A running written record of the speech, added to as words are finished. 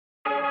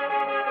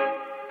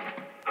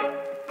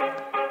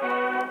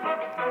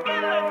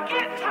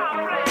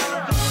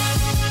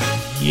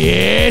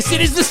Yes,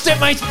 it is the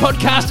Stepmates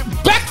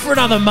podcast, back for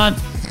another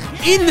month.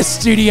 In the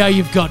studio,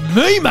 you've got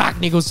me, Mark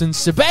Nicholson,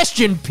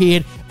 Sebastian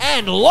Peard,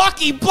 and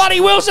Lockie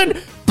Bloody Wilson.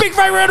 Big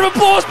fake round of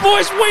applause,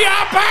 boys. We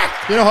are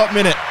back. It's been a hot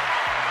minute.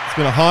 It's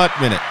been a hot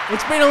minute.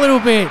 It's been a little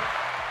bit.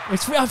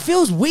 It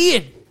feels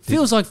weird.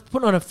 Feels like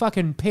putting on a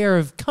fucking pair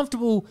of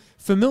comfortable,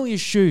 familiar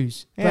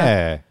shoes.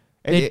 Yeah.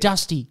 They're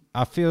dusty.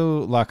 I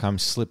feel like I'm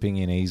slipping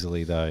in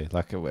easily though.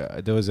 Like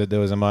there was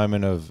a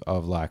moment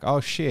of like, oh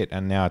shit,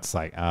 and now it's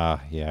like,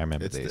 yeah, I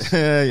remember this.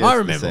 I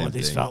remember what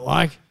this felt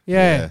like.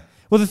 Yeah.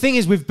 Well, the thing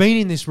is, we've been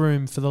in this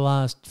room for the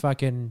last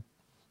fucking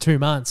 2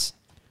 months,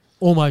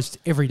 almost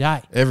every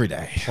day. Every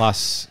day.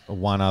 Plus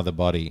one other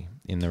body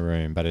in the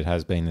room, but it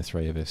has been the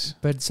three of us.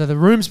 But so the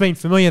room's been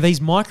familiar. These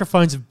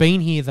microphones have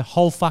been here the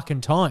whole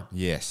fucking time.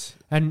 Yes.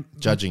 And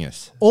judging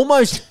us.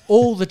 Almost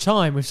all the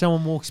time, if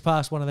someone walks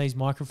past one of these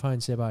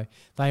microphones, Sebo,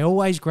 they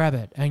always grab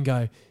it and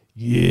go,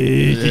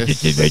 yes.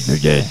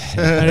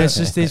 And it's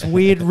just this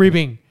weird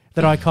ribbing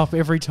that I cop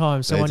every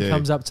time someone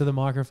comes up to the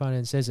microphone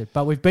and says it.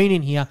 But we've been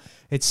in here.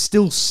 It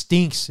still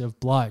stinks of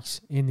blokes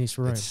in this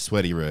room. It's a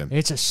sweaty room.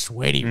 It's a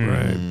sweaty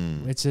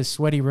room. It's a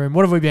sweaty room.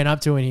 What have we been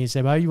up to in here,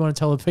 Sebo? You want to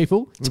tell the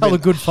people? Tell the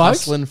good folks?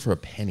 Hustling for a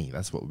penny.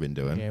 That's what we've been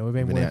doing. Yeah, we've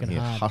been working out here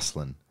hard.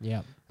 hustling.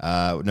 Yeah.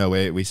 No,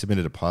 we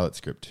submitted a pilot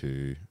script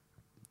to,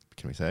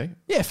 can we say?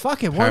 Yeah,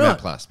 fuck it. Why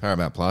not?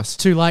 Paramount Plus.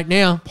 Too late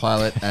now.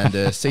 Pilot and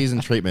a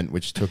season treatment,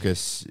 which took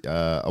us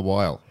a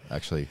while,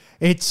 actually.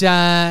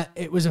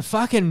 It was a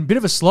fucking bit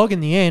of a slog in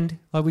the end.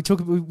 Like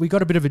we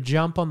got a bit of a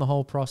jump on the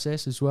whole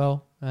process as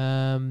well,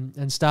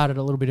 and started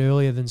a little bit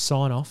earlier than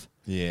sign off.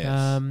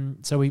 Yes.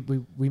 So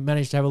we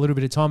managed to have a little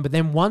bit of time, but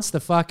then once the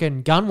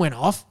fucking gun went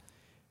off,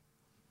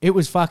 it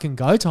was fucking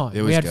go time.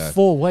 We had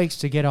 4 weeks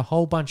to get a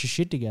whole bunch of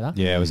shit together.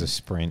 Yeah, it was a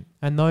sprint.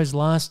 And those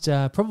last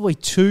probably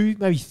 2,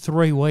 maybe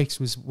 3 weeks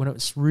was when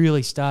it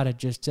really started.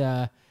 Just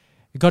it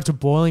got to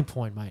boiling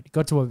point, mate. It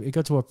got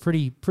to a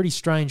pretty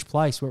strange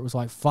place where it was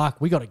like,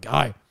 fuck, we got to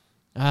go.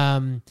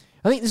 I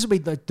think this will be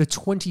the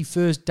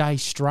 21st day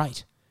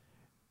straight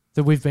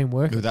that we've been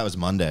working. That was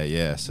Monday,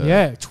 yeah.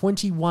 So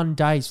 21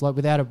 days like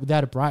without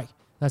a break.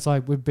 That's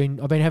like I've been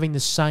having the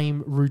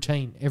same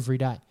routine every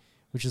day,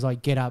 which is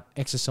like get up,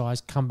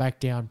 exercise, come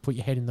back down, put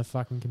your head in the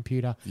fucking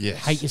computer,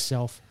 hate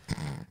yourself,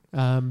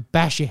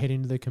 bash your head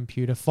into the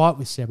computer, fight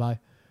with Sebo.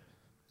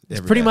 It's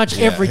pretty much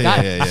every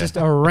day. It's just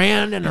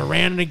around and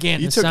around and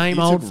again. The same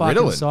old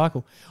fucking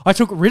cycle. I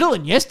took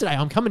Ritalin yesterday.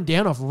 I'm coming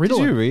down off Ritalin. Did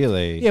you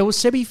really? Yeah, well,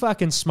 Sebi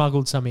fucking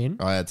smuggled some in.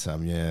 I had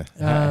some, yeah.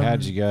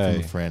 How'd you go?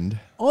 From a friend.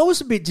 I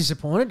was a bit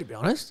disappointed, to be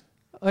honest.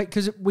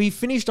 Because we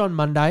finished on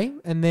Monday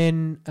and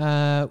then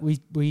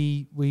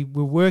we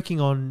were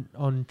working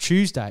on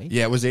Tuesday.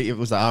 Yeah, it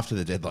was after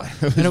the deadline.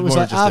 It was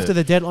like after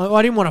the deadline.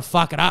 I didn't want to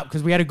fuck it up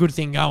because we had a good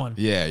thing going.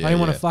 Yeah. I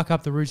didn't want to fuck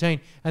up the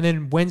routine. And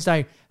then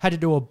Wednesday had to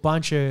do I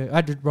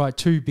had to write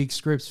 2 big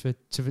scripts for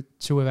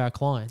 2 of our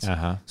clients.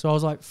 Uh-huh. So I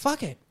was like,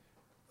 fuck it.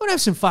 I'm going to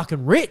have some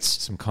fucking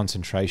Ritz. Some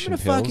concentration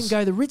pills. I'm going to fucking go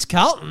to the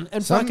Ritz-Carlton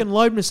and fucking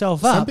load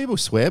myself up. Some people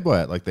swear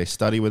by it. Like they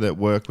study with it,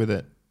 work with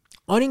it.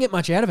 I didn't get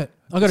much out of it.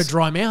 I got a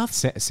dry mouth.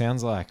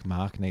 Sounds like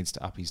Mark needs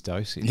to up his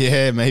dosage.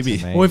 Yeah, maybe.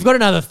 Well, we've got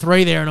another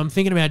 3 there, and I'm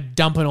thinking about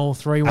dumping all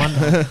 3 one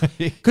day.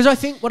 Because I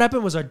think what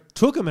happened was I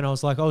took them, and I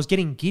was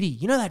getting giddy.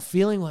 You know that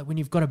feeling like when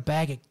you've got a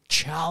bag of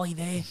Charlie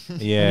there?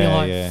 Yeah,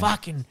 and you're like,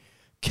 fucking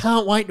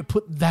can't wait to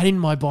put that in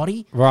my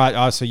body. Right.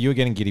 Oh, so you were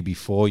getting giddy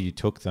before you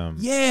took them.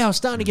 Yeah, I was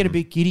starting to get a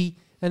bit giddy.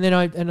 And then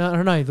I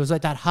don't know, there was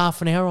like that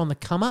half an hour on the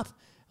come up.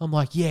 I'm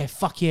like, yeah,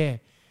 fuck yeah.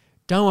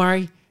 Don't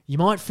worry. You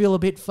might feel a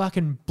bit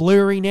fucking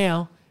blurry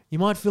now. You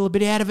might feel a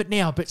bit out of it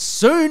now, but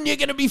soon you're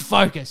going to be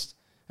focused.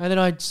 And then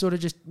I sort of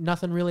just,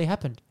 nothing really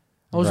happened.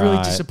 I was really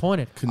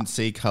disappointed. Couldn't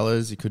see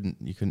colours. You couldn't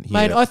hear.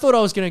 Mate, I thought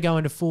I was going to go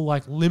into full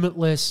like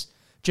limitless,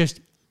 just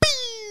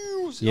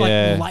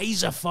like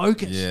laser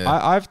focus. Yeah.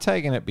 I've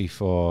taken it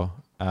before,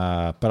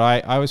 but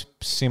I was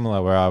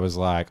similar where I was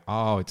like,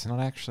 oh, it's not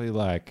actually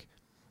like,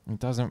 it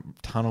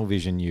doesn't tunnel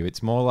vision you.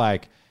 It's more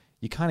like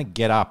you kind of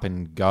get up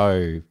and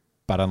go,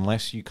 but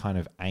unless you kind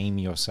of aim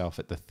yourself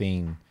at the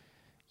thing,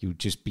 you'll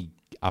just be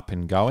up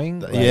and going.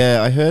 Like,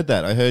 yeah, I heard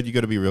that. I heard you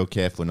got to be real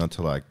careful not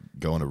to like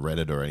go on a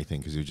Reddit or anything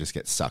because you just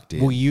get sucked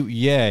in. Well,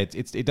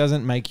 it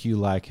doesn't make you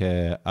like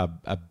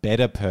a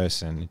better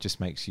person. It just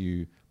makes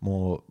you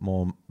more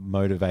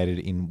motivated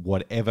in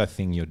whatever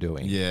thing you're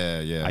doing.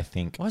 Yeah. I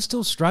think I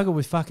still struggle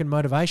with fucking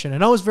motivation,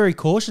 and I was very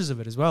cautious of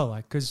it as well.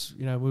 Like because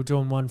we were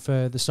doing one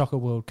for the Soccer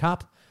World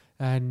Cup,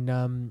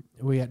 and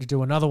we had to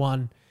do another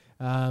one.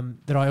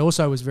 That I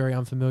also was very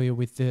unfamiliar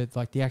with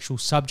the actual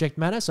subject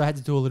matter, so I had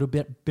to do a little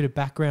bit of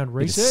background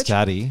research,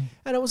 study,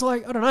 and it was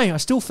like I don't know. I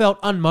still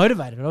felt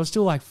unmotivated. I was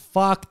still like,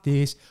 "Fuck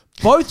this!"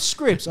 Both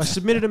scripts, I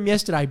submitted them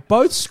yesterday.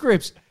 Both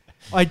scripts,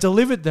 I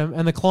delivered them,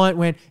 and the client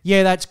went,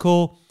 "Yeah, that's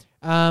cool.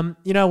 You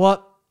know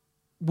what?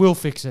 We'll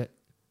fix it."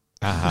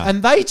 Uh-huh.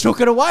 And they took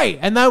it away,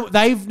 and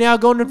they've now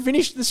gone and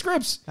finished the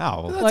scripts.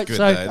 Oh, well, that's good.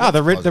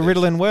 The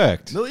Ritalin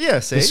worked. No,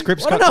 see? The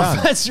scripts I got don't know done.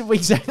 if that's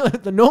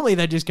exactly. Normally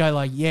they just go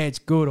like, "Yeah, it's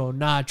good," or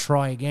 "Nah,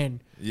 try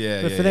again."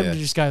 Yeah, But yeah, for them yeah. to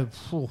just go,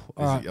 all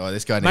right, Oh,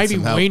 this guy needs maybe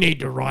some help. we need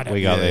to write it.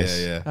 We got yeah,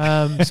 this. Yeah,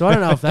 yeah. So I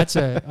don't know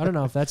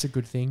if that's a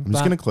good thing. I'm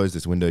just going to close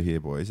this window here,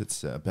 boys.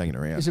 It's banging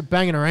around. Is it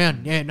banging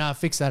around? Yeah, no,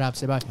 fix that up,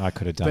 Sebo. I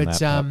could have done But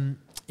that.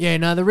 yeah,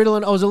 no, the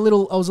Ritalin. I was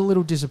a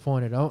little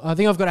disappointed. I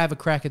think I've got to have a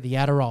crack at the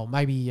Adderall.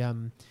 Maybe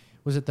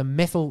was it the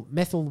methyl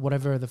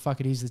whatever the fuck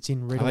it is that's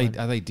in Ritalin?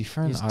 Are they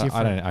different? It's I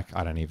different.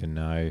 don't even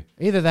know.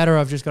 Either that or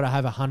I've just got to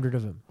have 100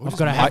 of them. I've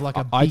got to have like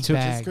a I big took-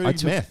 bag.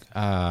 Good meth.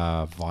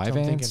 I'm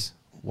thinking. Vyvanse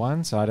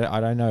one, so I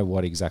don't know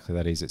what exactly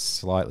that is. It's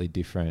slightly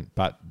different,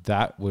 but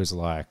that was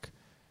like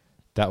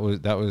that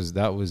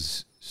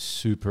was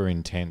super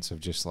intense.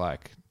 Of just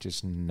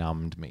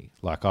numbed me.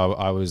 Like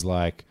I was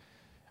like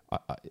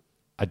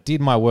I did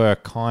my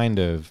work kind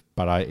of,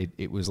 but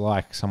it was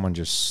like someone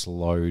just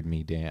slowed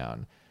me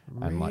down.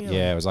 And like, Really?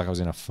 yeah, it was like I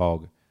was in a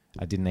fog.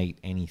 I didn't eat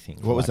anything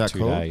for What was like that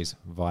 2 called? days.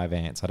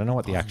 Vyvanse. I don't know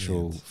what the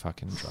actual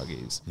fucking drug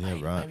is. Yeah,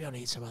 Hey, right. Maybe I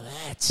need some of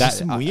that. There's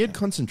some weird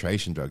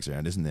concentration drugs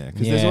around, isn't there?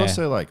 Because there's Yeah.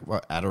 also like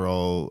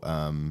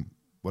Adderall.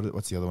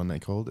 What's the other one they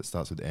called? It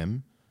starts with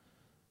M.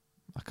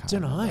 I can't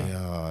Don't know.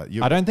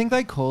 remember. I don't think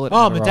they call it. Oh,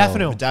 Adderall.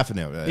 modafinil.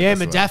 Modafinil. Yeah, that's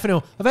the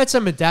one. modafinil. I've had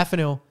some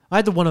modafinil. I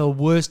had one of the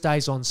worst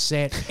days on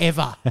set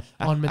ever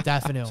on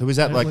modafinil. So is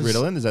that And like it was-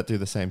 Ritalin? Does that do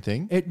the same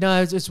thing?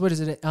 No, it's what is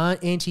it?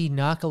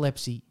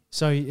 Anti-narcolepsy.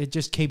 So it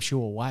just keeps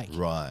you awake.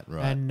 Right,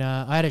 right. And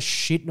I had a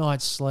shit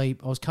night's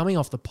sleep. I was coming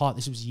off the pot.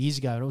 This was years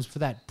ago, and it was for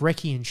that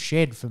Breckie and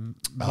Shed from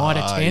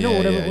Mitre 10 or yeah,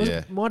 whatever yeah, it was.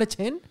 yeah. Mitre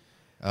 10?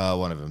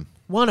 One of them.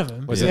 One of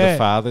them. Was yeah. it the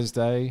Father's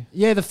Day?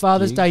 Yeah, the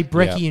Father's gig? Day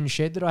Breckie Yeah. and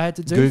Shed that I had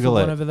to do Google for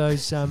it. one of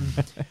those,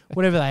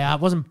 whatever they are.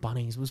 It wasn't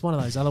Bunnings. It was one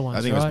of those other ones,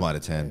 I think right? it was Mitre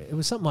 10. It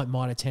was something like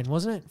Mitre 10,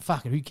 wasn't it?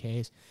 Fuck it, who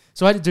cares?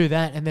 So I had to do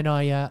that, and then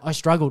I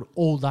struggled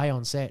all day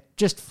on set.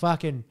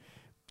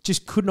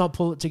 Just could not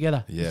pull it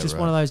together. Yeah, It's just right.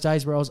 one of those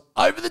days where I was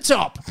over the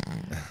top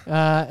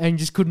and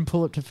just couldn't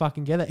pull it to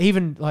fucking together.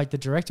 Even like the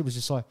director was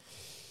just like,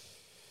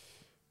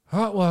 all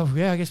right, well,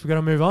 yeah, I guess we got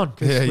to move on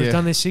because Yeah, we've yeah.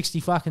 done this 60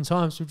 fucking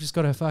times. We've just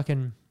got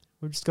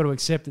to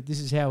accept that this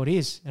is how it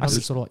is. And I was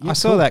just sort of like, yeah, I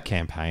saw cool. that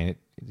campaign.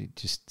 It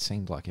just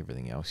seemed like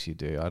everything else you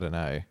do. I don't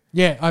know,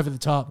 Yeah, over the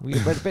top.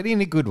 but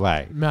in a good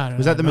way. No,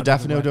 Was that the not in a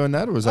modafinil way. doing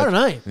that, or was I that?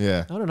 don't know.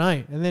 Yeah. I don't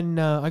know. And then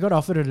I got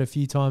offered it a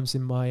few times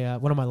in my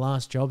one of my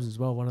last jobs as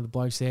well. One of the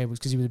blokes there was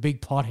because he was a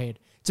big pothead.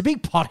 It's a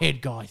big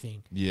pothead guy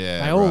thing.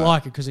 Yeah. They all right.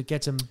 like it because it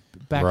gets them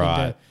back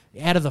Right.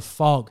 into out of the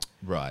fog.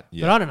 Right. But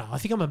Yeah. I don't know. I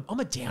think I'm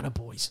a downer,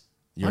 boys.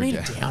 You're I a need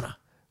a downer. downer.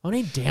 I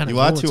need downers. You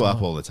are all the too up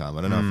time. all the time.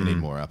 I don't know if you need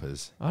more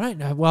uppers. I don't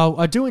know. Well,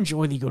 I do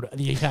enjoy the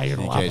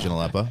occasional The upper. occasional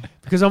upper.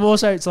 Because I'm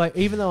also, it's like,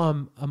 even though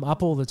I'm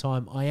up all the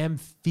time, I am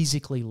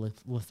physically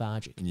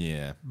lethargic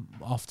Yeah.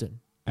 often.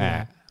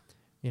 Ah.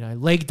 You know,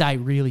 leg day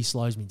really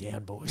slows me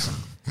down, boys.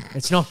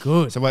 It's not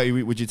good. So wait,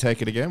 would you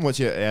take it again? What's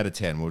your out of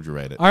 10? What would you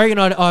rate it? I reckon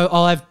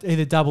I'll have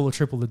either double or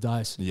triple the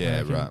dose. I Yeah,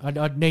 reckon. right.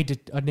 I'd need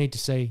to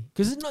see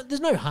because there's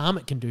no harm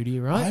it can do to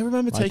you, I right?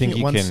 remember I taking think it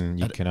you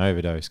once. can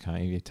overdose,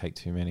 can't you? You take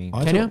too many.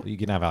 I Can thought- you? You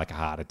can have like a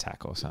heart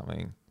attack or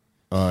something.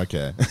 Oh,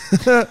 okay.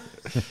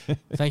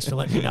 Thanks for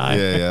letting me know.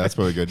 yeah, that's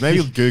probably good.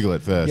 Maybe Google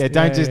it first. Yeah, Yeah,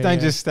 don't yeah.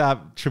 just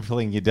start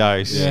tripling your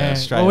dose. Yeah.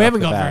 straight Well, we off haven't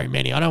the got bat. very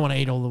many. I don't want to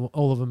eat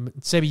all of them.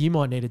 Sebi, you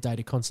might need a day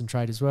to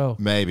concentrate as well.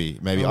 Maybe.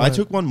 Oh, I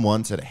took one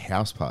once at a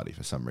house party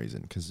for some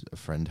reason because a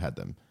friend had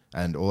them,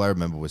 and all I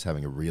remember was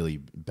having a really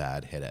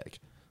bad headache.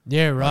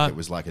 Yeah, Like right. it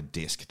was like a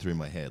disc through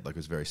my head. Like it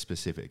was very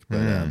specific. But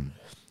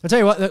I'll tell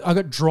you what, I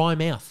got dry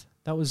mouth.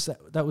 That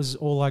was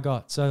all I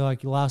got. So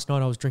like last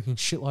night I was drinking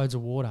shitloads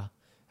of water,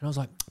 and I was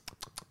like,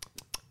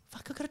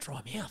 fuck, I got a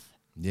dry mouth.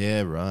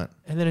 yeah, right.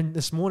 And then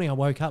this morning I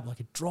woke up like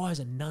it dry as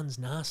a nun's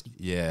nasty.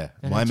 Yeah,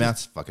 And my it just-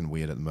 mouth's fucking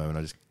weird at the moment.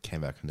 I just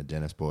came back from the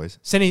dentist, boys.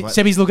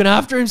 Sebi's looking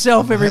after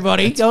himself,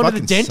 everybody. It's Going to the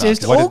fucking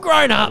dentist, sucked. all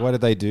grown up. What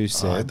did they do, I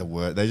Seb? had the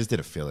worst. They just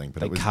did a filling, but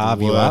They it was carve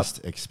the you up?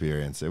 worst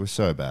experience. It was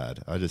so bad.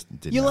 I just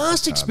didn't. Your have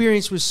last the time.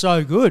 experience was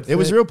so good. It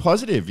was real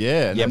positive.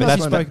 Yeah, Yeah, I but know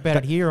that's you spoke about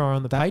it here or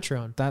on the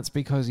Patreon. That's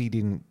because he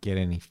didn't get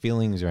any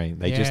fillings or anything.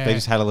 They Yeah.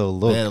 just had a little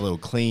They look. had a little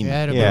clean.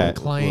 Yeah, a Yeah.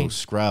 little clean. little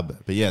scrub.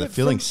 But yeah, the But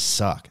fillings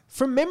suck.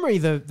 From memory,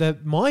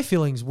 my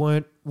feelings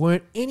weren't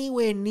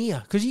anywhere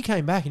near because you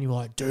came back and you were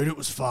like, dude, it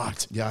was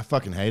fucked. Yeah, I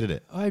fucking hated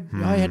it. I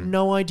had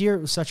no idea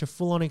it was such a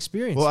full on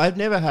experience. Well, I've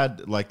never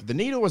had, like, the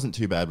needle wasn't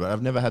too bad, but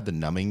I've never had the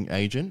numbing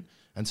agent.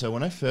 And so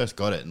when I first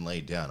got it and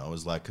laid down, I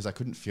was like, because I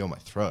couldn't feel my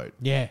throat.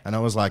 Yeah. And I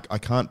was like, I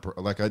can't,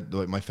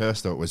 my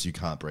first thought was, you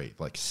can't breathe,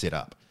 like, sit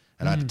up.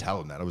 And I had to tell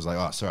them that. I was like,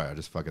 oh, sorry, I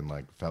just fucking,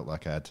 like, felt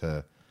like I had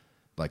to,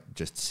 like,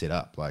 just sit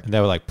up. Like, And they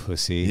were like,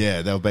 pussy.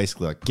 yeah, they were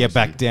basically like, Get pussy.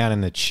 back down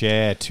in the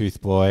chair,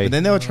 tooth boy. And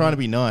then they were trying to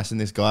be nice,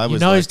 and this guy Your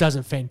was nose like, does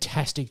a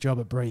fantastic job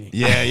at breathing.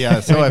 yeah.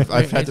 So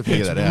I've had to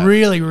figure that out.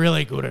 Really,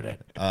 really good at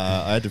it.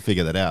 I had to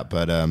figure that out.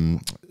 But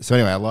so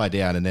anyway, I lie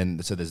down, and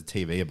then so there's a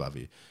TV above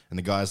you, and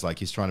the guy's like,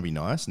 he's trying to be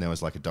nice, and there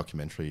was like a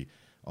documentary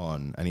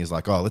on, and he's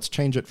like, "Oh, let's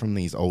change it from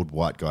these old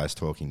white guys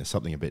talking to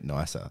something a bit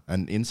nicer."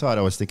 And inside,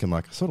 I was thinking,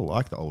 like, I sort of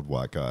like the old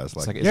white guys.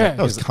 Like, that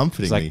was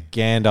comforting it's like me.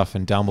 Gandalf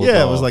and Dumbledore.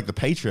 Yeah, it was like the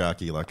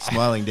patriarchy, like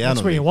smiling down That's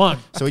on what me. you want.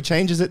 So he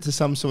changes it to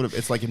some sort of,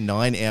 it's like a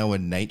 9-hour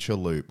nature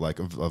loop, like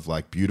of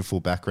like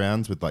beautiful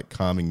backgrounds with like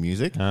calming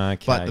music.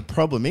 Okay. But the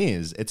problem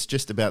is, it's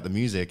just about the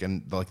music,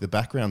 and like the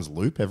backgrounds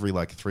loop every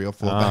like 3 or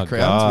 4 backgrounds,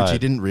 God. which he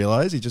didn't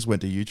realize. He just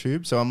went to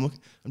YouTube. So I'm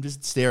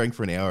just staring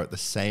for an hour at the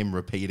same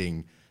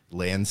repeating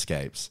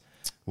landscapes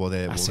while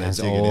they're sounds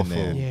digging awful. in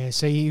there. Yeah,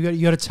 so you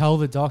got to tell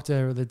the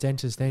doctor or the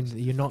dentist then that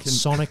you're not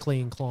sonically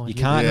inclined. You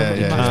can't-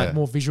 You're Yeah, much yeah.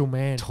 more visual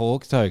man.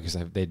 talk though because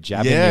they're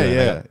jabbing Yeah, you. And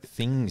yeah. they got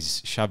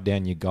things shoved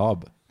down your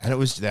gob. And it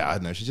was, I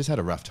don't know, she just had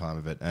a rough time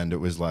of it. And it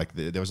was like,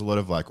 there was a lot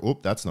of like, "Oh,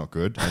 that's not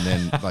good." And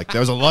then like, there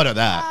was a lot of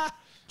that.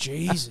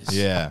 Jesus.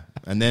 Yeah.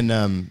 And then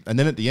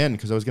at the end,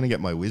 because I was going to get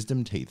my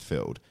wisdom teeth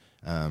filled,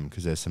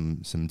 because there's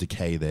some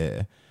decay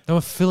there. They were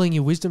filling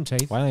your wisdom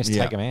teeth. Why don't they just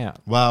Yeah. take them out?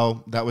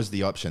 Well, that was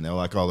the option. They were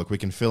like, "Oh, look, we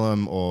can fill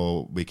them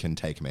or we can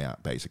take them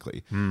out,"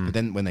 basically. But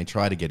then when they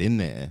try to get in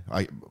there,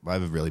 I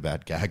have a really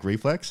bad gag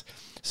reflex.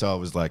 So I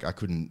was like, I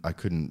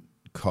couldn't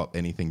cop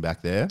anything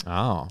back there.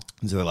 Oh.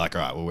 And so they're like,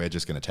 "All right, well, we're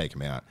just going to take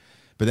them out."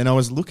 But then I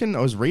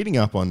was reading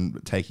up on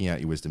taking out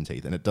your wisdom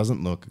teeth, and it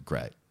doesn't look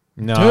great.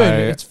 No. Dude,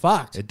 it's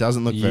fucked. It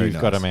doesn't look very You've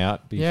nice. got them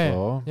out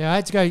before. Yeah, I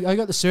had to go. I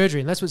got the surgery,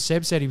 and that's what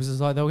Seb said. He was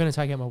just like, they were going to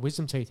take out my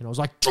wisdom teeth, and I was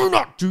like, do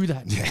not do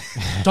that.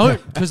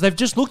 Don't, because they've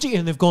just looked at you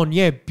and they've gone,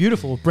 yeah,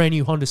 beautiful, brand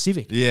new Honda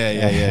Civic.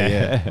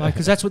 Yeah. Like,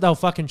 because that's what they'll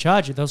fucking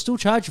charge you. They'll still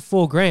charge you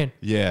 $4,000.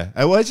 Yeah.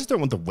 Well, I just don't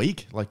want the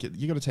week. Like,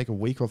 you got to take a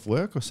week off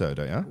work or so,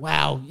 don't you?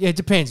 Wow. Yeah, it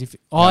depends. If bad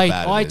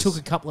I it is. took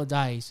a couple of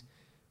days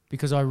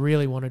because I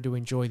really wanted to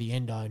enjoy the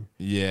endone.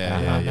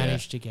 I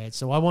managed to get.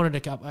 So I wanted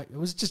it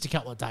was just a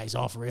couple of days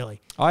off,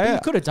 really. You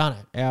could have done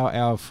it.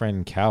 Our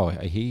friend Cal,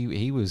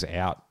 he was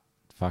out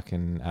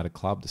fucking at a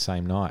club the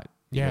same night.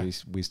 He Yeah. got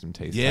his wisdom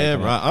teeth. Yeah,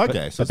 taken out. right. But-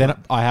 Okay, But, so it's then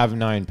not- I have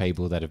known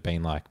people that have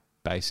been like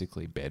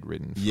basically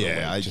bedridden. For a Yeah,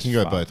 week, I just can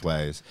go fucked. both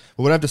ways.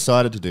 But what I've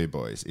decided to do,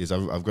 boys, is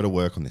I've got to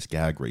work on this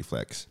gag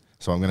reflex.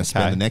 So I'm going to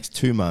spend Okay. the next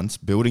 2 months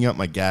building up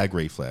my gag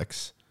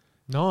reflex,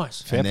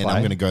 Nice. Fair and then play. I'm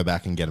going to go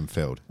back and get them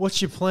filled.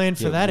 What's your plan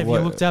for Yeah, that? Have you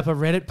what- looked up a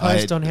Reddit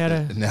post on how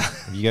to... No,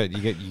 You got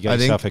I think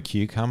yourself a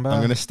cucumber. I'm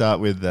going to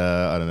start with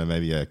I don't know,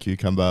 maybe a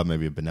cucumber,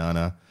 maybe a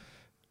banana.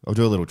 I'll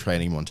do a little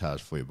training montage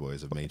for you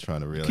boys of me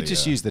trying to really. You could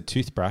just use the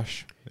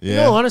toothbrush. In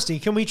all honesty,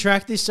 can we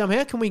track this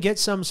somehow? Can we get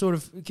some sort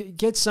of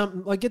get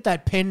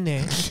that pen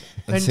there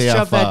and see how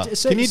shove far. that?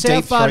 So, Can you see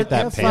how deep far throat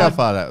that See pen? how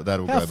far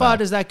that'll go. How far back.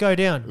 does that go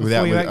down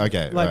Without- before you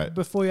okay, right.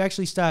 before you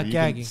actually start You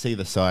gagging? can see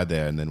the side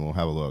there, and then we'll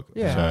have a look.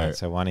 Yeah. So, Alright,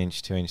 so 1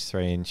 inch, 2 inch,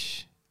 3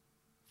 inch,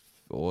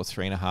 or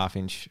 3.5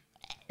 inch.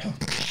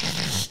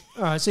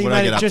 All right, so you What do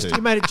I made get it up just to?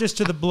 you made it just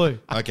to the blue.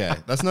 okay,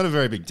 that's not a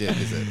very big dip,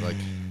 is it? Like,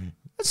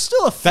 That's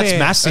still a fair. That's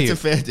massive. that's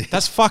a fair dip.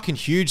 That's fucking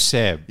huge,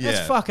 Seb.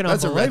 yeah, fucking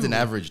that's an unbelievable.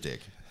 average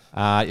dick.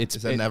 It's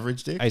Is that an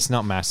average dick? It's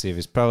not massive.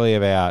 It's probably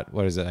about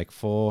what is it, like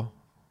 4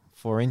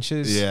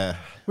 inches? Yeah,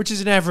 Which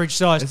is an average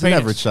size it's penis.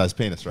 an average size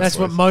penis, right? That's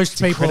what boys? most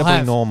It's people incredibly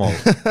have. normal.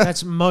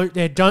 That's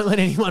yeah, don't let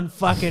anyone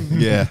fucking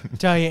Yeah.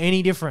 tell you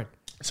any different.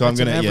 So I'm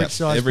That's an gonna average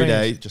size every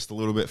day penis. just a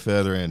little bit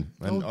further in.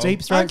 And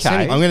Deep throat. okay.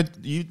 City. I'm gonna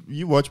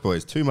you watch,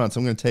 boys. 2 months.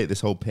 I'm gonna take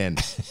this whole pen.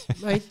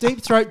 Mate,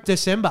 deep throat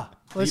December.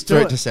 Let's Deep do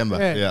throat it. December,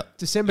 yeah.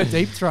 December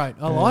deep throat.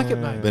 I like it,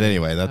 mate. But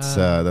anyway,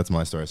 that's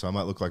my story. So I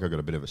might look like I got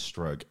a bit of a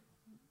stroke.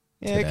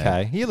 Yeah, Today.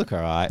 okay. You look all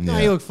right. No,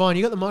 Yeah. you look fine.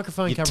 You got the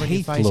microphone Your covering your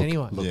teeth face look,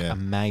 anyway. look Yeah.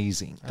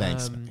 amazing.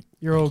 Thanks.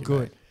 You're all Thank you,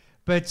 good. mate.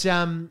 But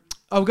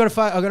I've got to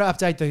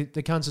update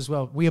the cunts as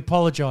well. We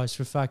apologise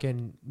for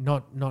fucking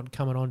not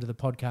coming onto the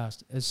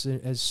podcast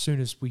as soon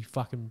as we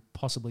fucking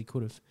possibly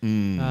could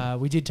have.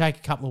 We did take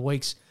a couple of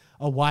weeks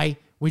away.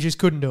 We just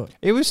couldn't do it.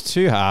 It was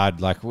too hard.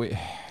 Like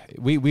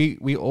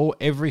we all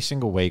every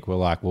single week we're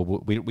like, well,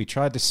 we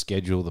tried to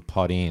schedule the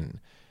pod in,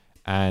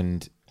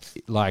 and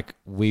like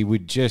we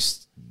would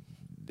just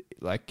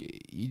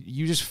like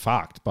you just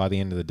fucked by the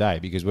end of the day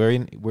because we're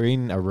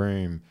in a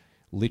room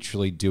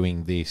literally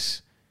doing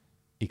this,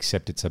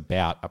 except it's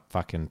about a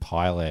fucking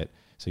pilot.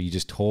 So you're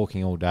just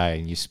talking all day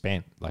and you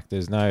spent like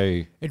there's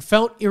no. It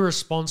felt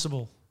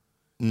irresponsible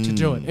to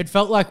do it. It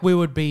felt like we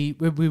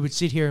would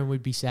sit here and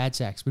we'd be sad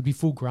sacks. We'd be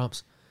full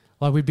grumps.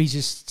 Like we'd be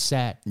just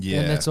sad.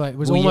 Yeah. And that's like it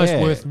was Well, almost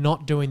yeah. worth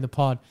not doing the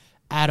pod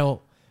at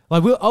all.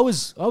 Like I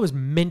was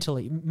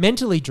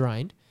mentally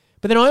drained.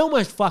 But then I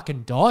almost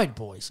fucking died,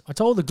 boys. I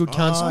told the good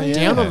cunts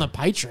down on the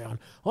Patreon.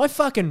 I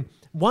fucking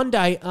one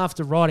day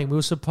after writing, we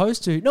were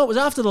supposed to. No, it was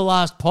after the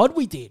last pod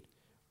we did.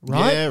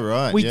 Right? Yeah,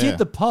 right, We yeah. did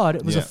the pod.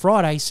 It was a Yeah.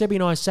 Friday. Sebi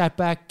and I sat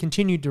back,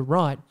 continued to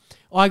write.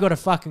 I got a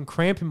fucking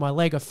cramp in my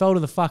leg. I fell to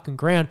the fucking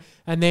ground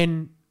and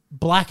then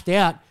blacked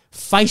out,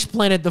 face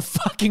planted the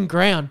fucking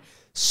ground,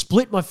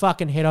 split my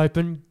fucking head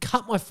open,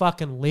 cut my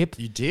fucking lip.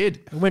 You did.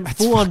 I went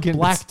full on fucking-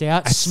 blacked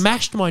out,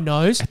 smashed my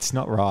nose. It's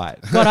not right.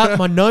 Got up,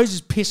 my nose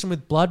is pissing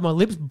with blood, my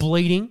lips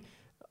bleeding.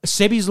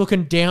 Sebi's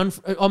looking down.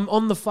 I'm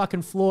on the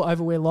fucking floor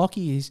over where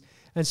Lockie is.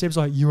 And Seb's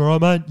like, you all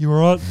right, mate? You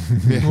all right?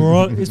 You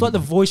all right? It's like the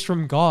voice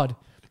from God.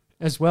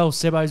 as well.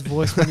 Sebo's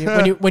voice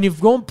when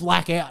you've gone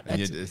black out.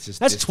 That's, It's just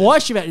that's distant.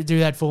 twice you've had to do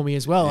that for me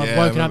as well. Yeah, I've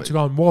woken I up to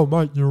going, whoa,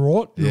 mate, you're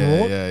right. You're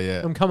right.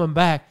 Yeah. I'm coming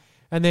back.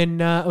 And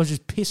then I was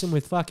just pissing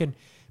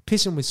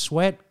with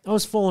sweat. I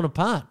was falling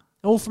apart.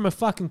 All from a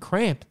fucking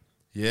cramp.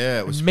 Yeah,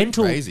 it was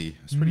Mental, pretty crazy. It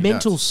was pretty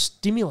mental nuts.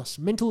 stimulus,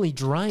 mentally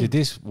drained. Did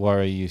this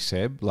worry you,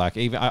 Seb? Like,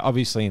 even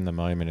obviously in the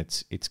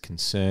moment it's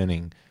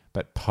concerning,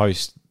 but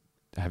post,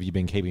 have you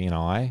been keeping an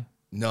eye?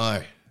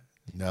 No,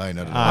 not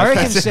at all. I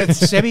reckon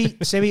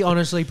Sebi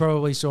honestly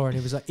probably saw it. And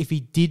he was like, if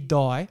he did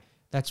die,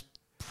 that's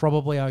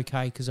probably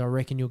okay because I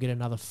reckon you'll get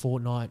another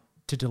fortnight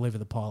to deliver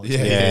the pilot.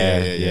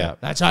 Yeah.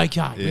 That's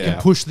okay. We Yeah.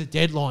 can push the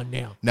deadline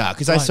now. No,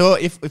 because I saw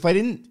if I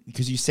didn't,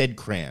 because you said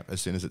cramp as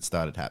soon as it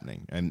started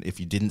happening, and if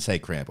you didn't say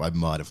cramp, I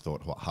might have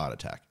thought heart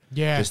attack.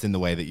 Yeah. just in the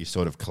way that you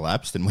sort of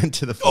collapsed and went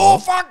to the floor. Oh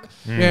fuck!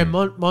 Yeah,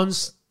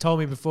 Mons told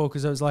me before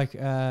because it was like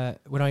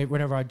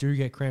whenever I do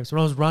get cramps, when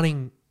I was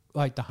running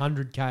like the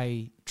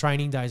 100K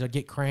training days, I'd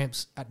get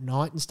cramps at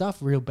night and stuff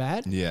real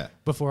bad. Yeah,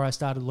 Before I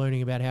started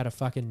learning about how to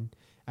fucking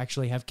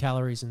actually have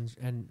calories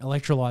and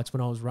electrolytes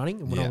when I was running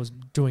and when I was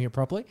doing it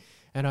properly.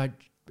 And I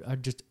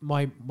just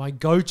my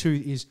go-to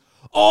is,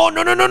 oh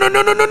no.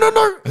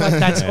 Like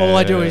that's all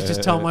I do is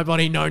just tell my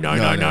body no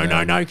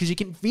because you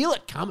can feel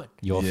it coming.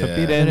 You're Yeah.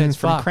 forbidden And it's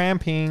from fucked.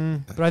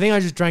 cramping. But I think I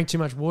just drank too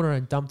much water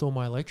and dumped all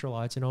my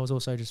electrolytes, and I was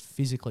also just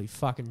physically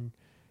fucking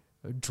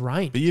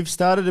drained. but you've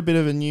started a bit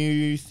of a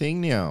new thing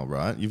now,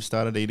 right? You've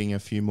started eating a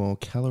few more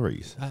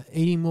calories.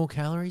 Eating more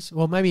calories,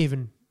 well, maybe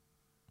even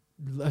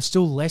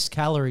still less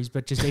calories,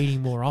 but just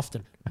eating more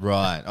often.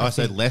 Right. Oh,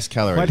 so less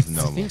calories What? than I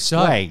normal. think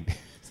so. Wait,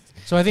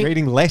 So I you're think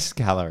eating less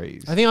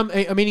calories.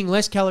 I'm eating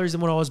less calories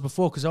than what I was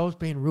before because I was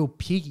being real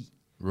piggy.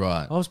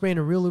 Right. I was being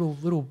a real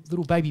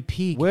little baby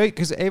pig.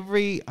 Because I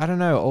don't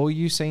know, all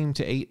you seem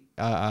to eat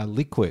are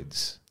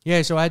liquids.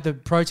 Yeah, so I had the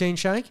protein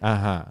shake,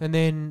 Uh-huh. and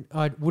then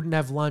I wouldn't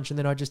have lunch, and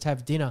then I'd just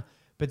have dinner.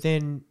 But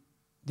then,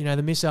 the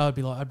miss I'd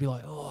be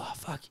like, oh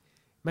fuck,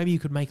 maybe you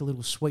could make a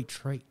little sweet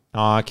treat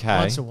Okay.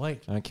 once a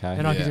week. Okay.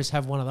 And I could Yeah. just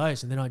have one of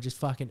those, and then I'd just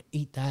fucking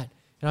eat that.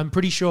 And I'm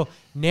pretty sure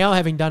now,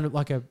 having done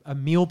like a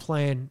meal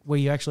plan where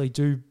you actually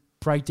do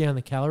break down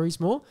the calories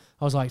more,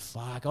 I was like,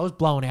 fuck, I was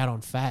blowing out on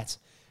fats.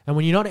 And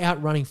when you're not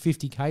out running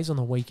 50 Ks on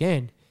the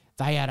weekend,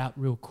 they add up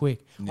real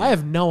quick. I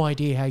have no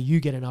idea how you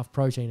get enough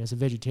protein as a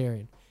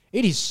vegetarian.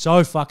 It is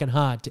so fucking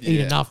hard to eat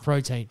Yeah. enough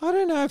protein. I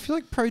don't know. I feel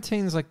like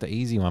protein's like the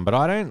easy one, but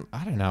I don't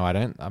know.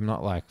 I'm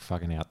not like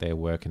fucking out there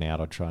working out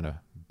or trying to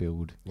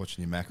build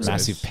Watching your macros.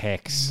 massive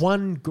pecs.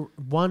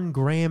 1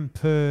 gram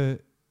per...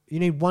 You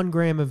need 1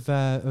 gram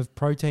of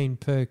protein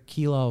per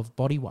kilo of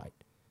body weight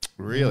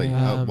Really?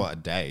 What, a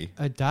day?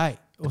 a day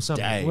or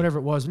something, day? whatever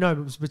it was. No, it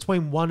was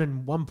between 1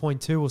 and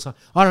 1.2 or something.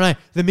 I don't know.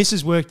 The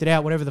missus worked it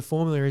out, whatever the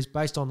formula is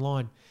based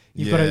online.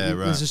 You've got Yeah,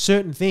 right. There's a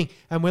certain thing.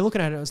 And we're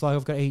looking at it, it's like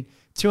I've got to eat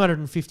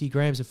 250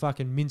 grams of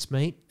fucking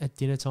mincemeat at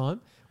dinner time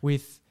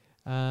with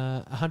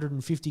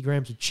 150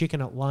 grams of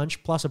chicken at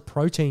lunch plus a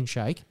protein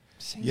shake.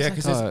 Yeah,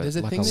 because there's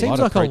a thing. Seems of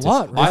like a protein.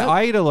 lot, right?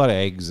 I eat a lot of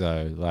eggs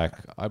though. Like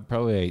I'd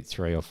probably eat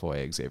 3 or 4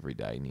 eggs every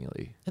day,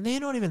 nearly. And they're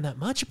not even that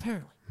much,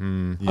 apparently.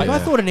 Yeah. Like, I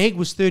thought an egg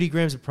was 30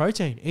 grams of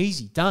protein.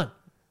 Easy, done.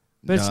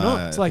 But it's No,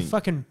 not. It's I like think-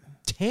 fucking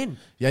 10.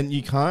 Yeah, and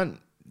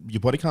your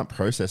body can't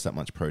process that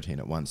much protein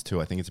at once,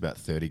 too. I think it's about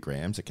 30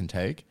 grams it can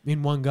take.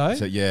 In one go.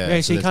 So, yeah, Yeah,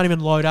 so so you there's- can't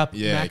even load up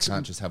Yeah, you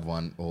can't just have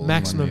one all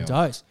maximum in one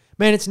meal. dose.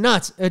 Man, it's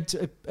nuts. It's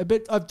a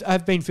bit.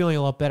 I've been feeling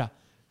a lot better,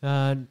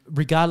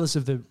 regardless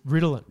of the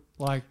Ritalin.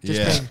 Like, just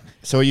Yeah. being,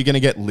 So are you going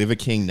to get Liver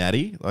King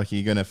Natty? Like, are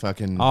you going to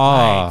fucking...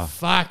 Oh, mate,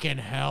 fucking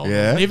hell.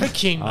 Yeah? Liver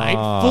King, mate.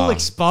 Oh. Full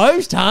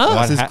exposed,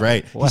 huh? this is ha-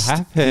 great. what He's-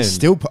 happened? He's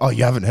still... Oh,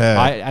 you haven't heard.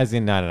 as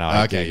in no.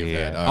 Okay, you've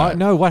heard. All right.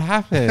 No, what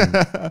happened?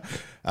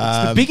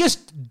 It's the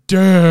biggest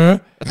duh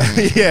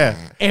yeah.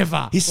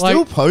 ever. He's Like,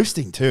 still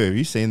posting, too. Have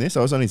you seen this?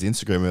 I was on his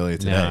Instagram earlier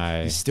today.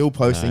 No. He's still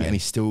posting No. and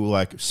he's still,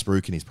 like,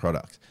 spruiking his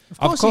product. Of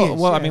Of course course. he is,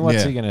 Well, yeah. I mean, what's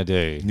Yeah. he gonna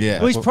do? Yeah.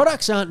 Well, his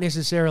products aren't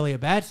necessarily a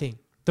bad thing.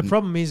 The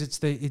problem is it's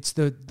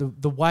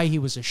the way he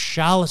was a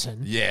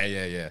charlatan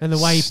Yeah. and the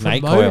way he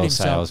Snake promoted oil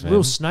himself. salesman.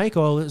 Real snake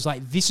oil. It was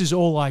like, this is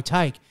all I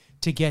take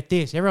to get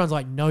this. Everyone's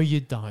like, no, you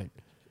don't.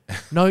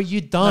 No,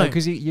 you No, don't.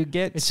 because you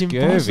get It's scurvy.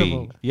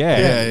 impossible.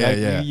 Yeah,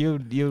 Yeah.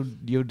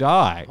 You'll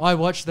die. I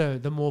watched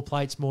the More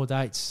Plates, More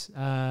Dates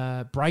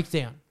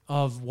breakdown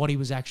of what he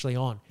was actually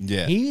on.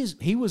 Yeah.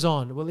 He was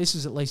on, well, this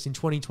is at least in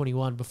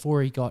 2021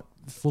 before he got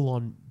full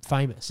on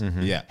famous.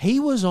 Mm-hmm. Yeah. He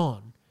was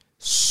on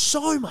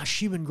so much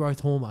human growth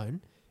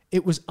hormone.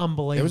 It was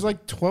unbelievable. It was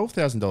like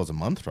 $12,000 a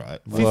month, right?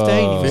 15.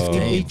 Whoa. He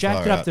 15,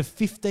 jacked it far up to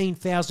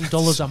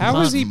 $15,000 a How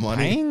month. was he money.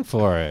 paying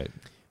for it?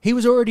 He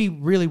was already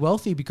really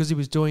wealthy because he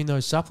was doing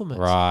those supplements.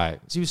 Right.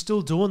 So he was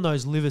still doing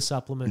those liver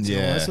supplements and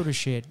all Yeah. that sort of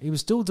shit. He was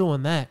still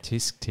doing that.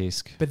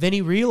 Tisk. But then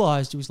he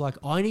realized, he was like,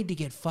 I need to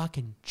get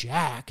fucking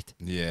jacked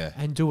Yeah.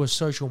 and do a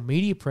social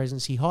media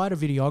presence. He hired a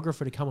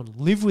videographer to come and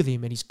live with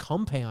him at his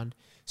compound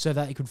so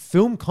that he could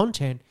film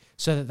content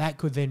so that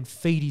could then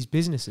feed his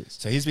businesses.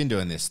 So he's been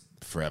doing this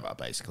forever,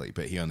 basically,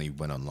 but he only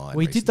went online.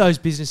 We did those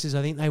businesses.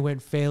 I think they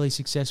went fairly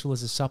successful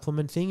as a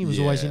supplement thing. He was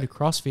always into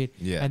CrossFit.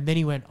 Yeah. And then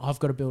he went, I've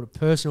got to build a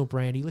personal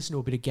brand. He listened to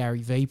a bit of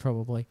Gary Vee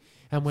probably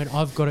and went,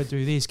 I've got to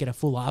do this, get a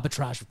full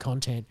arbitrage of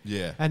content.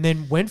 Yeah. And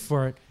then went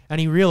for it.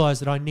 And he realized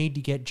that I need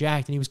to get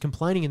jacked. And he was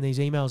complaining in these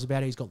emails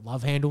about it. He's got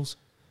love handles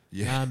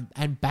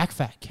and back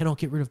fat. Cannot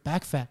get rid of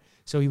back fat.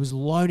 So he was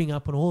loading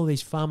up on all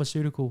this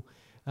pharmaceutical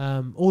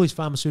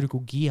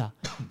gear.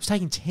 He was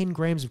taking 10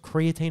 grams of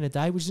creatine a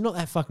day, which is not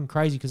that fucking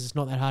crazy because it's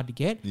not that hard to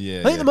get.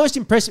 Yeah, I think the most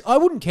impressive, I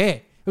wouldn't care.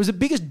 It was the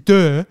biggest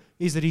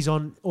is that he's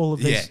on all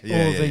of these,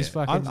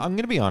 fucking. I'm going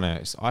to be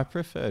honest. I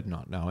preferred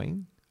not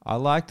knowing. I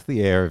liked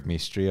the air of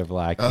mystery of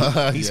like,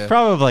 he's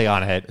probably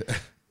on it.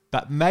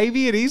 But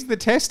maybe it is the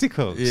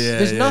testicles. Yeah,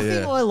 There's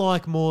nothing I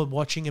like more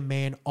watching a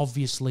man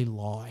obviously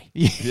lie.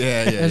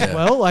 As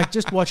well. Like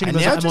just watching him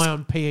am I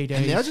on PEDs?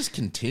 And now just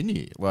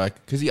continue. Like,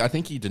 because I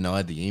think he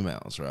denied the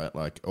emails, right?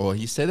 Like, or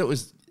he said it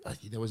was,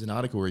 there was an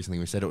article recently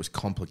where he said it was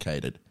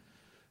complicated.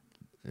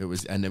 It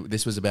was, and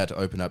this was about to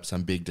open up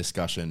some big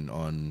discussion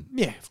on.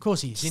 Yeah, of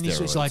course he is. And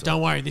he's like,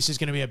 don't worry, this is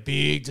going to be a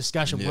big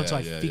discussion once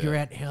I figure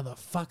out how the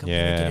fuck I'm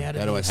going to get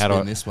out of this. How do I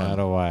spin this one? How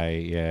do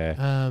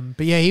I,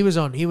 But yeah, he was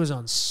on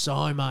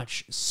so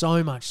much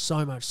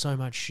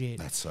shit.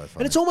 That's so funny.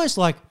 And it's almost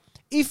like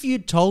if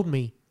you'd told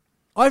me,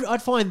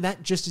 I'd find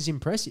that just as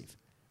impressive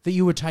that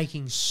you were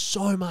taking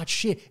so much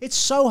shit. It's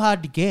so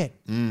hard to get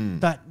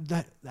that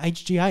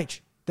HGH,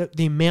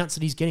 the amounts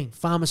that he's getting,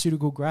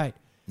 pharmaceutical grade.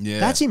 Yeah,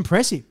 that's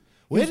impressive.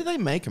 Where do they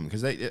make them?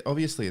 Because they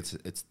obviously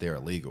they're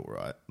illegal,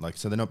 right? Like,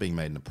 so they're not being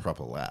made in a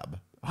proper lab.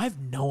 I have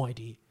no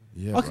idea.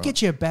 Yeah, I could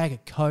get you a bag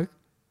of Coke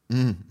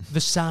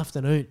this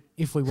afternoon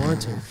if we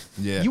wanted to.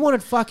 Yeah. If you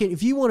wanted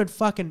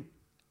fucking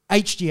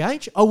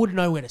HGH, I wouldn't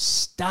know where to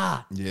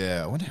start.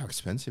 Yeah, I wonder how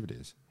expensive it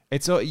is.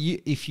 It's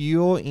if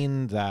you're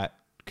in that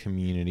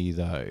community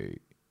though,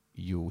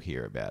 you'll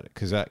hear about it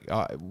because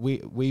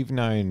we've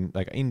known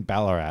like in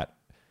Ballarat,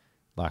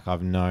 like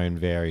I've known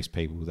various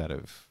people that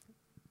have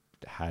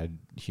had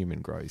human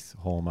growth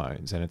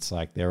hormones, and it's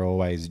like they're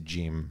always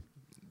gym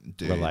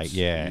related.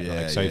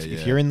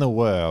 If you're in the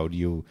world,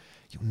 you'll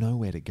know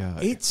where to go.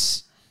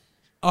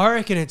 I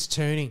reckon it's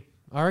turning.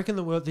 I reckon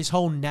the world, this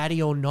whole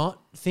natty or not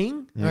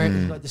thing, I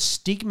reckon like the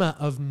stigma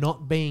of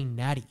not being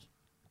natty,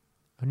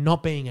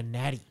 not being a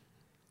natty,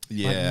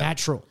 like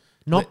natural.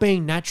 Not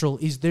being natural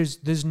is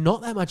there's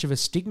not that much of a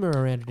stigma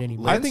around it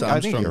anymore. Lance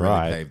Armstrong you're really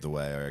right. paved the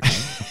way, I reckon.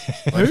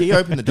 Like he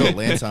opened the door,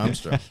 Lance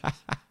Armstrong.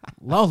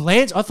 Well,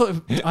 Lance, I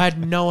thought I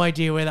had no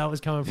idea where that was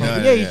coming from.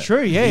 But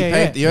true. He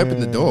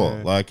opened the door.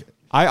 Like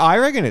I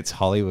reckon it's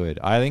Hollywood.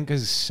 I think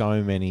because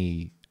so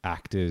many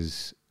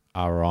actors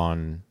are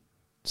on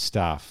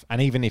stuff,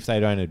 and even if they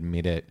don't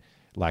admit it,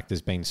 like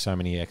there's been so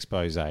many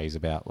exposés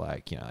about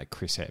like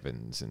Chris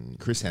Evans and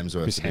Chris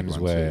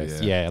Hemsworth.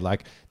 Too,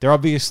 like they're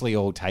obviously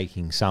all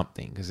taking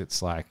something because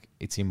it's like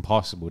it's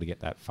impossible to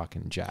get that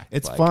fucking jack.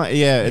 It's fine.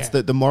 Yeah, it's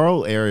the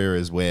moral area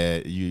is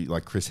where you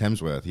like Chris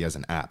Hemsworth. He has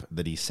an app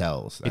that he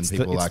sells, and it's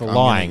people the are like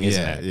lying,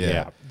 isn't it?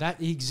 Yeah.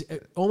 That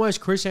almost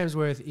Chris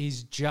Hemsworth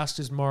is just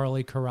as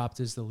morally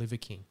corrupt as the Liver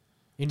King.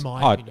 In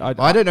my opinion.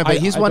 I don't know, but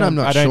he's one I'm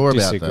not sure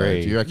about,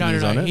 though. Do you reckon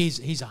he's on it? He's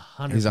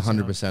 100%. He's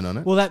 100% on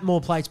it? Well, that more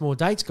plates, more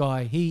dates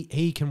guy,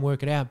 he can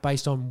work it out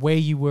based on where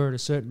you were at a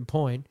certain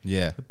point.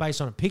 Yeah.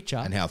 Based on a picture.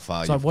 And how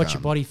far so you've what's come.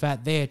 your body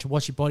fat there to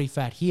what's your body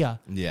fat here.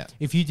 Yeah.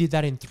 If you did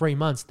that in 3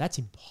 months, that's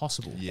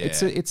impossible. Yeah.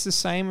 It's the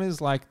same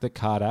as like the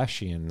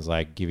Kardashians,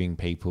 like giving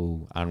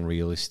people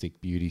unrealistic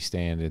beauty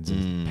standards,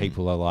 and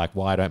people are like,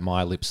 why don't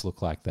my lips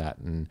look like that?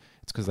 And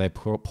it's because they're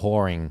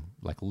pouring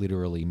like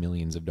literally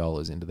millions of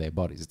dollars into their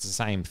bodies. It's the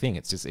same thing.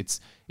 It's just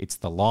it's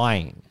the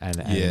lying and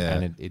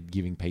it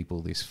giving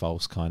people this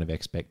false kind of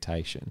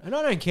expectation. And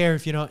I don't care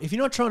if you're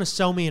not trying to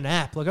sell me an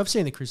app. Like I've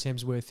seen the Chris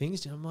Hemsworth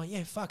things. I'm like,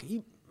 yeah, fuck,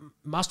 he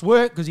must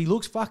work because he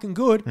looks fucking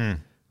good.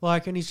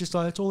 Like, and he's just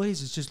like, that's all it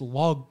is. It's just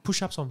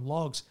push-ups on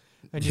logs.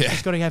 And you've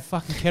just got to have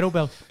fucking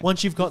kettlebell.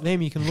 Once you've got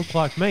them, you can look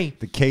like me.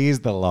 The key is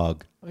the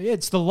log. Oh, yeah,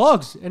 it's the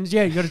logs. And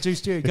yeah, you got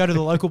to go to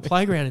the local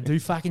playground and do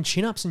fucking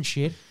chin-ups and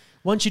shit.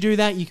 Once you do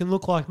that, you can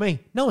look like me.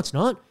 No, it's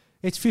not.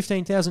 It's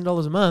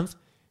 $15,000 a month,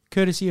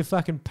 courtesy of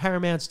fucking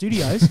Paramount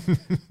Studios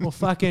or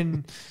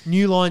fucking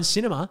New Line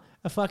Cinema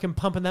are fucking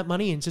pumping that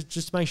money in just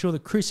to make sure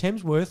that Chris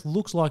Hemsworth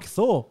looks like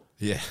Thor.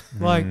 Yeah.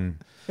 Like, do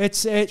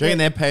you reckon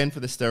they're paying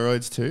for the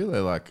steroids too?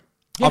 They're like...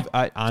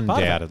 Yeah,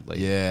 undoubtedly.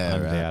 Yeah,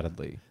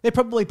 undoubtedly. Right. They're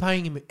probably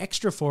paying him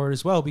extra for it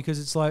as well because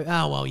it's like,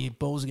 oh, well, your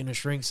balls are going to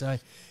shrink, so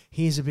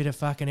here's a bit of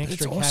fucking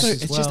extra cash as well.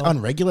 It's just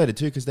unregulated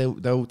too because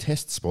they'll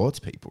test sports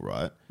people,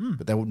 right?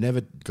 But they will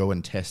never go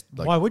and test.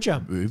 Like, why would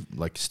you?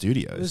 Like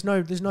studios.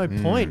 There's no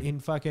point in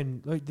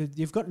fucking. Like,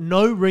 you've got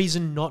no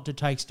reason not to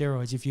take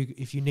steroids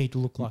if you need to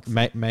look like.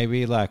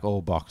 Maybe like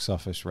all box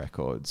office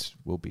records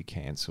will be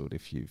cancelled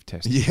if you've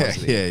tested.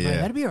 Positive. Yeah.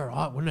 Man, that'd be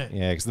alright, wouldn't it?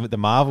 Yeah, because the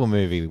Marvel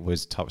movie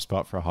was top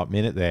spot for a hot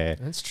minute there.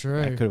 That's true.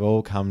 It could have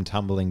all come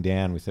tumbling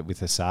down with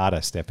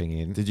Asada stepping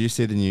in. Did you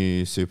see the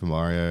new Super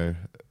Mario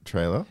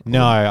trailer?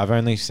 No, I've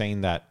only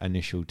seen that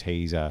initial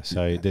teaser.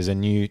 So there's a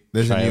new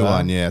There's a new trailer.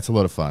 one. Yeah, it's a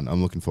lot of fun.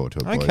 I'm looking forward to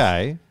it. Boys.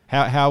 Okay.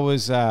 How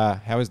was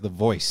the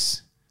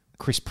voice?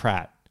 Chris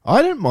Pratt.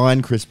 I don't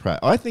mind Chris Pratt.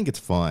 I think it's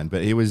fine,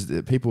 but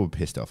people were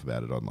pissed off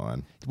about it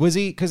online. Was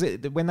he? Because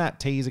when that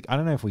teaser, I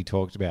don't know if we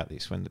talked about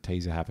this when the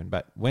teaser happened,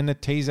 but when the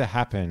teaser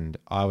happened,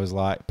 I was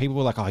like, people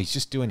were like, "Oh, he's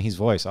just doing his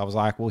voice." I was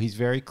like, "Well, he's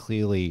very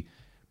clearly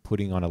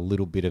putting on a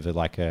little bit of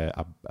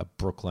a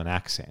Brooklyn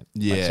accent."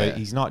 Yeah. Like, so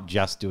he's not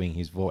just doing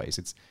his voice.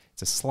 It's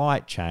a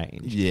slight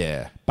change.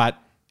 Yeah. But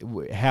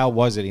how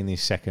was it in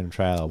this second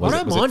trailer? Was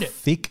I don't mind it it.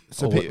 thick?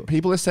 So or-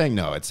 people are saying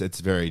no, it's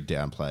very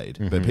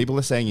downplayed. But people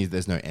are saying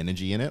there's no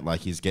energy in it. Like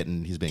he's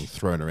being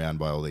thrown around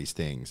by all these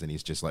things, and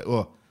he's just like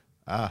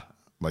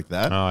like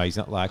that. Oh, he's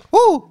not like,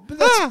 oh, But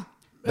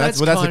that's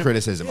the kind of-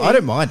 criticism. yeah, I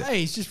don't mind it.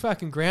 Hey, he's just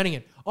fucking grounding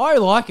it. I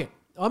like it.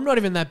 I'm not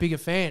even that big a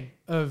fan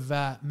of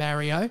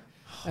Mario.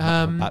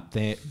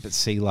 but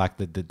see, like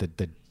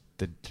the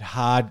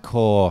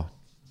hardcore,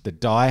 the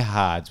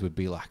diehards would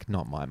be like,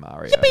 not my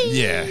Mario.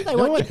 Yeah, you know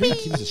what? Who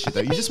gives a shit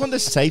though? You just want the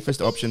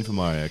safest option for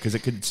Mario because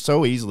it could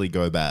so easily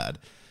go bad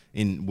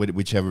in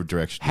whichever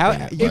direction. How- you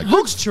bring it. It Like,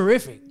 looks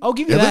terrific. I'll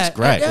give you It that. looks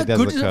great. How It does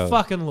good look does it cool.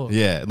 fucking look?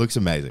 yeah, it looks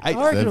amazing. I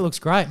reckon it looks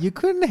great. You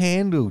couldn't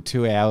handle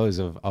 2 hours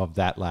of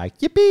that, like,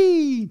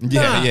 yippee!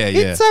 Yeah, yeah,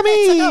 yeah. It's a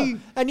me!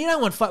 And you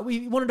don't want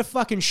we wanted a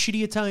fucking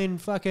shitty Italian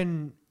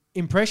fucking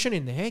impression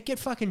in there. Get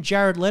fucking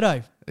Jared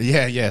Leto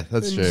Yeah,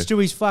 that's and true. just do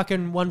his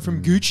fucking one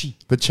from Gucci.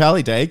 But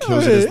Charlie Day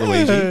kills it as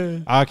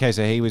Luigi. Okay,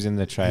 so he was in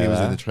the trailer. He was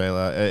in the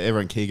trailer.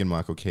 Everyone, Keegan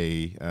Michael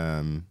Key.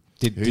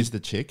 Who's did- the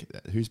chick?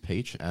 Who's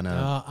Peach?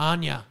 Anna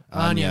Anya,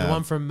 Anya. the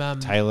one from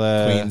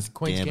Taylor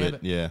Queen's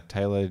Gambit. Yeah,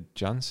 Taylor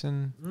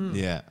Johnson.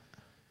 yeah.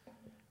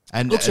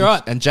 And Looks and,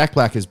 alright. and Jack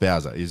Black is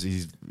Bowser.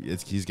 He's going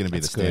to be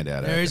That's the good.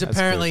 standout. There is That's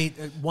apparently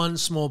one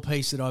small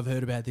piece that I've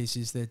heard about this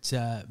is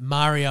that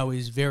Mario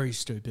is very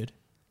stupid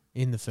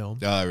in the film.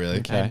 Oh, really?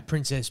 Okay. And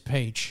Princess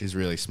Peach She's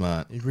really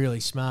smart. is really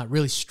smart,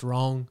 really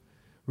strong,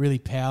 really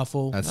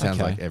powerful. That sounds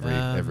Okay. like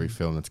every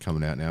film that's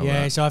coming out now.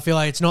 Yeah, right? so I feel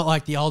like it's not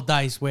like the old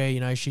days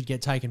where, she'd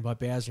get taken by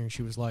Bowser and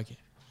she was like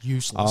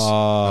useless.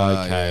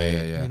 Oh,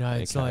 okay. yeah.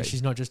 It's not like Okay.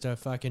 she's not just a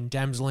fucking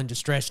damsel in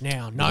distress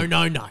now. No,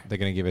 no, no. They're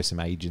going to give her some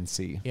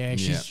agency. Yeah,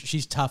 Yeah.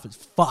 she's tough as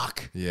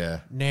fuck Yeah.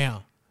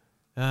 now.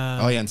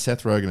 Oh, yeah, and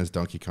Seth Rogen as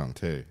Donkey Kong,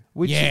 too.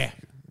 Would you- Yeah.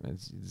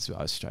 it's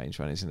a strange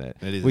one, isn't it?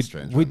 It is a would,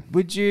 strange would, one.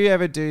 Would you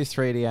ever do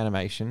 3D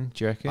animation,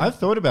 do you reckon? I've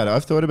thought about it.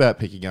 I've thought about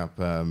picking up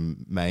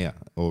Maya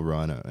or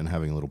Rhino and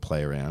having a little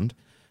play around.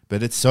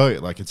 But it's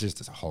it's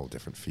just a whole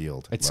different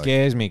field. It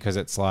scares me because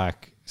it's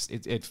like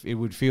it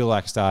would feel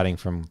like starting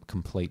from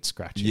complete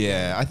scratch.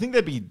 Yeah, I think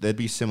there'd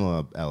be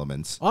similar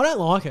elements. I don't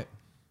like it.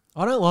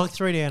 I don't like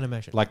 3D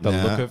animation. Like the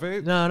Nah. look of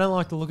it. No, I don't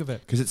like the look of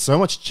it. Because it's so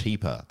much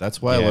cheaper. That's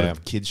why a lot Yeah.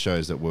 of kids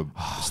shows that were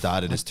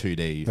started as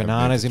 2D. have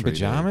Bananas in moved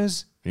to 3D.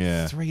 pajamas.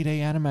 Yeah. 3D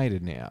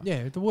animated now.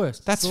 Yeah, the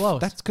worst. That's the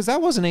lowest. that's because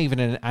that wasn't even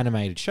an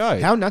animated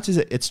show. How nuts is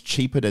it? It's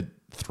cheaper to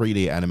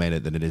 3D animate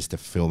it than it is to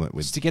film it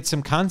with. Just to get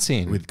some cunts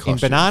in With in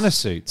costumes. banana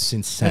suits. It's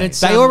insane. And it's-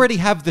 They Um, already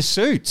have the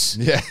suits.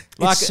 yeah.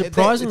 Like It's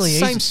surprisingly it's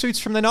the same easy. suits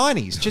from the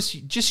 90s.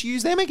 Just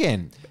use them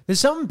again. There's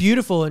something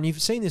beautiful, and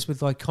you've seen this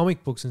with like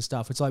comic books and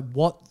stuff. It's like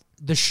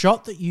the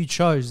shot that you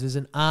chose. There's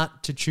an art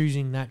to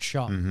choosing that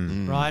shot,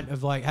 right?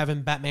 Of like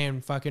having Batman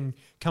fucking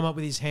come up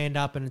with his hand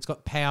up, and it's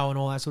got power and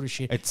all that sort of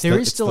shit. It's There the,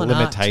 is it's still the an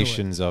art to it.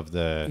 limitations of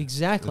the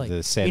Exactly.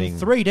 the setting. In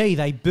 3D,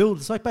 they build.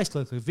 It's like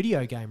basically like a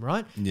video game,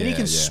 right? And you Yeah,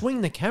 can yeah.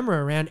 swing the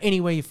camera around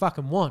anywhere you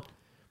fucking want.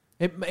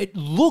 It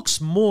looks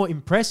more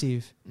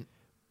impressive,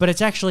 but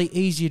it's actually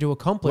easier to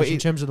accomplish Well, in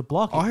terms of the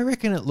blocking. I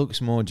reckon it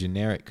looks more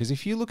generic because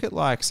if you look at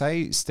like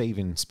say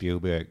Steven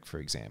Spielberg for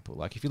example,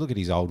 like if you look at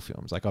his old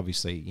films, like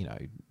obviously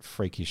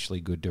freakishly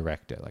good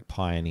director, like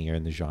pioneer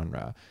in the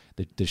genre.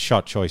 The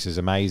shot choice is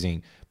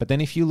amazing, but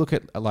then if you look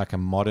at like a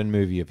modern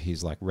movie of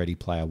his, like Ready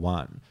Player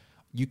One,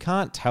 you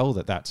can't tell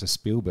that that's a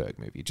Spielberg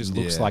movie. It just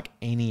looks Yeah. like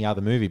any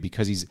other movie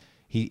because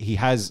he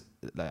has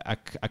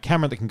a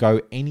camera that can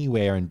go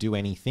anywhere and do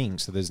anything.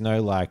 So there's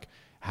no like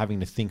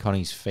having to think on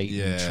his feet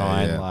and Yeah,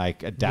 try and yeah.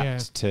 like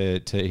adapt to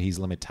his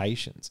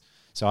limitations.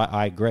 So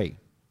I agree.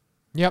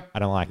 Yep. I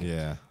don't like it.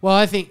 Yeah. Well,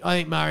 I think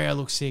Mario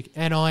looks sick,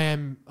 and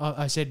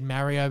I said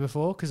Mario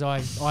before because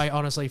I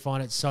honestly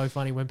find it so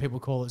funny when people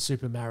call it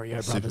Super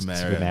Mario Brothers. Super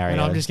Mario. Super Mario.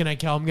 And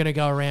I'm gonna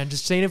go around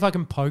just seeing if I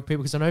can poke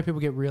people because I know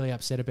people get really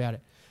upset about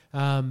it.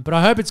 But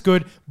I hope it's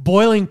good.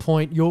 Boiling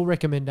Point, your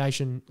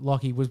recommendation,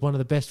 Lockie, was one of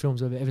the best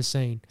films I've ever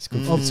seen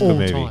of It's a all good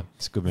movie. time.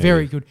 It's a good movie.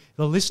 Very good.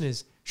 The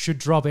listeners should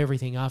drop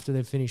everything after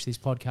they've finished this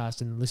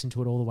podcast and listen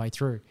to it all the way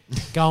through.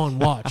 Go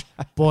and watch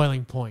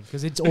Boiling Point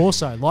because it's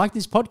also, like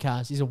this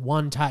podcast, is a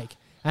one take.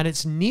 And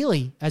it's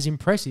nearly as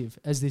impressive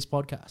as this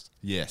podcast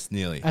Yes,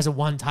 nearly. as a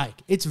one take.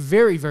 It's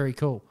very, very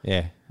cool.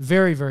 Yeah.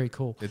 Very, very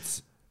cool.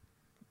 It's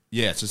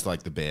just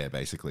like The Bear,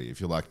 basically.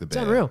 If you like The It's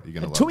Bear, unreal. you're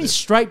gonna It love took me this.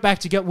 straight back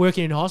to get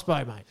working in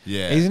hospital, mate.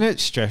 Yeah. Isn't it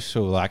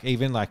stressful? Like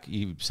even like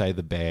you say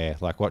The Bear,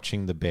 like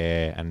watching The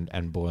Bear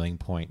and Boiling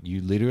Point,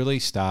 you literally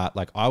start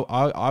like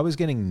I was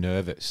getting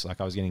nervous,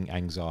 like I was getting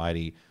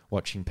anxiety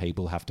watching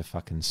people have to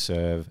fucking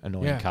serve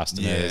annoying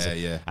customers.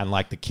 Yeah. And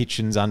like the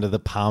kitchen's under the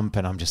pump,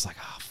 and I'm just like,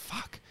 oh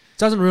fuck.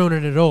 Doesn't ruin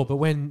it at all. But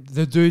when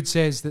the dude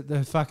says that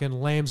the fucking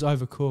lamb's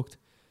overcooked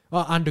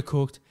or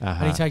undercooked,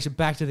 and he takes it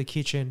back to the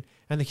kitchen,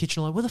 and the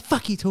kitchen like, what the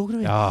fuck are you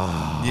talking about?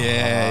 Oh,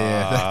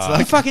 Yeah. That's You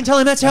like, fucking tell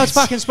him that's how it's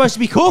fucking supposed to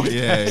be cooked.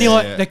 Yeah, and you're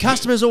like, yeah. the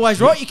customer's always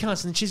right, you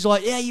cunts. And she's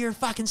like, yeah, you're a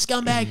fucking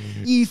scumbag.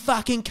 You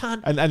fucking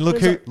cunt. and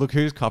look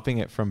who's copying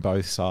it from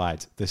both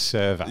sides. The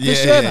server. The Yeah,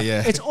 server.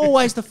 yeah. It's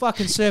always the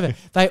fucking server.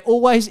 They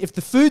always, if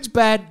the food's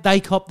bad,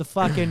 they cop the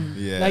fucking,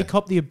 Yeah. they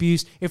cop the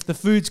abuse. If the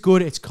food's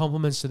good, it's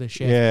compliments to the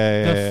chef.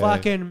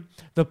 Yeah.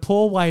 The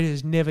poor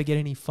waiters never get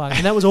any fucking,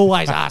 and that was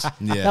always us.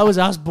 Yeah. That was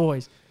us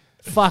boys.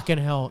 Fucking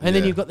hell. And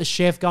then Yeah. you've got the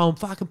chef going,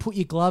 fucking put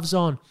your gloves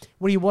on.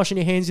 What are you washing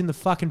your hands in the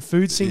fucking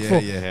food sink Yeah, for?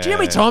 yeah. Do you know how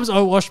many times I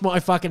washed my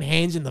fucking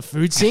hands in the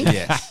food sink?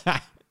 yes.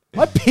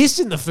 I pissed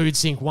in the food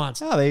sink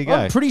once. Oh, there you go.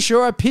 I'm pretty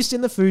sure I pissed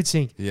in the food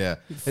sink. Yeah.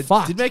 It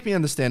Fucked. did make me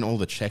understand all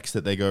the checks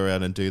that they go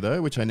around and do,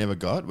 though, which I never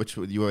got, which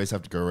you always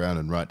have to go around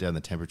and write down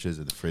the temperatures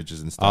of the fridges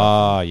and stuff.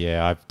 Oh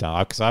yeah, I've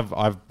done because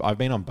I've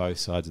been on both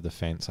sides of the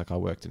fence. Like I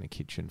worked in a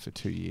kitchen for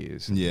 2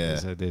 years. Yeah.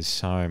 There's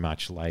so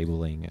much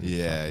labeling. And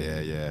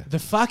Yeah. The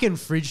fucking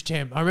fridge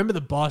temp. I remember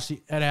the boss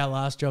at our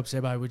last job,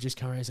 Sebo, would just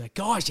come around and say,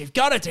 guys, you've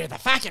got to do the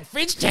fucking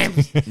fridge temp.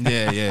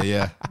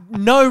 Yeah.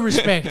 No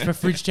respect for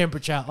fridge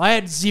temperature. I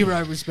had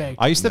zero respect.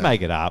 I used to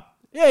make it up.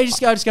 Yeah, you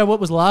just go, what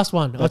was the last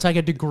one? I'll take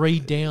a degree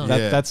down.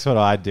 Yeah. That's what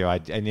I do.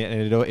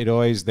 It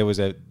always there was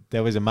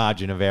a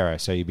margin of error.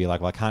 So you'd be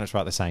like, well, I can't just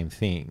write the same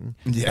thing.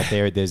 Yeah.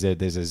 But there's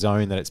a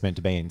zone that it's meant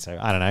to be in. So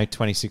I don't know,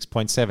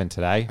 26.7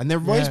 today. And they're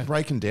always Yeah.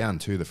 breaking down,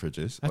 too, the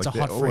fridges. That's a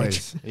they're hot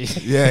fridge.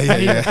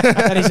 Yeah.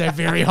 That is a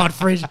very hot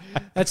fridge.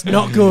 That's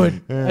not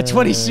good. A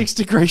 26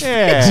 degree fridge.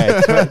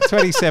 Yeah,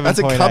 27.8. That's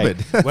a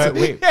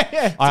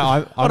cupboard.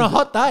 On a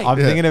hot day. I'm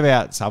thinking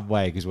about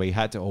Subway because we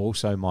had to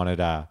also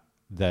monitor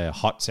the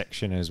hot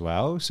section as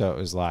well. So it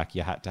was like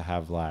you had to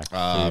have like food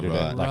at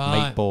right. like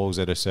Right.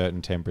 meatballs at a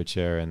certain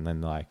temperature, and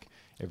then like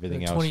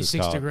everything else was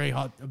 26 cold. degree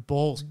hot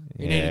balls.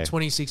 You need Yeah. a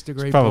 26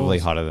 degree Probably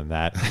balls hotter than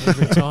that.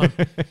 every time.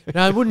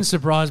 No, it wouldn't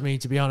surprise me,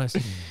 to be honest.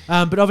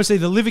 But obviously,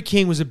 the Liver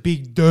King was a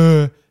big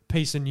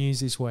piece of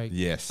news this week.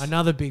 Yes.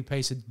 Another big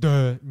piece of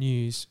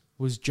news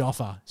was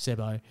Joffa,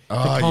 Sebo.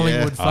 Oh, the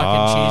Collingwood yeah.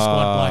 fucking cheer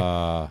squad bloke,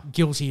 Ah,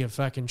 guilty of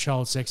fucking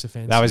child sex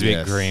offence. that was a bit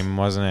Yes. grim,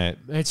 wasn't it?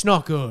 It's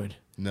not good.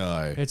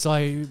 No. It's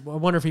like, I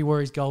wonder if he wore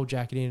his gold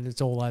jacket in and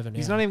it's all over now.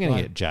 He's not even going to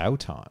Like, get jail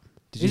time.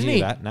 Did you Isn't hear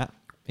he? that? Nah.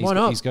 Why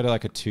not? He's got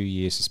like a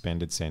 2-year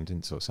suspended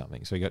sentence or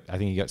something. So I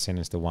think he got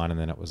sentenced to 1, and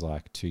then it was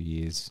like 2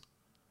 years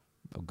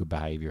of good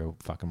behaviour or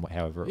fucking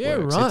however it Yeah,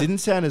 works. right. It didn't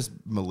sound as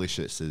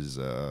malicious as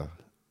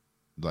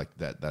like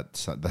that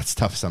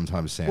stuff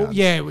sometimes sounds. Well,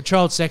 yeah, well,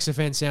 child sex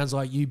offence sounds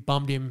like you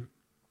bummed him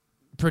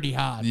pretty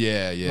hard.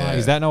 Yeah. Like,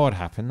 Is that not what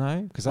happened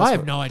though? Because I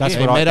have no idea.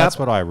 That's They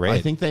what I read.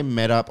 I think they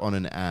met up on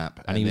an app,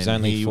 And he was then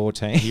only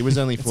 14. He was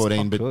only 14,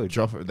 not but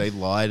good. they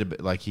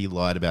lied. He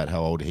lied about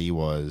how old he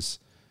was,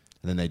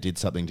 and then they did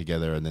something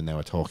together, and then they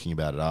were talking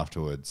about it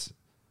afterwards.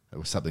 It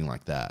was something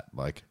like that.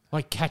 Like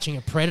catching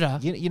a predator.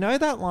 you know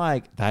that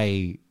like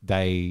they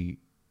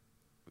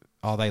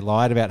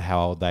lied about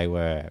how old they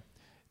were.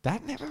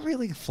 That never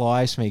really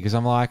flies for me because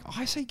I'm like,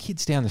 I see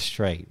kids down the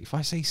street. If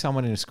I see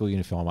someone in a school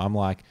uniform, I'm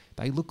like,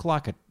 they look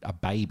like a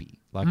baby.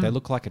 Like they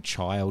look like a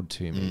child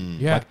to me.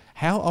 Yeah. Like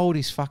how old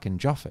is fucking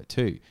Joffa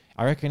too?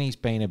 I reckon he's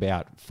been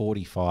about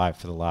 45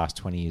 for the last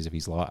 20 years of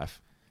his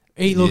life.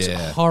 He looks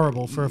Yeah.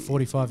 horrible for a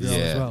 45-year-old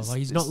as well. Like,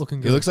 he's not looking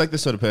He good. looks like the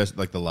sort of person,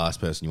 like the last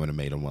person you want to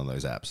meet on one of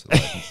those apps.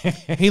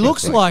 Like, He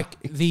looks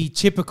like the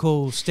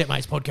typical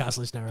Stepmates podcast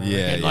listener. I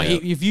Yeah, reckon. Like yeah.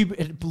 if you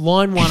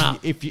line one up,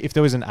 If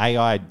there was an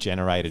AI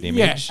generated yeah,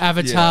 image,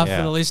 avatar Yeah.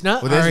 for the listener,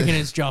 Well, I there's reckon a-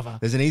 it's Joffa.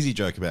 there's an easy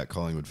joke about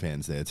Collingwood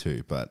fans there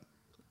too, but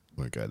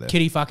won't go there.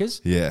 Kitty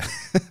fuckers. Yeah,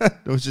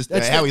 it was just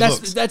That's how the, he that's,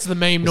 looks. that's the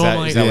meme Is that-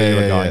 normally. is that what you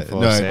were Yeah, going yeah. for?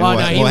 No, Sam? Oh Well,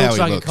 no, he how looks he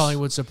like looks. a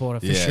Collingwood supporter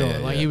for Yeah, sure. yeah,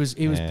 Like yeah. he was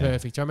Yeah.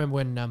 perfect. I remember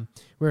when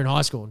we were in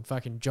high school and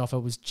fucking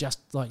Joffa was just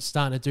like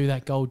starting to do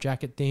that gold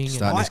jacket thing. And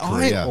Starting his I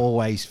career.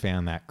 always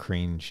found that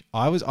cringe.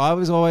 I was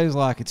always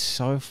like, it's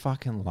so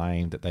fucking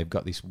lame that they've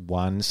got this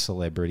one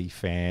celebrity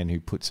fan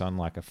who puts on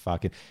like a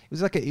fucking. It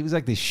was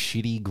like this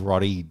shitty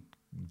grotty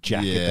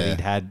jacket that Yeah.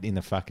 he'd had in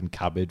the fucking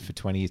cupboard for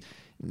 20 years.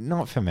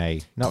 Not for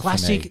me. Not for me.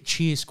 classic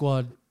cheer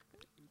squad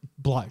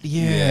bloke.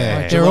 Yeah.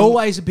 Like, they're Geelong-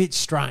 always a bit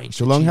strange.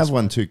 the Geelong cheer has squad.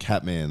 one too.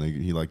 Catman.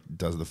 He like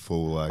does the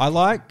full like.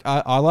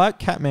 I like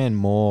Catman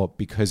more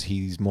because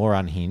he's more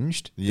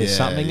unhinged. There's Yeah,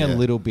 something a yeah.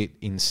 little bit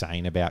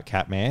insane about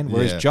Catman.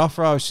 Whereas Yeah.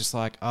 Jofra, I was just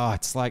like, oh,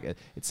 it's like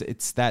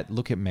it's that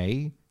look at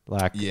me.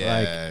 Because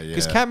Yeah.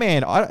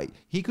 Catman,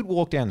 he could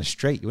walk down the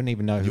street, you wouldn't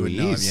even know You who would he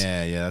know him. is,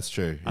 Yeah, that's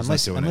true. He's not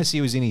unless doing he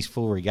was in his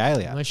full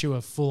regalia. Unless you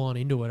were full on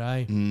into it,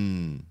 eh?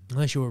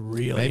 Unless you were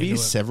really Maybe into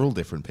he's it. several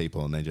different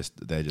people, and they just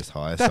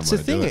hire That's the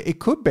someone to thing. do it. It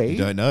could be. You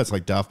don't know. It's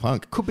like Daft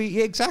Punk. Could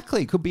be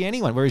exactly. It could be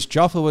anyone. Whereas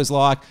Joffa was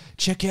like,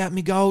 check out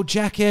me gold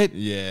jacket.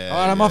 Yeah, All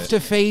right, I'm yeah. off to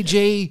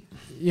Fiji.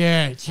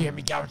 Yeah, cheer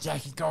me, go,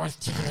 Jackie, guys,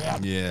 check it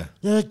out. Yeah.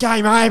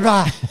 Game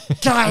over.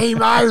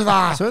 Game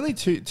over. It's only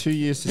two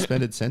years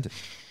suspended sentence.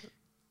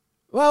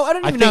 Well, I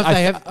don't even know if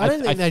they have. I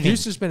don't think they do think-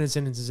 suspended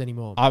sentences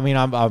anymore. I mean,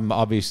 I'm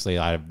obviously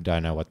I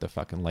don't know what the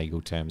fucking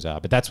legal terms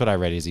are, but that's what I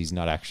read is he's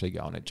not actually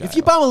going to jail. If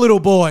you bum a little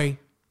boy,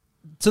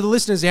 to the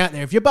listeners out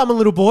there, if you're bumming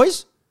little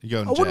boys, You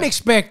go in I wouldn't jail.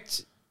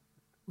 expect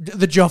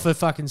the Joffa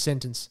fucking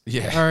sentence.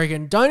 Yeah. I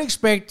reckon. Don't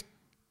expect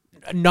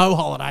no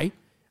holiday.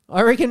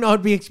 I reckon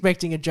I'd be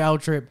expecting a jail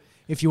trip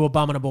if you were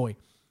bumming a boy.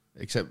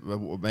 Except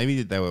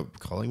maybe they were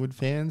Collingwood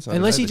fans. I don't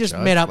Unless know, he the just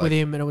judge, met up like- with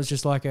him and it was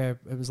just like we're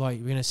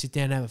going to sit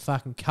down and have a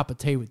fucking cup of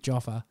tea with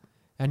Joffa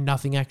and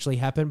nothing actually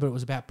happened, but it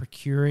was about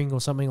procuring or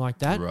something like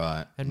that.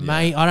 Right. And yeah.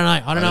 I don't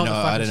know. I don't know what the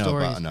I fucking don't know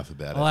story about is. enough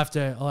about I'll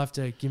it. have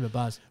to give him a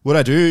buzz. What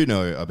I do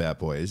know about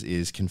boys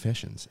is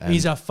confessions. And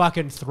He's a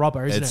fucking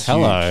throbber, isn't it's it?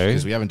 Hello.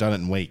 because we haven't done it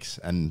in weeks.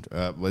 And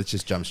let's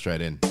just jump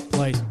straight in.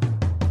 Please.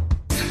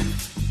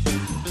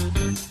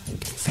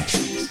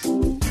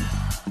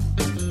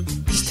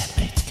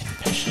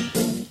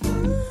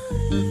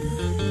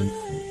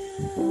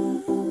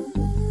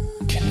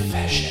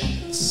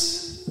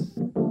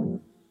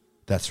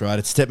 That's right.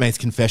 It's Stepmates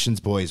Confessions,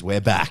 boys.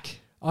 We're back.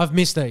 I've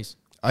missed these.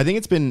 I think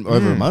it's been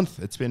over a month.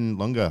 It's been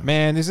longer.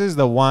 Man, this is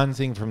the one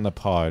thing from the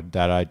pod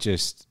that I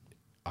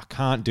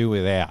can't do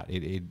without.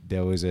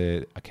 There was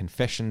a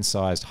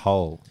confession-sized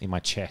hole in my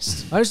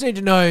chest. I just need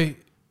to know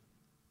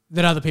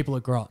that other people are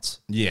grots.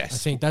 Yes. I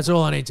think that's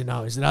all I need to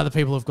know is that other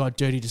people have got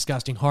dirty,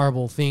 disgusting,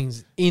 horrible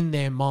things in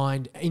their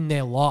mind, in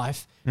their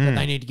life that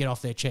they need to get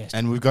off their chest.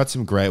 And we've got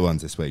some great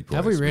ones this week, boys.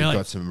 Have we really? We've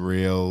got some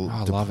real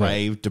I love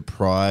it.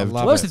 deprived.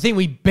 love Well, that's the thing.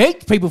 We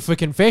begged people for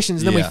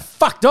confessions, and then we Yeah.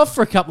 fucked off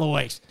for a couple of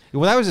weeks.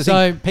 Well, that was the So-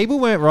 thing. People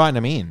weren't writing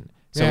them in.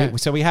 Yeah.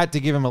 So we had to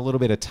give them a little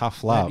bit of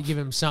tough Had love. to give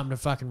them something to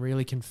fucking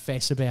really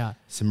confess about.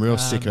 Some real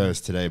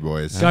sickos today,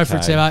 boys. Go for it,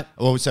 Okay. Sebo.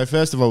 Well, so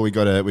first of all, we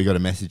got a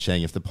message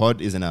saying if the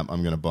pod isn't up,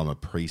 I'm going to bomb a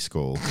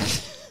preschool.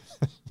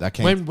 That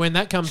came When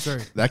that comes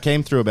through. that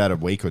came through about a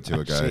week or two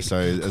ago.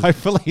 So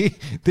Hopefully,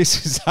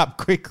 this is up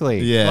quickly.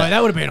 yeah, Well,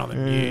 that would have been on the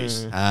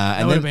news.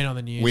 and would've then been on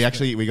the news, We but-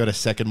 we got a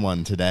second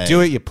one today. Do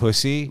it, you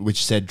pussy.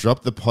 Which said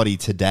drop the potty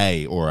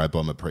today or I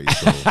bomb a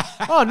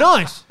preschool. Oh,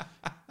 nice.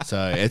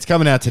 So it's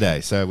coming out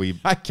today. So we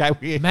Okay,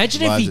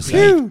 Imagine if Live he to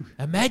did.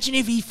 say. Imagine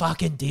if he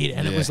fucking did,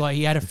 and it Yeah. was like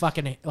he had a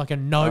fucking like a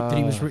note that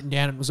he was written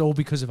down, and it was all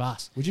because of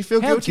us. would you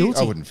feel How guilty?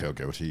 I wouldn't feel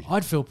guilty.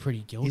 I'd feel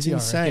pretty guilty. He's I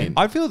insane. reckon.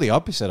 I feel the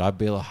opposite. I'd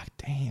be like,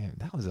 damn,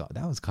 that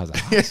was because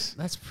of us.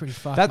 That's pretty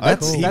fucking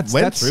That's cool. He that's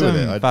went that's through with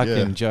some it. I'd- fucking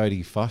yeah.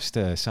 Jodie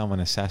Foster, someone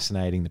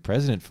assassinating the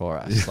president for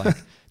us. Like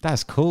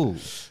that's cool.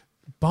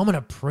 Bombing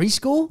a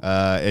preschool?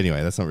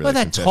 Anyway, that's not really Like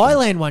that confession.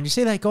 Thailand one. You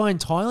see that guy in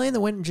Thailand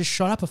that went and just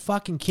shot up a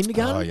fucking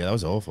kindergarten? Oh yeah, that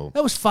was awful.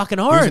 That was fucking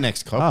He was horrid. an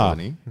ex-cop, Ah.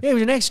 wasn't he? Yeah, he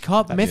was an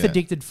ex-cop, meth yeah.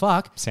 addicted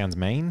fuck. Sounds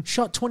mean.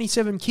 Shot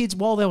 27 kids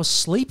while they were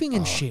sleeping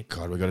and shit.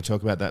 God, we got to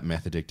talk about that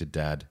meth addicted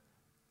dad.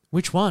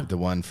 Which one? The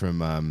one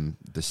from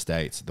the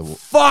States.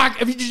 Fuck!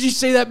 Did you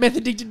see that meth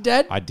addicted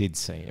dad? I did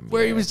see him.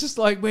 Where he yeah. was just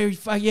like,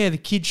 the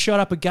kid shot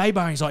up a gay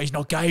bar. And he's like, he's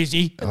not gay, is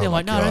he? And they're my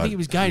like, no, I don't God. think he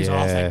was gay. He's like,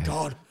 oh, thank Yeah.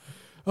 God.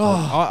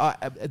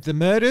 The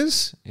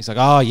murders. He's like,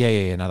 oh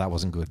yeah, no, that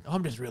wasn't good.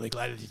 I'm just really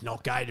glad that he's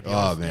not gay, to be Oh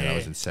honest. man, Yeah. that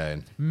was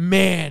insane.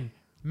 Man,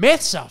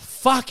 meth's a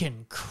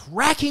fucking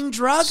cracking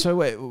drug.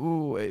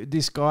 So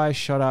this guy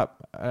shot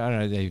up. I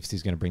don't know if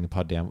he's going to bring the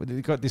pod down.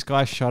 This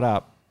guy shot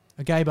up.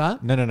 A gay bar?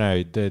 No,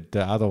 the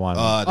other one.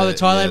 Oh, the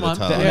Thailand one.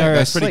 Thailand. Yeah. They were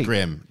That's pretty asleep.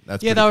 grim.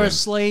 That's Yeah, pretty they were grim.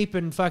 asleep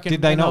and fucking.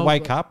 Did they and not all-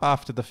 wake up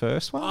after the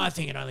first one? I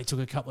think it only took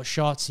a couple of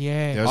shots.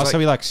 Yeah. There was So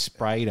he like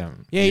sprayed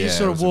him. Yeah, he Yeah, just it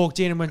sort of was a- walked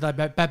in and went like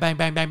bang, bang,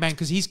 bang, bang, bang,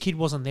 because his kid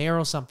wasn't there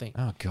or something.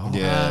 Oh god.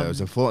 Yeah, it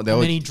was a full. and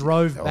then he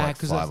drove back like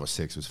because 5 or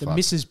 6 was the fucked.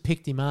 missus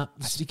picked him up.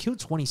 He killed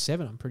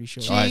 27, I'm pretty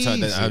sure. Oh, sorry, that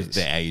was Jesus.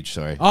 the age.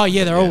 Sorry. Oh,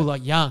 yeah, they're all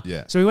like young.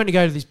 Yeah. So we went to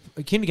go to this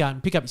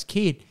kindergarten, pick up his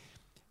kid.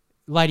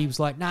 Lady was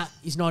like, nah,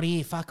 he's not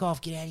here. Fuck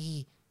off. Get out of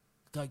here.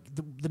 Like,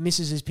 the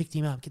missus has picked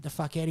him up. Get the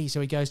fuck out of here.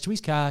 So he goes to his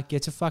car,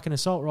 gets a fucking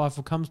assault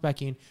rifle, comes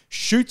back in,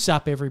 shoots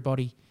up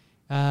everybody,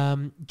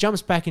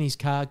 jumps back in his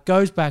car,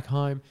 goes back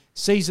home,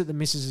 sees that the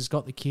missus has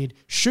got the kid,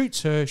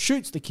 shoots her,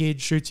 shoots the kid,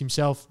 shoots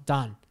himself,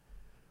 done.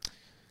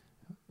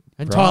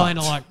 And Right.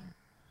 Thailand are like,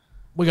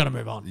 we got to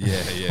move on.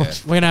 Yeah, yeah.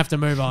 We're going to have to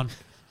move on.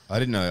 I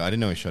didn't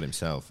know he shot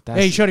himself. Yeah,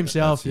 he shot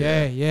himself.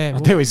 yeah. Yeah. I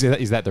think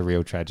is that the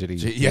real tragedy?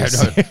 Yeah,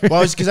 no.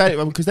 Well, it's because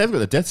they've got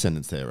the death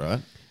sentence there, right?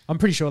 I'm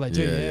pretty sure they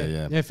do.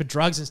 Yeah, yeah. For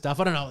drugs and stuff.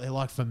 I don't know what they're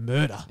like for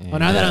murder. I know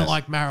they Yeah. don't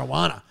like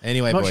marijuana.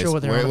 Anyway, Not boys, sure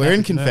what they're on we're about in with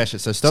murder. confession,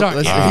 so stop. Sorry,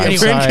 Let's, yeah, we're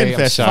anyway. in I'm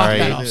confession. sorry.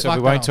 Fuck that off, So fuck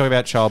we that won't off. talk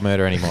about child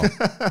murder anymore.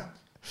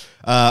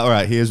 All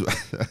right, here's.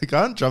 I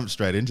can't jump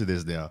straight into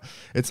this now.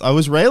 I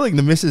was railing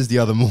the missus the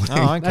other morning.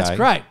 Oh, okay. That's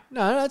great.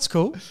 No, that's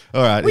cool.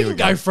 All right, We here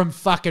can go from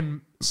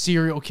fucking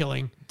serial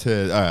killing. All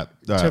right.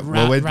 To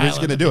Well, we're railing just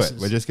going to the do missus. it.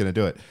 We're just going to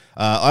do it.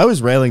 I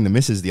was railing the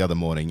missus the other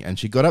morning, and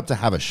she got up to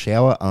have a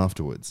shower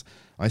afterwards.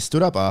 I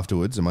stood up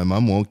afterwards, and my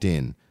mum walked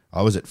in.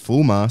 I was at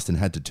full mast and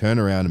had to turn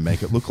around and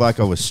make it look like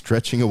I was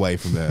stretching away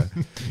from her.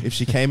 If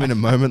she came in a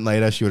moment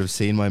later, she would have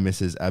seen my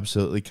missus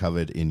absolutely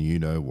covered in you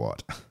know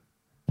what.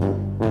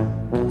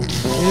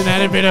 Isn't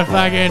that a bit of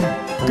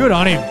fucking good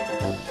on him?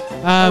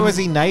 Was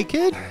he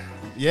naked?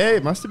 Yeah,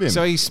 it must have been.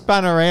 So he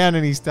spun around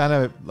and he's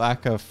done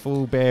a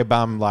full bare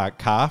bum like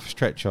calf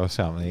stretch or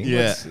something.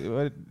 Yeah.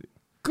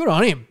 Good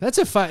on him.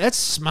 That's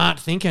smart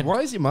thinking.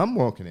 Why is your mum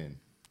walking in?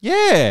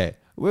 Yeah.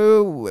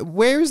 Well,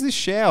 where is the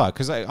shower?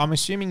 Because I'm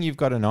assuming you've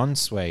got an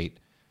ensuite.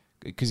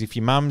 Because if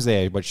your mum's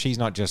there, but she's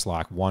not just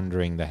like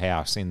wandering the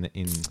house in the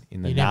You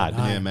nud. never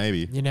know. Yeah,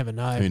 maybe. You never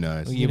know. Who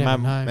knows? Well, You your never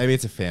mum, know. Maybe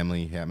it's a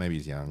family. Yeah, maybe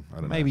he's young. I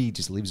don't know. maybe he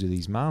just lives with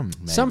his mum.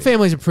 Some Maybe.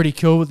 families are pretty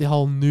cool with the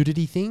whole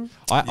nudity thing.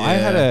 I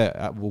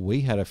had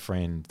we had a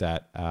friend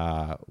that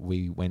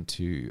we went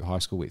to high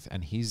school with,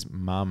 and his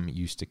mum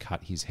used to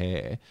cut his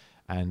hair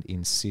and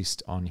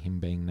insist on him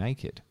being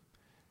naked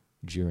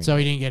during. So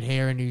he didn't get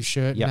hair into his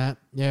shirt Yep. and that.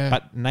 Yeah.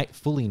 but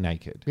fully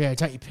naked. Yeah,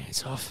 take your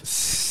pants off.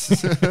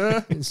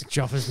 It's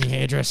Joffa's my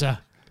hairdresser.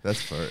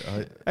 That's for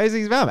As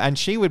his mum, and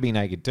she would be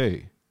naked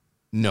too.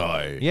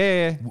 no.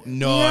 Yeah.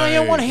 No. Yeah, you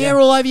don't want hair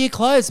all over your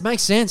clothes.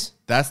 Makes sense.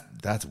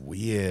 That's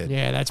weird.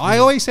 Yeah, that's I weird.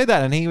 always said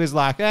that, and he was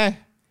like, eh.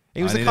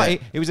 He was I the need kind,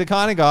 it. he was the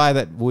kind of guy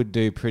that would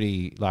do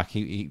pretty like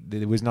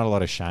there was not a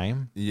lot of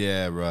shame.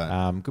 Yeah,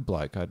 right. Good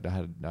bloke. I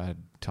had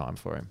time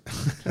for him.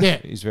 Yeah.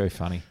 He's very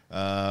funny.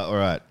 All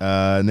right.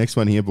 Next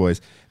one here,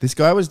 boys. This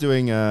guy was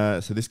doing.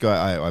 So this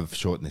guy, I've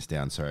shortened this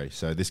down. Sorry.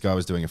 So this guy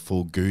was doing a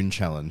full goon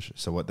challenge.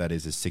 So what that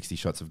is 60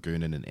 shots of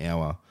goon in an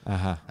hour.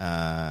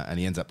 And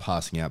he ends up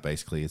passing out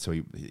basically. So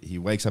he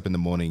wakes up in the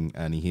morning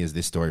and he hears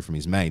this story from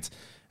his mates.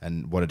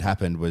 And what had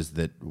happened was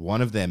that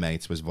one of their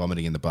mates was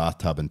vomiting in the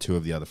bathtub and two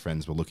of the other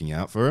friends were looking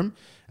out for him.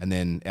 And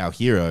then our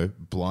hero,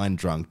 blind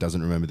drunk,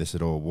 doesn't remember this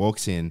at all,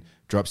 walks in,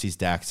 drops his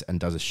Dax and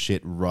does a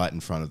shit right in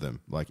front of them,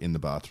 like in the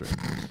bathroom.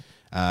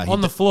 On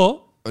the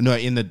floor. No,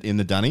 in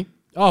the dunny.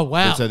 Oh,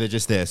 wow. So they're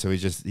just there. So he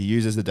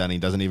uses the dunny,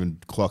 doesn't even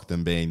clock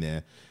them being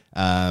there.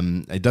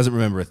 He doesn't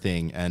remember a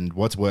thing. And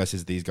what's worse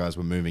is these guys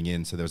were moving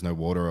in, so there was no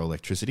water or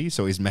electricity.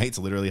 So his mates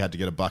literally had to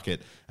get a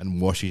bucket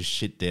and wash his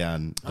shit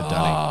down the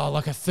dunny. Oh,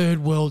 like a third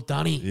world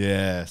dunny.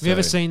 Yeah. Have you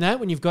ever seen that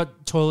when you've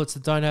got toilets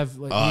that don't have,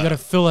 like, you got to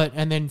fill it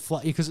and then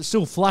because it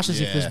still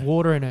flushes if there's Yeah.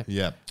 water in it.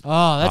 Yeah.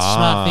 Oh, that's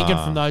smart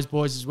thinking from those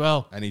boys as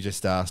well. And he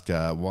just asked,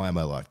 why am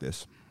I like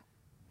this?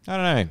 I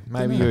don't know.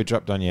 Maybe you were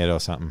dropped on your head or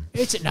something.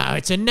 It's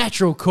a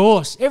natural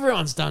course.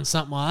 Everyone's done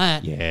something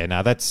like that. Yeah,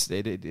 no, that's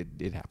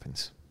it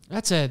happens.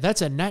 That's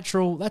a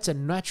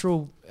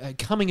natural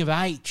coming of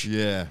age.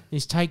 Yeah.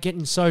 Is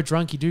getting so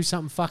drunk you do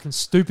something fucking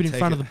stupid in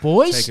front of the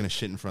boys. Taking a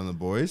shit in front of the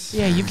boys.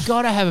 Yeah, you've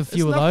got to have a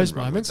few There's of those nothing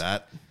wrong with moments.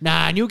 that.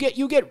 Nah, and you'll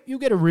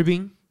get a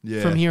ribbing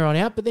Yeah. from here on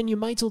out. But then your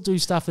mates will do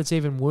stuff that's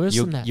even worse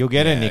than that. You'll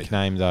get Yeah. a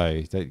nickname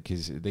though,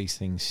 because these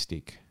things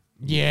stick.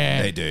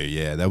 Yeah, They do,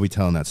 yeah. They'll be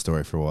telling that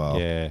story for a while.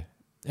 Yeah.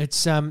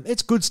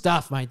 it's good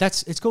stuff, mate.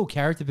 It's called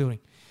character building.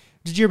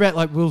 Did you hear about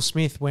like Will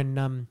Smith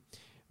when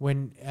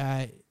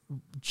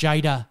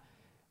Jada?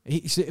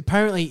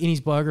 Apparently, in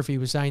his biography, he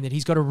was saying that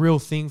he's got a real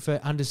thing for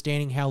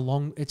understanding how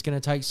long it's going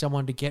to take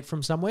someone to get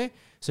from somewhere.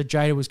 So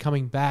Jada was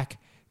coming back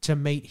to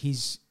meet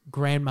his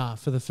grandma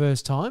for the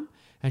first time,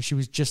 and she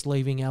was just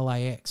leaving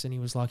LAX, and he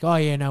was like, "Oh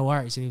yeah, no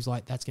worries," and he was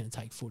like, "That's going to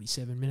take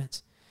 47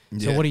 minutes."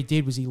 So Yeah. what he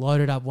did was he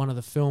loaded up one of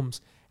the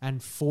films,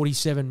 and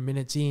 47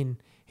 minutes in,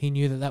 he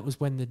knew that was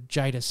when the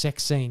Jada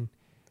sex scene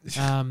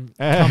comes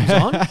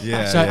on.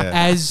 Yeah, So yeah.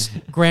 as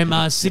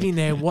grandma's sitting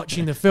there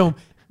watching the film,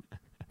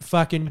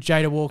 fucking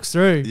Jada walks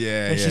through.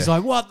 Yeah, and she's yeah.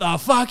 like, "What the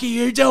fuck are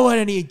you doing?"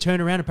 And he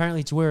turned around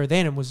apparently to her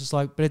then and was just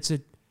like, "But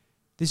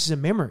this is a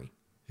memory.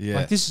 Yeah.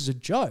 Like this is a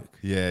joke.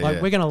 Yeah, Like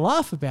yeah. we're gonna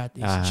laugh about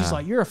this." And she's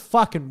like, "You're a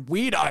fucking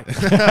weirdo."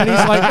 And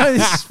he's like, "No,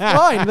 this is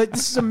fine. Like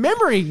this is a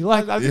memory."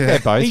 Like I think they're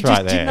both he right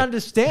just didn't there.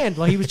 understand.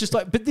 Like he was just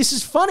like, "But this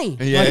is funny.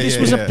 Yeah, like this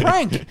yeah, was yeah. a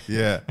prank.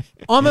 Yeah.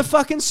 I'm a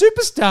fucking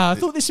superstar. I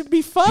thought this would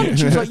be fun." And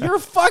she was like, "You're a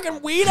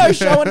fucking weirdo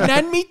showing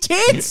Nan me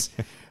tits.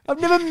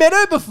 I've never met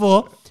her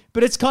before."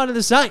 But it's kind of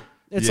the same.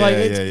 It's Yeah, like,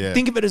 yeah.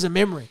 think of it as a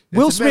memory. It's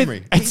Will a Smith,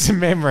 memory. It's a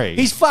memory.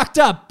 he's fucked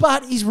up,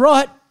 but he's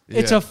right.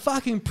 It's Yeah. a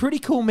fucking pretty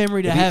cool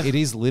memory to have. It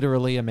is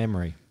literally a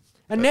memory.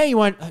 And now you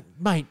won't,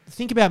 mate,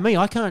 think about me.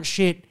 I can't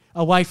shit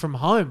away from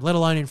home, let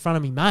alone in front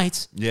of me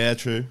mates. Yeah,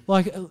 true.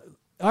 Like,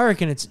 I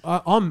reckon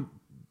I'm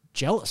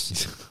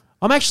jealous.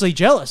 I'm actually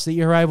jealous that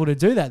you're able to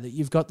do that, that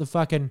you've got the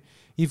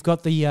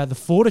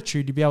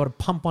fortitude to be able to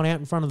pump one out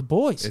in front of the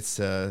boys. It's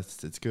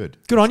good.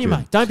 Good on It's you,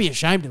 mate. Don't be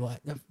ashamed of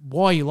it.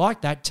 Why you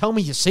like that? Tell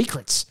me your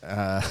secrets.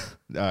 All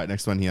right,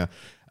 next one here.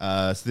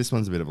 So this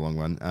one's a bit of a long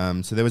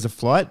one. So there was a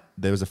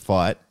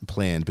fight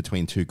planned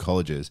between two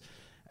colleges,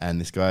 and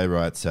this guy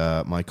writes,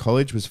 "My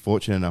college was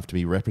fortunate enough to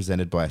be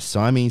represented by a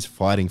Siamese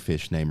fighting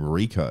fish named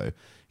Rico.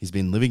 He's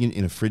been living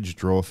in a fridge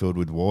drawer filled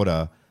with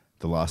water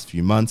the last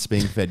few months,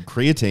 being fed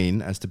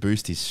creatine as to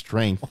boost his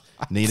strength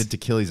needed to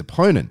kill his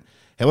opponent.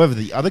 However,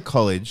 the other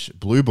college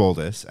blueballed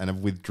us and have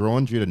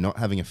withdrawn due to not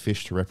having a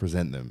fish to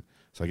represent them.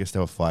 So I guess they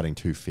were fighting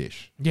two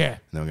fish. Yeah. And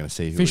they were going to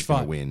see who Fish was going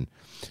to fight. win.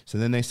 So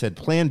then they said,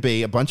 Plan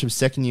B, a bunch of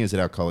second years at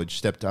our college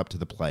stepped up to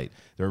the plate.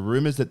 There are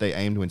rumors that they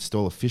aim to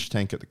install a fish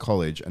tank at the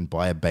college and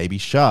buy a baby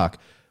shark.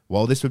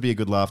 While this would be a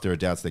good laugh, there are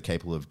doubts they're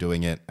capable of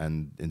doing it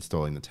and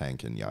installing the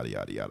tank and yada,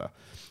 yada, yada.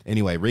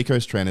 Anyway,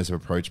 Rico's trainers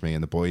have approached me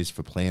and the boys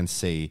for Plan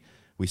C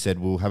We said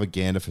we'll have a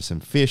gander for some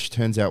fish.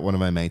 Turns out one of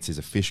my mates is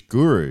a fish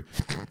guru.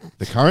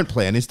 The current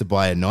plan is to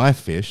buy a knife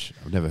fish.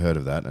 I've never heard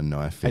of that, a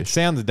knife fish. It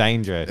sounds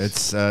dangerous.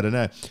 It's, I don't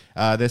know.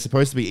 They're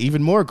supposed to be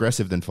even more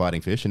aggressive than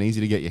fighting fish and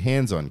easy to get your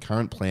hands on.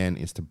 Current plan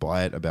is to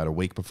buy it about a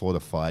week before the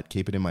fight,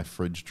 keep it in my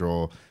fridge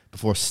drawer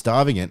before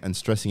starving it and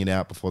stressing it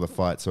out before the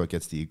fight so it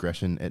gets the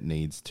aggression it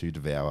needs to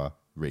devour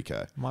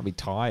Rico. Might be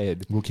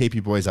tired. We'll keep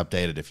you boys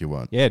updated if you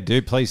want. Yeah,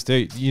 do. Please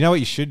do. You know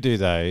what you should do,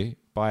 though?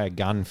 Buy a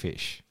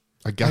gunfish.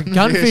 A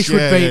gunfish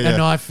would beat a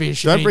knife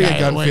fish. Don't bring a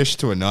day of the week. gunfish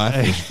to a knife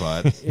fish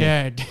fight.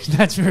 Yeah,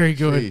 that's very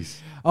good. Jeez.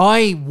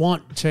 I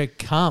want to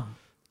come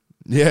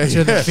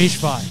to the fish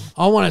fight.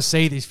 I want to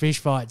see this fish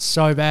fight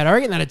so bad. I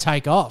reckon that'd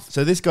take off.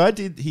 So this guy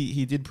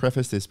he did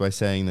preface this by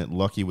saying that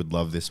Lockie would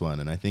love this one,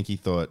 and I think he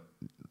thought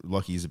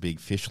Lockie's a big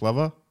fish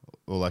lover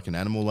or like an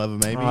animal lover,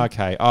 maybe.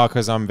 Okay. Oh,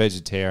 because I'm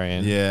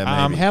vegetarian. Yeah,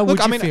 maybe. How would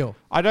you feel?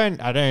 I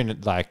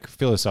don't like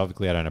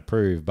philosophically. I don't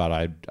approve, but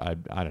I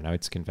don't know.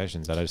 It's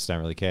confessions that I just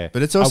don't really care.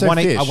 But it's also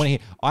fish. I want to hear.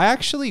 I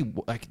actually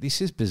like.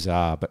 This is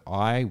bizarre, but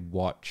I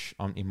watch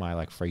in my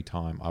like free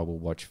time. I will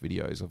watch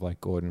videos of like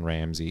Gordon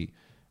Ramsay,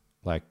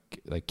 like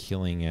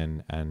killing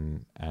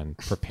and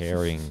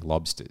preparing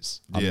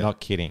lobsters. I'm not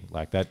kidding.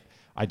 Like that.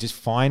 I just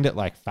find it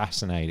like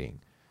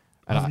fascinating.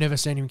 And I've never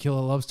seen him kill a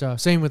lobster.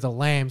 I've seen him with the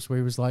lambs where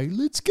he was like,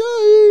 let's go.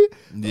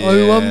 Yeah,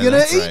 oh, I'm going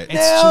to eat right. now.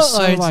 It's just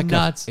so it's like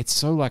nuts. it's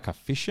so like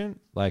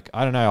efficient. Like,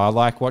 I don't know. I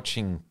like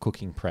watching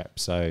cooking prep.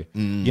 So,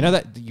 you know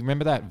that, you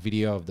remember that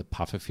video of the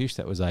puffer fish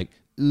that was like,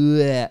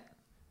 bleh?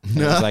 And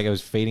it was like, it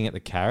was feeding it the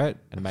carrot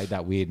and it made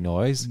that weird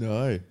noise.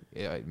 No.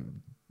 Yeah,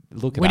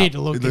 look it We up. need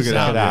to look this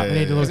up. Yeah, We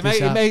need to look It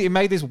this made, up. it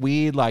made this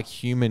weird like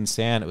human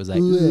sound. It was like,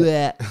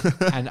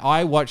 bleh. And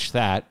I watched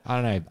that, I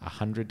don't know,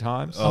 100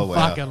 times. Oh, wow.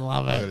 Fucking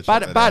love I it. gotta check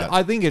But that out.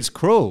 I think it's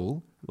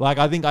cruel. Like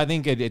I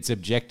think it's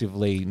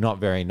objectively not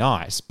very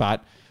nice.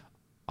 But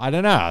I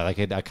don't know. Like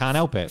I can't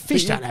help it.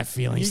 Fish don't have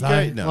feelings, You'd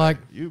though. go, no, Like,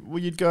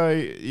 you'd go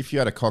if you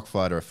had a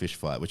cockfight or a fish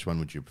fight. Which one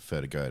would you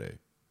prefer to go to?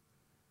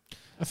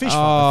 a fish A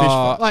fight. fish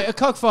fight. Like, a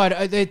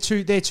cockfight, they're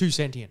too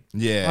sentient.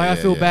 Yeah, Like, I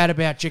feel yeah. bad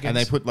about chickens. And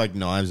they put like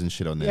knives and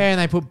shit on there. Yeah,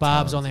 and they put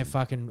barbs on their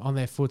foots.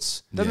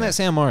 Doesn't Yeah. that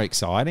sound more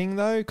exciting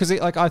though? Because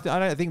like I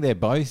don't think they're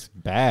both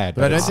bad.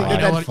 But I don't it's think like-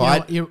 that You know they'd what,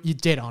 fight. you're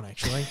dead on,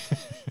 actually.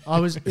 I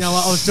was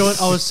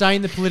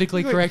saying the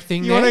politically correct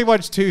thing You there. want to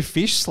watch two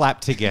fish slap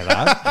together?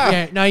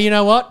 Yeah, no, you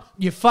know what?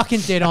 You're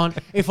fucking dead on.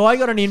 If I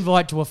got an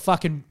invite to a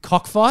fucking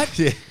cockfight,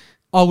 Yeah.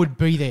 I would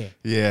be there.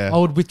 Yeah. I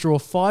would withdraw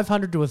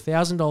 $500 to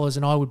 $1,000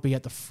 and I would be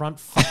at the front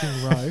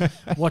fucking row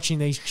watching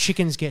these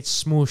chickens get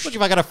smushed. Look,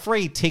 if I got a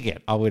free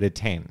ticket, I would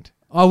attend.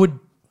 I would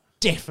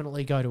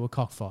definitely go to a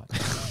cockfight.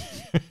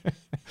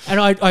 And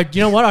I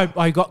you know what?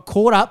 I got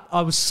caught up.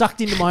 I was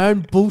sucked into my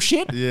own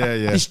bullshit. Yeah,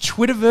 yeah. This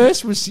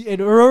Twitterverse it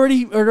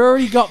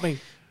already got me.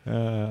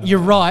 You're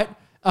right.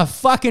 A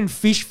fucking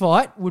fish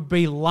fight would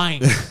be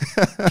lame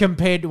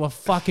compared to a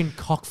fucking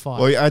cockfight.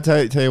 Well, I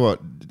tell you what.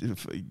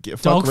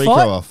 Fuck Dog Rico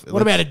fight? off.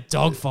 What about a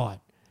dog fight?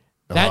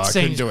 That I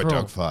seems couldn't do cruel. a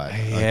dog fight. I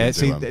Yeah, couldn't do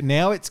see, one.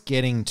 now it's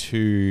getting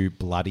too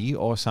bloody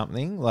or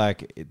something.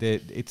 Like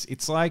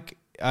it's like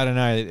I don't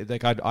know.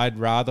 Like I'd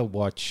rather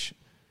watch.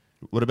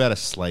 What about a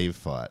slave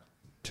fight?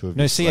 Two of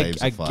No, your see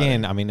slaves are again.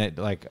 fighting. I mean,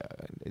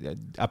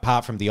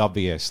 apart from the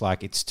obvious,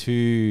 like it's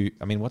too.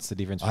 I mean, what's the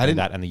difference between didn't-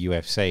 that and the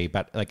UFC?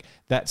 But like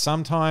that,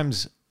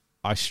 sometimes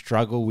I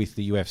struggle with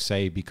the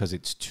UFC because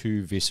it's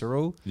too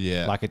visceral.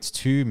 Yeah. like it's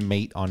too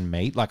meat on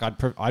meat. Like I'd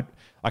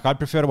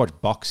prefer to watch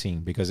boxing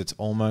because it's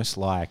almost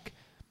like.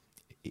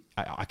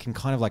 I can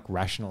kind of like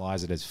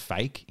rationalize it as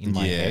fake in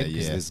my Yeah, head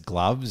because yeah. there's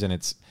gloves and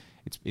it's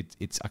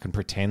I can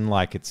pretend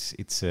like it's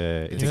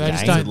a Yeah, they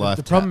just game. don't- life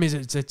the tap. problem is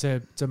it's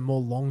a more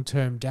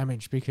long-term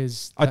damage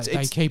because they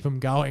It's keep them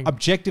going.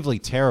 Objectively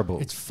terrible.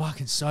 It's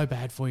fucking so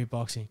bad for you,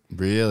 boxing.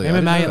 Really? I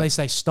didn't MMA, know at that. least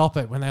they stop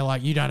it when they're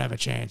like, you don't have a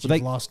chance. Well,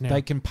 You've lost now.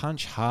 They can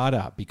punch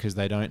harder because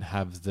they don't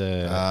have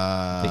the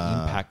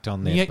impact on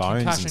you their get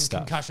bones concussion, and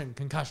stuff.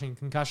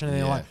 concussion, and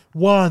they're Yeah. like,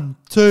 1,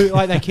 2,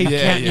 like they keep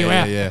Yeah, counting you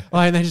yeah, out. yeah.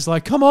 Like, and they're just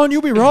like, come on,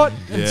 you'll be right.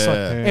 And it's like,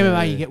 Yeah.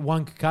 MMA, you get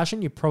one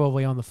concussion, you're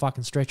probably on the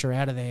fucking stretcher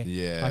out of there.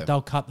 Yeah. Like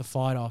they'll cut the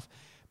fight off.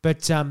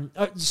 But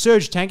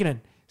Serge Tankian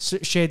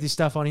shared this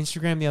stuff on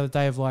Instagram the other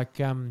day of like,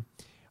 I don't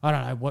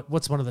know,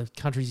 what's one of the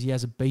countries he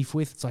has a beef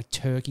with? It's like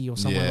Turkey or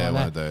something Yeah, like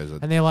one that. of those.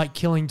 And they're like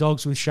killing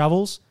dogs with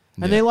shovels.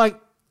 And Yeah. they're like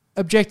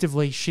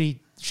objectively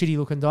shitty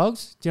looking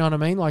dogs. Do you know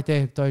what I mean? Like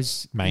they're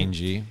those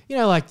Mangy.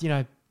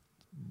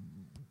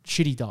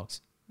 shitty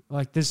dogs.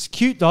 Like there's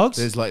cute dogs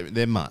There's like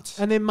they're mutts.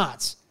 and they're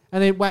mutts.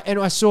 And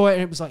I saw it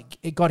and it was like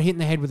it got hit in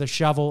the head with a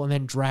shovel and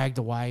then dragged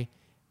away.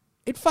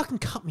 It fucking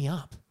cut me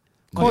up.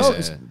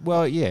 Yeah.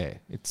 Well, yeah.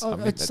 It's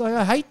It's like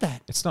I hate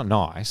that. it's not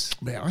nice.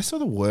 Man, I saw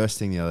the worst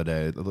thing the other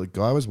day. The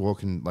guy was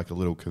walking like a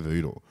little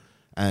cavoodle,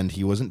 and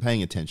he wasn't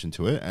paying attention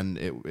to it, and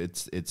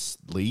its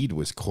lead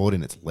was caught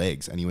in its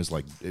legs, and he was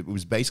like, it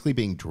was basically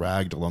being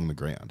dragged along the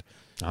ground,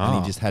 and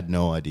Ah. he just had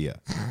no idea.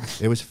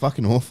 It was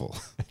fucking awful.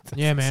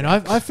 Yeah, man.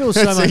 I feel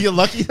so So much. you're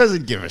lucky he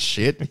doesn't give a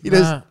shit. He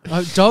does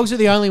Dogs are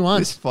the only this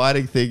ones.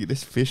 fighting thing,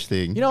 this fish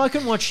thing. You know, I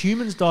can watch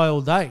humans die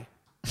all day.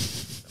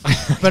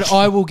 but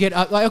I will get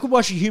up. Like I could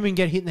watch a human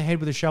get hit in the head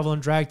with a shovel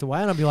and dragged away,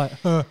 and I'll be like,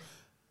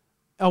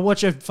 I'll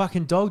watch a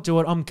fucking dog do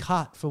it. I'm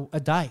cut for a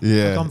day.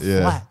 Yeah, like I'm yeah.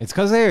 flat. It's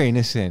because they're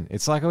innocent.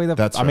 It's like with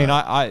That's I mean,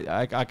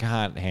 right. I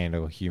can't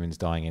handle humans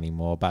dying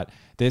anymore, but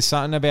there's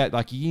something about,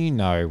 like,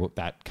 what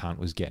that cunt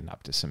was getting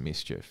up to some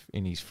mischief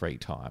in his free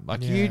time.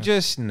 Like, Yeah. you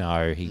just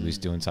know he was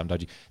doing something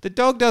dodgy. The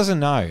dog doesn't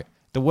know.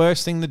 The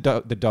worst thing the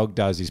dog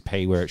does is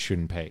pee where it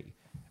shouldn't pee.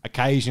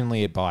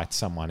 Occasionally it bites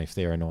someone if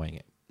they're annoying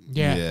it.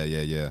 Yeah.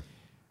 Yeah.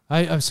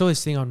 I saw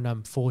this thing on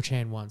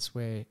 4chan once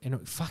where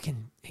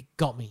it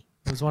got me.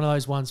 It was one of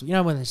those ones,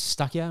 when they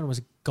stuck you out and it was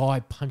a guy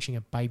punching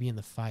a baby in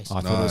the face.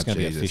 I thought it was going to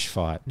be a Jesus. fish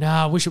fight. No,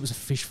 I wish it was a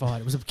fish fight.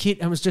 It was a kid,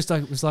 and it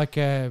was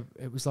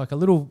like a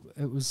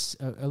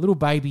little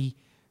baby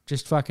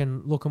just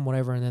fucking looking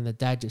whatever, and then the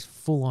dad just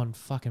full on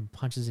fucking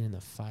punches it in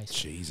the face.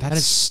 Jesus. And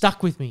it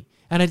stuck with me.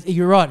 And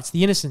you're right, it's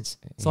the innocence.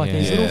 It's like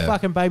these little Yeah.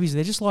 fucking babies.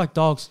 They're just like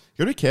dogs.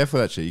 You got to be careful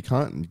of that shit. You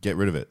can't get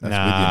rid of it. That's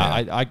Nah,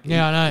 with you now.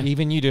 Yeah, I know.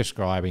 Even you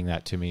describing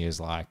that to me is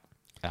like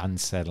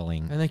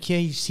unsettling. And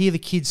you hear the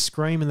kids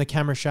scream, and the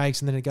camera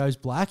shakes, and then it goes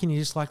black, and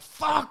you're just like,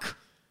 "Fuck,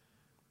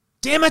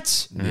 damn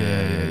it!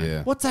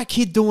 Yeah. What's that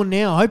kid doing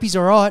now? I hope he's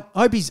all right.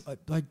 I hope he's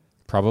like,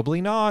 Probably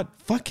not.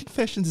 Fuck,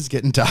 Confessions is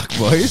getting dark,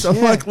 boys. I'm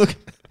Yeah. like, look,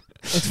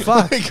 it's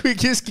fucked." like, we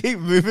just keep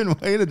moving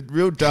way into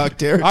real dark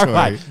territory. All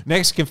right,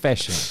 next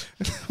confession.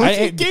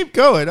 Keep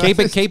going.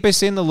 Keep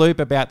us in the loop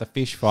about the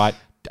fish fight.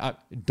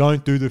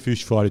 Don't do the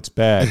fish fight; it's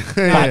bad.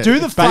 Yeah. Do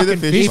the fucking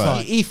fish fish fight.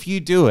 fight. If you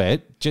do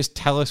it, just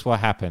tell us what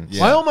happens.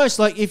 Yeah. I almost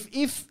like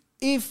if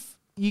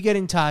you get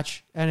in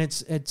touch and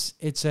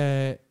it's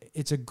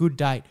a good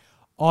date,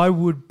 I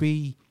would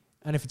be,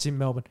 and if it's in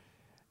Melbourne,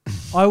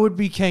 I would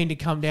be keen to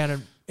come down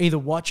and either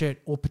watch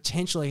it or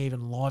potentially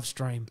even live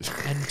stream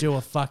and do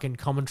a fucking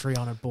commentary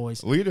on it,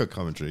 boys. We can do a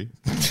commentary.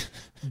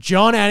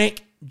 John Anik,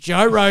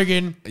 Joe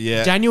Rogan,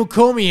 Yeah. Daniel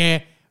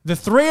Cormier, the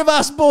three of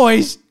us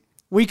boys,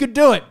 we could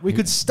do it. We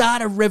could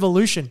start a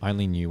revolution. I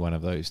only knew one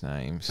of those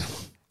names,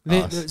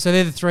 So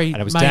they're the three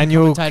and it was main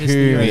Daniel commentators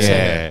in the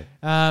UFC.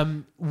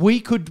 Cormier.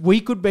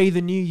 We could be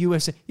the new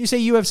UFC. You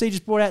see, UFC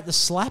just brought out the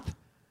slap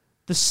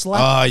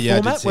Oh, yeah, I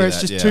did format see where it's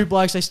that, just yeah. two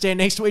blokes, they stand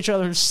next to each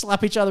other and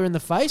slap each other in the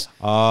face.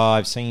 Oh,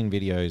 I've seen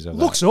videos of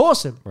Looks that.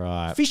 awesome.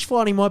 Right. Fish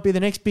fighting might be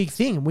the next big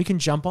thing, and we can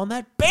jump on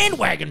that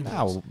bandwagon.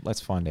 Oh, well, let's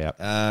find out.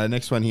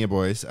 Next one here,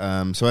 boys.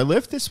 So I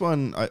left this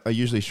one. I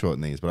usually shorten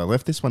these, but I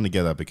left this one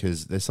together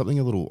because there's something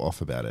a little off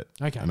about it.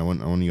 Okay. And I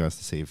want you guys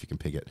to see if you can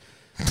pick it.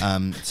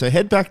 So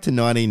head back to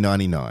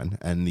 1999,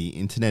 and the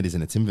internet is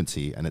in its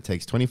infancy, and it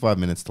takes 25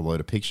 minutes to load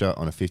a picture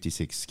on a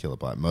 56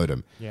 kilobyte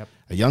modem. Yep.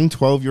 A young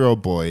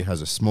 12-year-old boy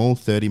has a small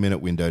 30-minute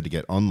window to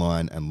get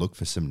online and look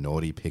for some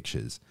naughty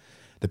pictures.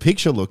 The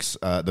picture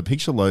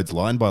loads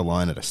line by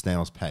line at a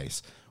snail's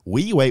pace.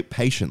 We wait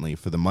patiently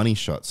for the money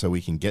shot so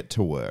we can get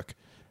to work.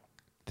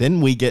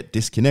 Then we get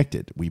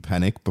disconnected. We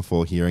panic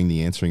before hearing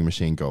the answering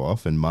machine go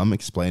off and Mum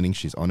explaining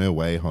she's on her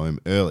way home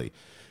early.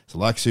 So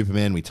like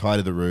Superman, we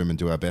tidy the room and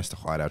do our best to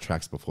hide our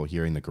tracks before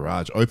hearing the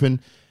garage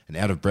open. And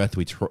out of breath,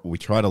 we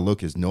try to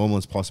look as normal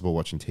as possible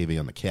watching TV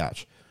on the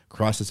couch.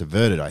 Crisis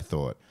averted, I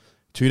thought.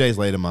 2 days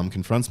later, Mum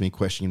confronts me,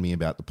 questioning me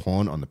about the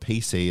porn on the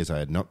PC as I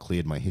had not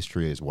cleared my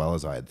history as well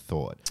as I had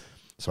thought.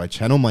 So I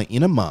channel my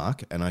inner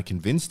Mark and I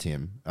convinced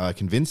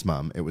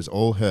Mum it was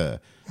all her.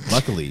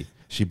 Luckily,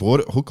 she bought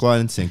it hook, line,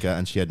 and sinker,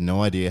 and she had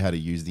no idea how to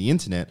use the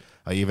internet.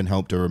 I even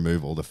helped her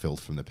remove all the filth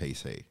from the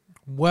PC.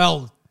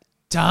 Well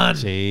done.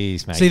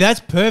 Jeez, mate. See, that's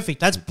perfect.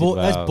 That's well.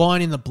 that's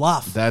buying in the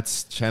bluff.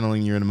 That's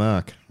channeling your inner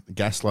Mark,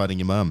 gaslighting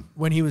your mum.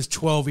 When he was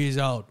 12 years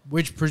old,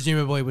 which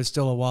presumably was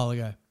still a while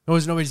ago. What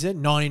was it? What he said?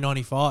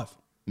 1995.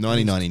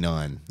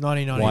 1999.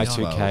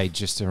 1999. Y2K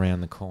just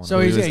around the corner. So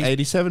He he's- was he's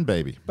 87,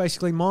 baby.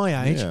 basically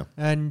my age. Yeah.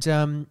 And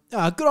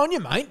good on you,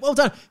 mate. Well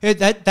done. Yeah,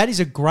 that is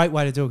a great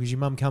way to do it because your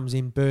mum comes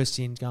in, bursts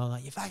in, going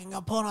like, "You fucking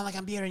got porn on the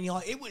computer," and you're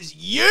like, "It was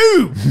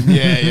you.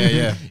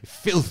 Yeah.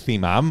 filthy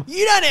mum.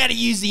 You don't know how to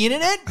use the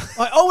internet.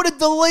 I would have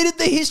deleted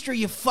the history,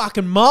 you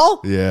fucking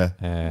mole." Yeah.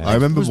 I It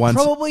remember was once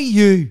probably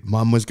you.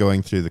 Mum was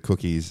going through the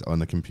cookies on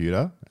the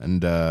computer,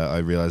 and I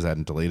realized I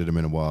hadn't deleted them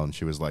in a while, and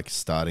she was like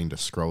starting to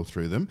scroll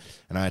through them,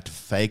 and I had to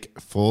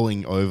fake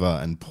falling over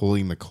and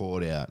pulling the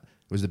cord out.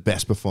 It was the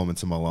best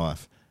performance of my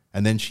life.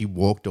 And then she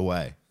walked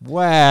away.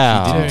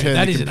 Wow. Didn't Dude, turn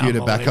that the is an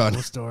computer back on.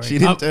 unbelievable story. She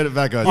didn't turn it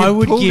back on. I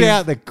would Pulled give-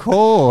 out the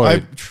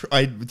cord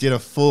I did a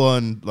full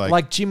on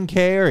like Jim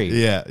Carrey.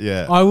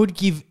 yeah. I would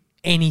give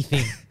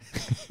anything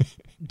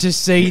to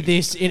see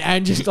this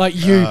and just like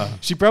you.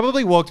 She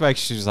probably walked back.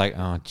 She was like,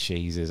 "Oh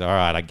Jesus! All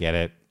right, I get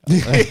it."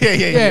 yeah.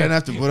 You don't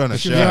have to put on a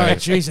She'll show. be like,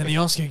 "Jeez, and the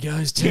Oscar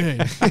goes too."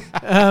 It's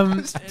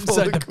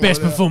like the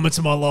best performance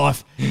of my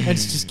life. And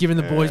it's just giving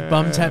the boys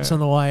bum taps on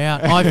the way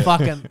out. I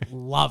fucking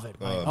love it,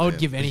 mate. I would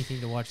give anything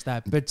to watch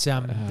that. But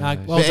well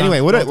But anyway,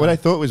 done, what well I done.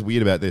 thought was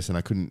weird about this, and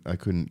I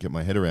couldn't get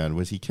my head around,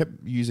 was he kept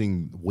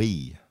using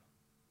we.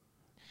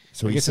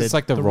 So I he guess said it's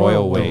like the the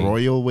royal royal the we.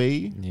 royal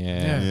we.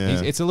 Yeah.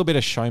 Yeah. It's a little bit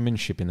of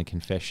showmanship in the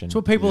confession. That's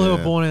what people who Yeah.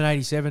 are born in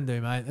 '87 do,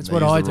 mate. That's They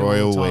what use I the do all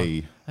royal the time. we.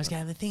 I was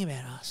going, the thing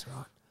about us,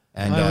 right?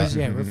 And I always,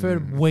 refer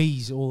to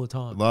wheeze all the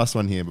time. last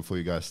one here before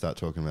you guys start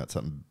talking about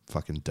something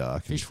fucking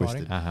dark Fish and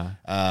twisted. fighting.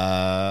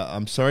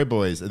 I'm sorry,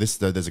 boys.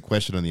 There's a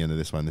question on the end of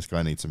this one. This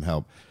guy needs some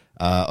help.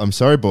 I'm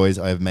sorry, boys.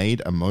 I have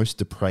made a most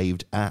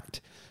depraved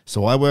act.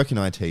 So I work in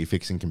IT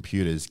fixing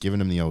computers, giving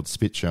them the old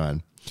spit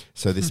shine.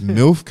 So this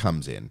MILF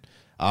comes in,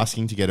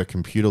 asking to get her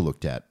computer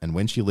looked at. And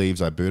when she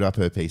leaves, I boot up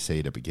her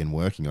PC to begin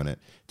working on it.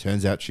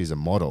 Turns out she's a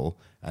model,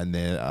 and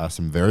there are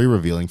some very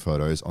revealing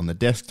photos on the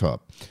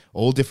desktop.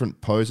 All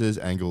different poses,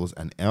 angles,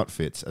 and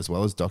outfits, as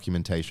well as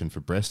documentation for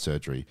breast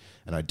surgery.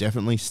 And I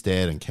definitely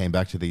stared and came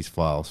back to these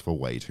files for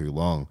way too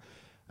long.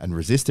 And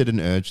resisted an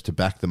urge to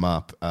back them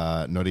up.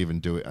 He's not even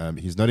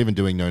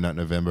doing No Nut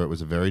November. It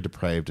was a very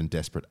depraved and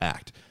desperate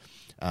act.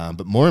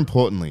 But more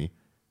importantly,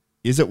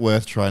 is it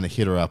worth trying to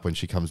hit her up when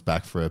she comes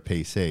back for her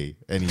PC?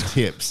 Any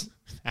tips?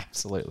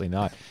 Absolutely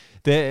not.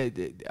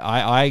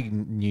 I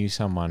knew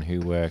someone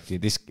who worked.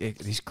 This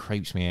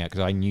creeps me out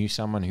because I knew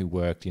someone who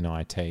worked in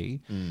IT,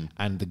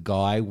 and the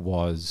guy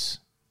was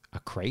a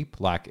creep.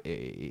 Like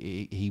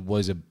he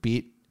was a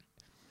bit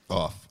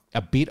Off.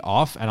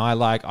 And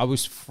I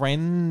was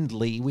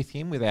friendly with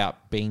him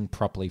without being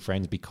properly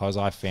friends because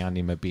I found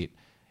him a bit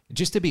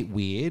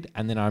weird.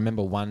 And then I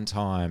remember one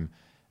time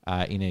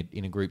in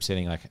a group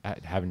setting, like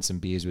having some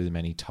beers with him,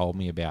 and he told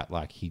me about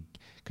like he'd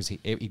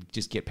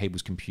just get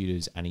people's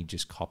computers and he'd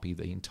just copy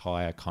the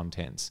entire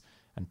contents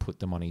and put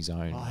them on his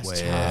own hard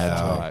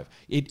drive.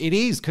 It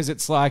is because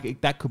it's like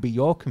that could be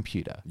your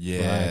computer.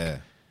 Yeah.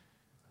 Like,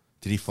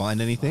 did he find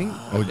anything?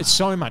 it's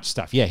so much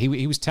stuff. Yeah,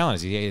 he was telling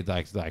us he had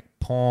like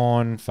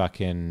porn,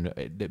 fucking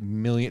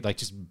million, like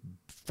just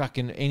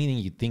fucking anything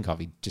you'd think of.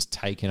 He'd just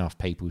taken off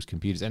people's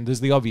computers, and there's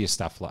the obvious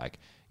stuff like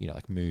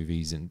like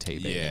movies and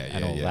TV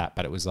and all that.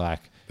 But it was like,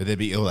 but there'd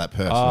be all that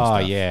personal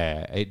stuff. Oh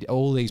yeah,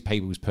 all these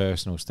people's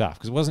personal stuff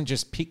because it wasn't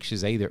just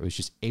pictures either. It was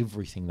just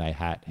everything they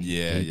had.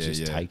 He'd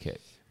just take it.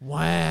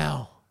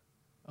 Wow,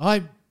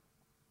 I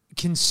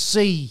can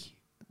see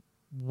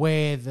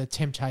where the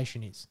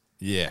temptation is.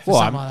 Yeah. For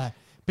something like that.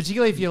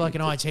 Particularly if you're like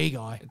an IT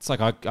guy. It's like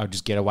I'll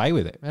just get away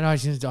with it. And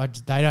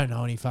they don't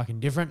know any fucking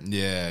different.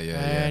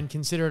 And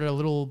consider it a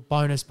little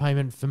bonus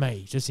payment for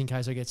me, just in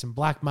case I get some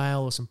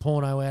blackmail or some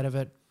porno out of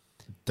it.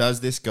 Does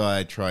this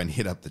guy try and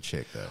hit up the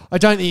chick, though? I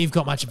don't think you've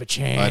got much of a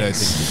chance. I don't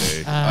think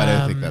you do. I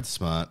don't think that's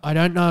smart. I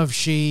don't know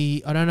if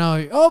I don't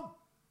know. Oh,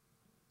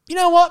 you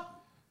know what?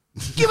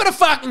 Give it a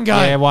fucking go.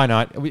 Yeah, why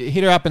not?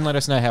 Hit her up and let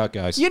us know how it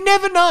goes. You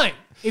never know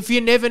if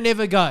you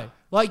never go.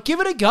 Like, give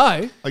it a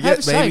go.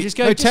 Just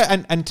go.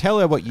 And tell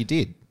her what you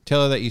did.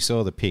 Tell her that you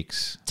saw the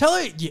pics.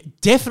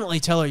 Definitely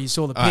tell her you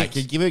saw the pics.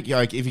 If you're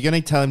going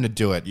to tell him to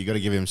do it, you got to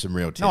give him some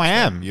real tips. No, I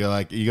am. You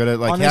got to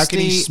how can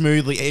he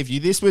smoothly?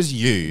 This was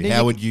you,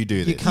 how would you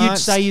do this? You'd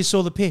say you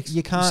saw the pics.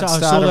 You can't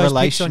start a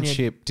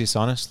relationship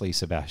dishonestly,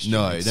 Sebastian.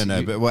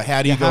 No. But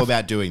how do you go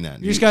about doing that?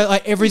 You just go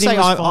like everything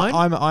was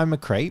fine. I'm a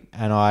creep,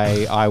 and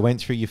I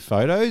went through your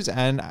photos,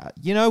 and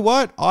you know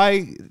what?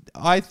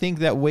 I think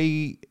that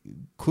we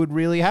could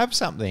really have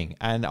something,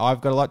 and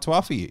I've got a lot to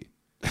offer you.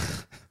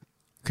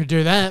 Could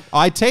do that.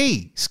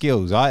 IT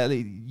skills.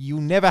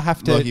 You never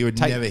have to. Look, you would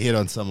never hit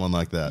on someone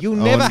like that. You'll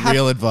never have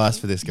real advice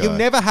for this guy. You'll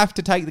never have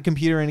to take the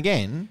computer in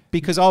again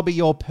because I'll be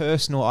your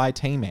personal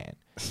IT man.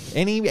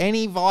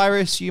 Any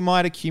virus you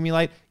might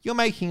accumulate, you're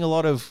making a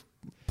lot of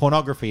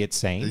pornography. It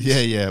seems.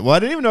 Yeah. Well, I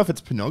don't even know if it's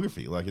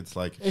pornography. Like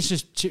it's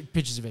just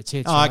pictures of her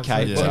tits. Oh,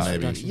 okay. Yeah,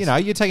 maybe.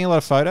 You're taking a lot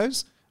of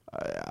photos.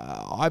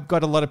 I've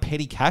got a lot of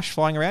petty cash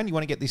flying around. You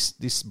want to get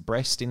this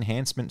breast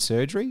enhancement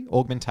surgery,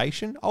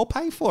 augmentation? I'll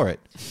pay for it.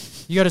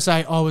 You got to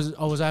say I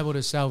was able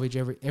to salvage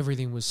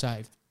everything was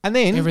saved, and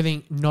then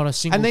everything, not a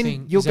single thing.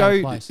 And then you'll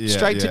go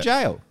straight to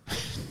jail.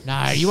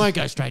 No, you won't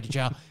go straight to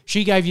jail.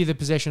 She gave you the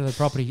possession of the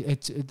property.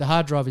 The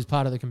hard drive is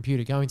part of the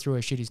computer. Going through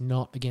her shit is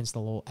not against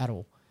the law at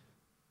all.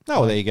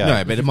 Oh, well, there you go.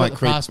 No, but it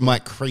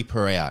might creep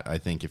her out, I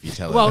think, if you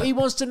tell her. Well, he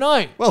wants to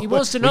know. He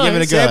wants to know.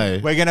 Give it a go.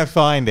 We're going to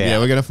find out. Yeah,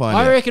 we're going to find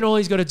out. I reckon all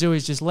he's got to do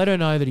is just let her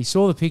know that he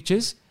saw the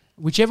pictures.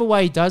 Whichever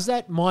way he does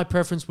that, my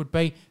preference would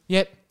be,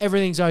 yep,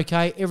 everything's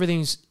okay.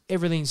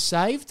 Everything's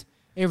saved.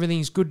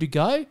 Everything's good to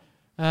go,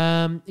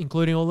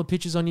 including all the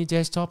pictures on your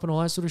desktop and all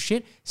that sort of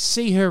shit.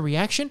 See her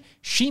reaction.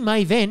 She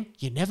may then,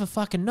 you never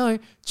fucking know,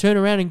 turn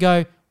around and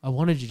go, I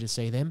wanted you to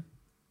see them.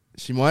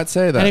 She might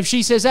say that. And if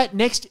she says that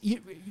next, you're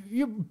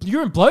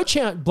in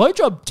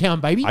blowjob town,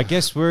 baby. I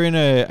guess we're in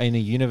a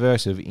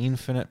universe of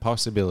infinite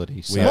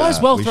possibilities. So might as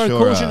well throw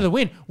caution to the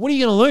wind. What are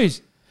you going to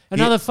lose?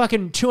 Another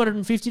fucking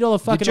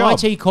 $250 fucking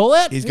IT call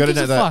out? He's got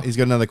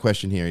another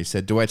question here. He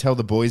said, do I tell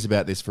the boys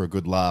about this for a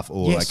good laugh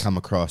or I come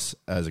across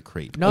as a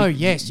creep? No,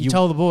 you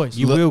tell the boys.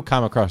 You will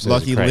come across as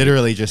a creep. Like he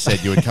literally just said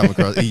you would come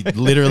across. He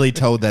literally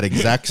told that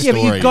exact story.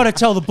 Yeah, but you've got to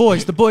tell the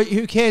boys.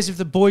 Who cares if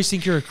the boys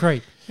think you're a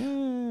creep?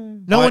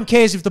 No one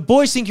cares if the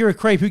boys think you're a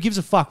creep. Who gives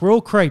a fuck? We're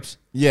all creeps.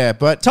 Yeah,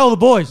 but tell the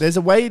boys. There's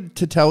a way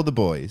to tell the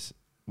boys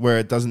where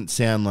it doesn't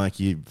sound like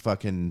you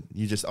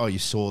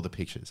saw the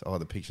pictures. Oh,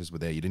 the pictures were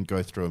there. You didn't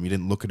go through them. You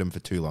didn't look at them for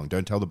too long.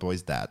 Don't tell the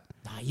boys that.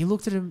 Nah, you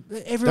looked at them.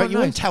 Everyone You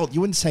knows.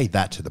 wouldn't say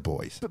that to the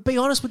boys. But be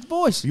honest with the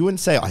boys. You wouldn't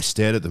say, I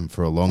stared at them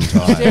for a long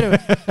time.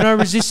 And I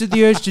resisted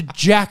the urge to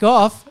jack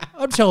off.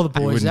 I'd tell the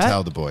boys wouldn't that.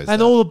 tell the boys And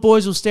that. all the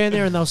boys will stand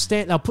there and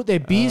they'll put their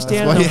beers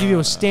down and they'll give you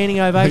a standing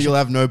ovation. You'll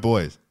have no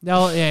boys.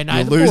 You'll You'll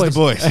lose the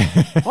boys.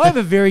 I have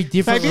a very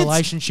different Maybe it's-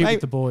 relationship may-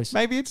 with the boys.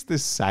 Maybe it's the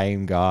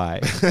same guy.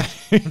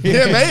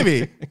 Yeah,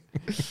 maybe.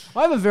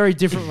 I have a very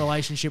different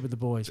relationship with the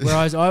boys.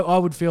 Whereas I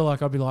would feel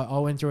like I'd be like, I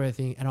went through a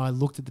thing and I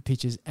looked at the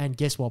pictures and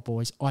guess what,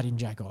 boys? I didn't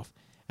jack off.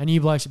 And you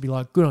blokes would be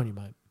like, good on you,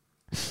 mate.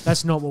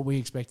 That's not what we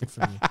expected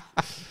from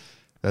you.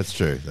 That's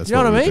true. That's You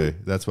know what what I we mean? do.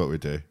 That's what we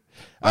do.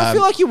 I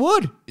feel like you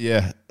would.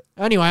 Yeah.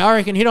 Anyway, I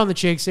reckon hit on the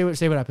chick, see what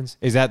happens.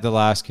 Is that the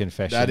last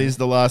confession? That is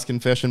the last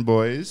confession,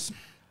 boys.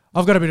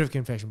 I've got a bit of a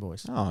confession,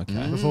 boys, Oh,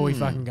 okay. before we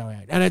fucking go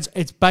out. And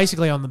it's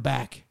basically on the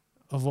back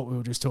of what we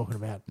were just talking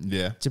about,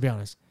 Yeah. to be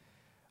honest.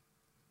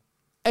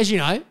 As you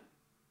know,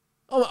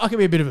 I can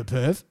be a bit of a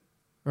perv,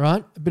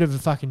 right? A bit of a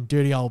fucking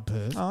dirty old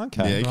perv. Oh,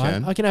 okay. Yeah, you Right?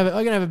 can. I can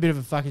have a bit of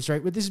a fucking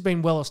streak, but this has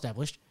been well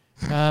established.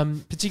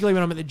 Particularly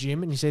when I'm at the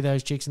gym and you see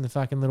those chicks in the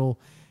fucking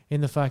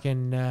in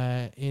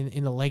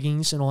the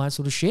leggings and all that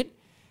sort of shit.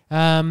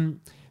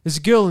 There's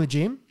a girl in the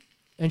gym,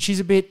 and she's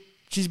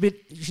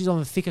on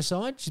the thicker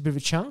side. She's a bit of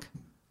a chunk,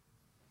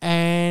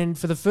 and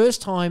for the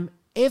first time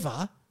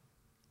ever,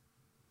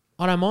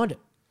 I don't mind it.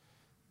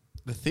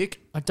 The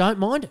thick? I don't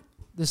mind it.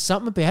 There's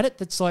something about it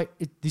that's like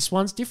this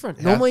one's different.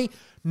 Yeah.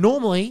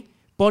 Normally,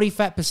 body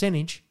fat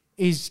percentage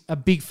is a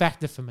big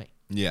factor for me.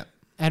 Yeah.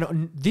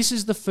 And this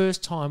is the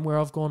first time where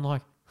I've gone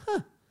like,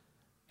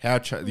 How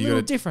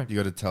little different. You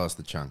got to tell us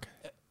the chunk.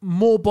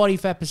 more body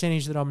fat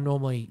percentage that I'm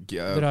normally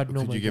that I'd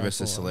normally. Could you give go us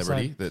a for.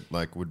 celebrity So, that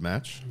like would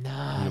match? nah,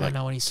 I Maybe, don't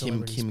know any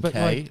celebrities. Kim but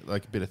K, like,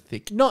 like a bit of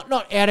thick. not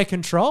out of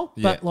control,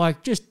 but Yeah.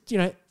 like just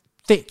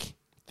thick.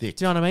 Thick.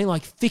 Do you know what I mean?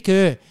 Like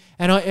thicker.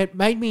 And it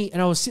made me.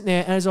 And I was sitting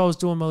there as I was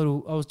doing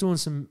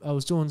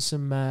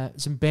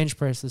some bench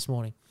press this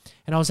morning,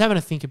 and I was having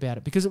to think about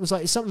it because it was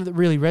like it's something that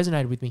really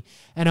resonated with me,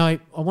 and I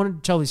wanted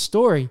to tell this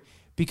story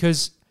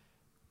because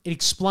it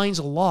explains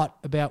a lot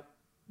about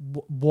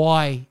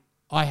why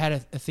I had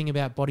a thing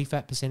about body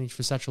fat percentage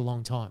for such a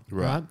long time.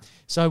 Right.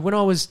 So when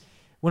I was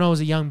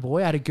a young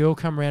boy, I had a girl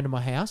come around to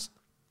my house.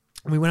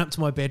 And we went up to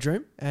my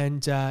bedroom,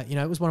 and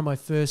it was one of my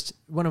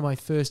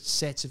first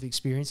sets of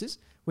experiences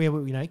where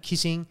we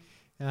kissing.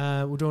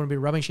 We're doing a bit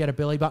of rubbing. She had a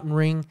belly button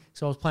ring,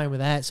 so I was playing with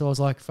that. So I was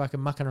like fucking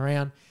mucking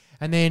around,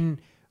 and then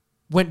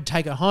went to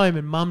take her home,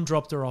 and Mum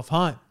dropped her off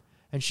home,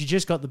 and she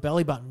just got the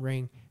belly button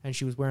ring, and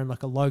she was wearing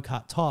like a low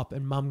cut top.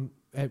 And Mum,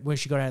 when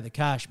she got out of the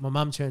car, my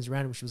mum turns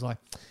around and she was like,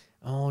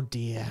 "Oh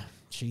dear,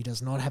 she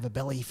does not have a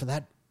belly for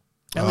that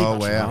belly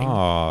button ring."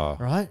 Oh,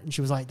 Right? And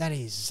she was like, "That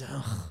is."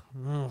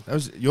 That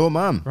was your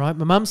mum. Right,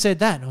 my mum said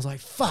that, and I was like,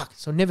 "Fuck!"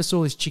 So I never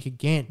saw this chick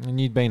again. and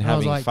you'd been And I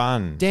was having like,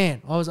 fun.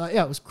 Dan, I was like,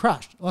 I was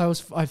crushed.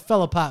 I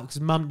fell apart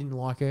because Mum didn't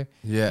like her.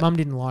 Yeah. Mum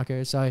didn't like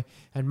her. So,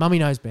 and Mummy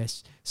knows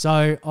best.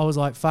 So I was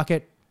like, fuck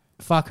it,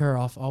 fuck her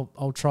off.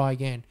 I'll try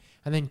again.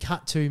 And then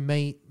cut to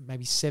me,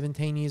 maybe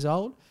 17 years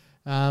old.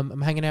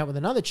 I'm hanging out with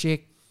another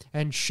chick,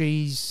 and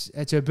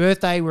it's her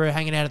birthday. We're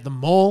hanging out at the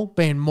mall,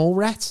 being mall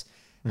rats,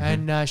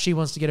 and she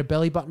wants to get a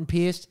belly button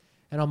pierced,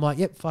 and I'm like,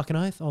 yep, fucking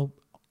oath,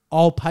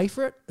 I'll pay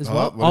for it as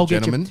well. what a I'll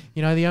get gentleman.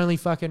 you. The only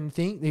fucking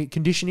thing, the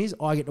condition is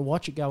I get to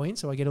watch it go in,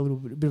 so I get a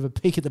bit of a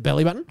peek at the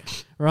belly button,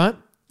 right?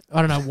 I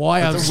don't know why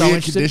I That's was a so weird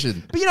interested.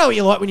 condition. But you know what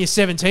you're like when you're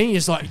 17, you're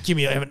just like, give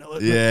me,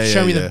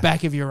 show me the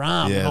back of your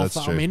arm, Yeah, and that's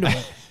I'm true. into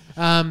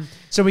it.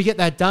 So we get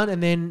that done,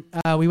 and then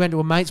we went to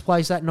a mate's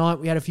place that night.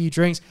 We had a few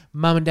drinks.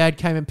 Mum and Dad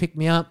came and picked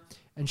me up,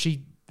 and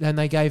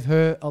they gave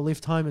her a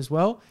lift home as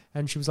well.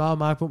 And she was like, "Oh,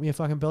 Mark put me a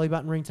fucking belly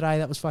button ring today.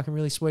 That was fucking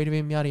really sweet of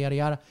him." Yada yada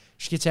yada.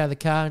 She gets out of the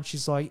car and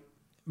she's like,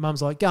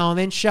 Mum's like, "Go on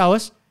then, show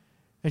us."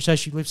 And so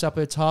she lifts up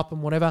her top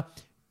and whatever.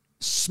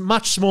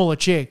 Much smaller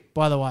chick,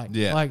 by the way.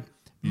 Yeah. Like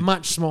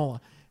much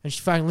smaller. And she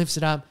fucking lifts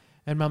it up,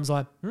 and Mum's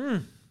like,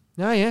 "Oh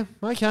yeah,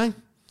 okay."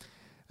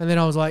 And then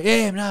I was like,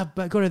 "Yeah, no,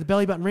 but got her the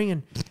belly button ring,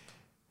 and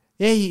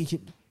yeah,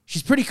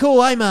 she's pretty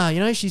cool, eh, Ma?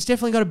 She's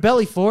definitely got a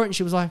belly for it." And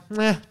she was like,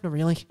 "Nah, not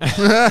really."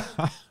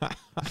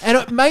 And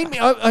it made me,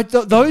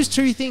 those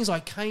two things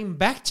came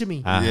back to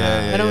me. Uh-huh.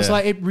 Yeah, And it was yeah.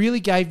 like, it really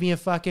gave me a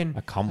fucking...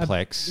 A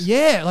complex.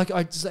 Yeah,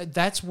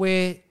 that's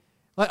where...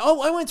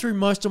 I went through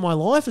most of my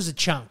life as a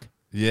chunk.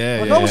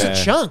 Yeah, I was yeah.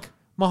 a chunk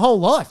my whole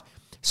life.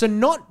 So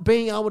not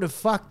being able to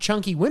fuck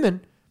chunky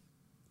women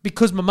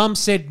because my mum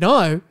said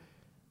no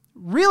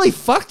really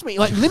fucked me.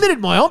 Limited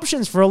my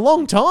options for a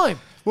long time.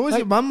 What was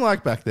your mum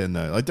like back then,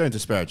 though? Don't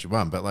disparage your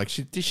mum, but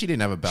she didn't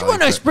have a belly. She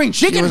wasn't no spring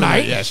chicken,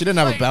 mate. Yeah, she didn't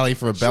have a belly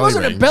for a She belly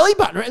wasn't ring. a belly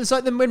button. It's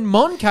like then when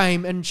Mon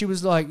came and she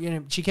was like,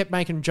 she kept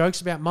making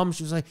jokes about Mum.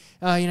 She was like,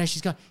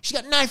 she's got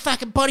no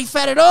fucking body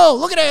fat at all.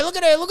 Look at her, look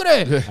at her, look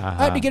at her.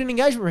 I had to get an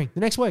engagement ring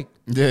the next week.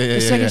 Yeah. The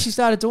second she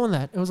started doing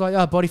that, it was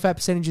like, body fat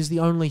percentage is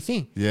the only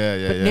thing.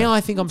 Yeah. But now I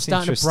think I'm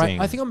starting to break.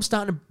 interesting. I think I'm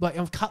starting to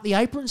I've cut the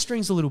apron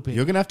strings a little bit.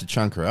 You're gonna have to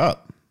chunk her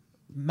up.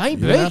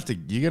 Maybe. You're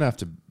gonna have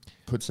to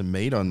put some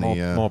meat on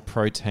more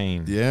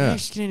protein. Yeah.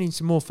 She's getting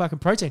some more fucking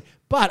protein.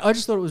 But I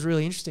just thought it was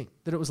really interesting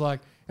that it was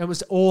like, it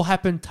was all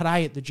happened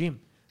today at the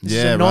gym. This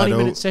is a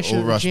 90-minute session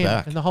at the gym.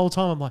 Back. And the whole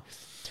time I'm like,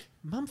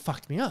 Mum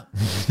fucked me up.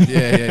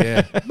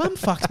 Yeah. Mum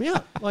fucked me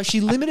up. Like,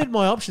 she limited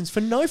my options for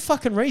no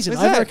fucking reason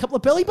over a couple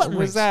of belly button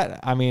rings. Was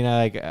that, I mean,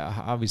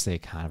 obviously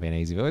it can't have been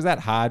easy, but was that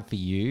hard for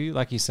you?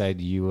 Like you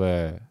said, you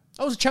were...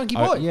 I was a chunky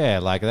boy. Yeah,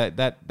 like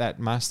that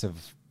must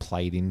have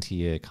played into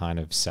your kind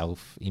of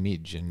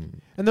self-image.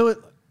 And there were,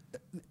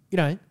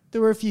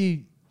 there were a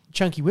few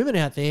chunky women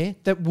out there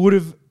that would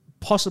have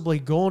possibly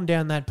gone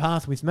down that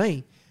path with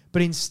me.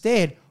 But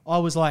instead, I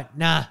was like,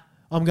 nah,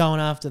 I'm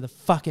going after the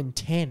fucking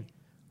 10.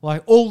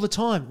 Like, all the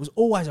time. It was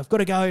always, I've got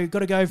to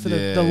go for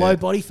the low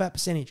body fat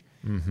percentage.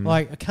 Mm-hmm.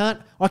 Like, I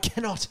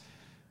cannot.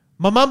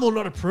 My mum will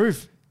not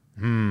approve.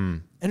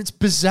 And it's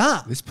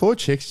bizarre. This poor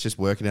chick's just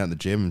working out in the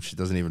gym and she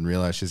doesn't even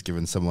realize she's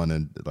given someone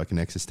an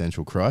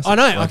existential crisis. I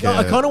know. Like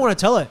I kind of want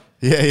to tell her.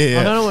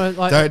 Yeah. I don't want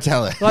to, don't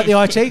tell her. Like the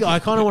IT guy, I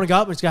kind of want to go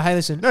up and just go, hey,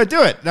 listen. No,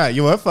 do it. No,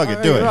 you won't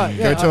fucking do it. Right,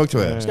 go talk to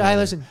her. Just go, hey,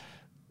 listen.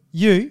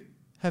 You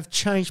have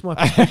changed my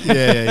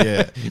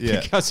yeah.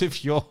 Because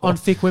of your on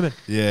thick women.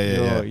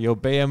 Your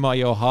BMI,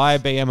 your high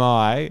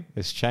BMI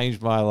has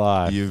changed my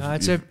life.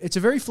 It's a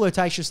very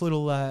flirtatious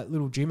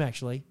little gym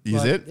actually.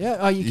 Is it? Yeah.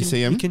 Oh, you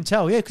see him? You can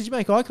tell. Yeah, because you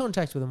make eye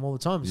contact with them all the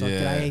time. It's like,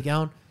 g'day, how you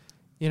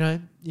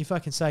going? You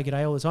fucking say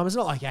g'day all the time. It's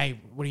not like, hey,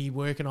 what are you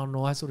working on and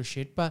all that sort of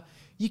shit. But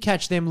you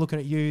catch them looking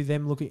at you,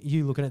 them look at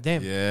you looking at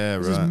them. Yeah,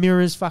 right. There's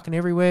mirrors fucking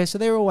everywhere, so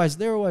they're always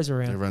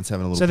around. Everyone's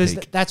having a little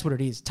peek. That's what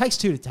it is. Takes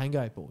two to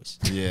tango, boys.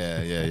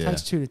 Yeah.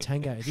 Takes two to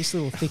tango. This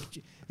little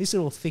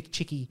thick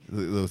chickie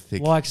little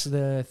thick. likes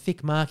the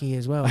thick marky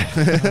as well.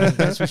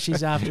 That's what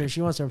she's after.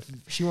 She wants to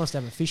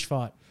have a fish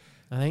fight.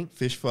 I think.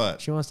 Fish fight.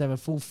 She wants to have a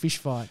full fish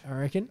fight, I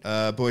reckon.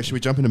 Boy, should we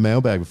jump into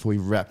mailbag before we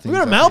wrap things up?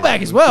 We've got a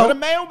mailbag as well. We've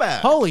got a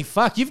mailbag. Holy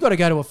fuck, you've got to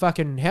go to a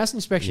fucking house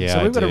inspection. Yeah,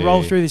 so we've got to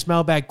roll through this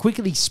mailbag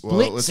quickly,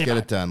 Well, let's get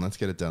it done. Let's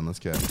go.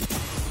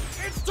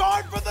 It's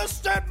time for the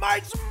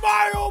Stepmates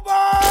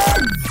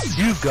mailbag!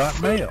 You've got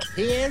mail.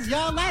 Here's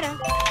your letter.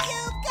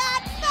 You've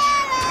got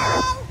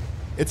mail!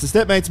 It's the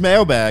Stepmates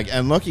mailbag,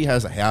 and Lockie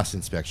has a house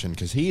inspection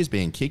because he is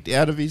being kicked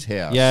out of his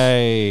house.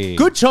 Yay.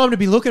 Good time to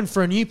be looking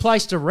for a new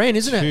place to rent,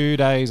 isn't it? 2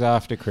 days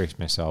after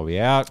Christmas, I'll be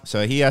out.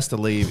 So he has to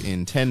leave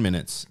in 10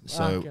 minutes.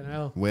 So Fucking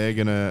hell. we're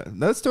gonna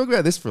let's talk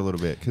about this for a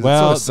little bit because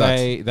Well, it sort of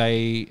sucks.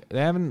 they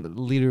haven't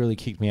literally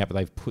kicked me out, but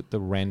they've put the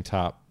rent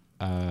up.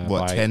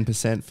 What, by 10%,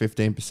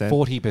 15%?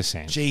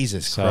 40%.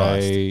 Jesus so,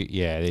 Christ.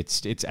 yeah,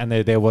 it's and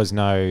there was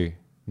no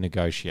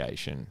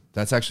negotiation.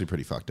 That's actually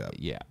pretty fucked up.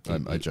 Yeah,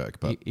 I joke,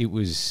 but it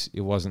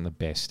wasn't the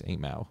best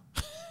email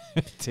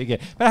to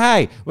get. But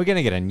hey, we're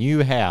gonna get a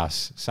new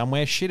house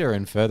somewhere shitter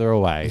and further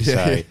away.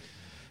 So,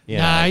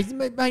 yeah,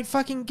 No, mate,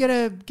 fucking get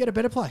a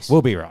better place.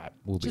 we'll be right.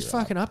 Just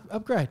fucking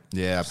upgrade.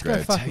 yeah, Just go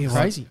upgrade. fucking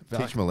crazy.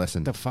 Teach him a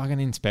lesson. The fucking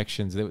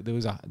inspections.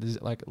 There's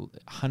like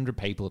 100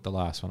 people at the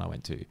last one I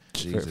went to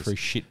Jesus. for a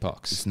shit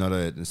box. It's not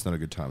a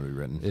good time to be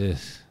written. Ugh.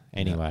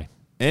 Anyway,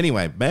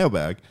 Anyway,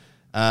 mailbag.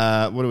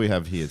 What do we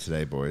have here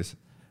today, boys?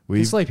 You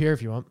can sleep here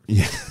if you want.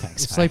 Yeah.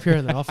 Sleep here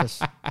in the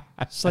office.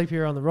 Sleep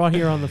here on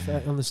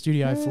the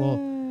studio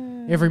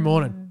floor every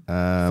morning.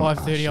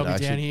 5:30. I'll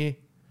be down here.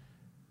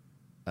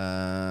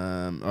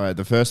 All right,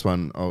 the first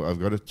one, I've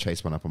got to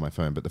chase one up on my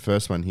phone, but the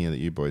first one here that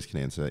you boys can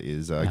answer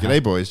is,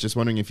 G'day boys, just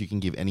wondering if you can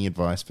give any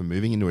advice for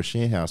moving into a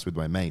share house with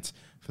my mates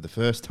for the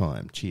first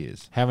time.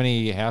 Cheers. how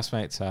many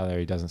housemates are there?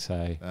 He doesn't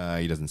say.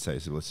 He doesn't say,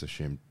 so let's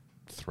assume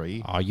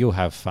 3. Oh, you'll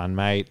have fun,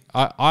 mate.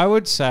 I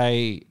would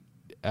say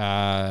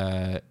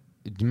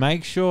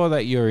make sure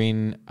that you're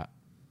in...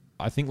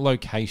 I think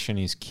location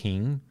is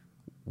king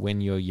when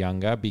you're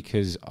younger,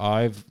 because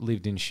I've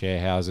lived in share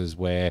houses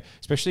where,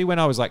 especially when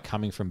I was like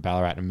coming from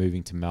Ballarat and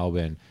moving to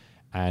Melbourne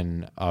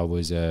and I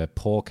was a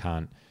poor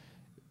cunt,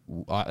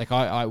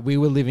 we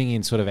were living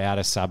in sort of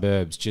outer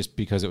suburbs just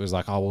because it was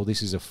like, oh, well,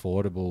 this is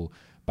affordable.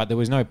 But there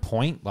was no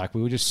point. Like,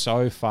 we were just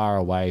so far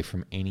away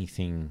from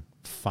anything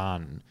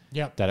fun.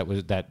 Yep. That it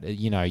was that,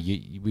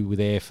 we were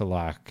there for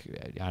like,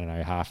 I don't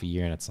know, half a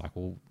year, and it's like,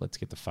 well, let's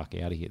get the fuck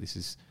out of here. This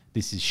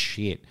is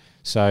shit.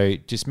 So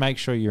just make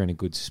sure you're in a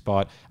good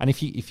spot. And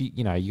if you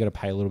you got to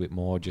pay a little bit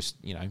more, just,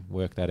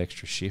 work that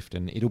extra shift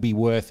and it'll be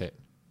worth it.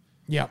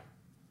 Yeah.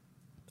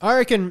 I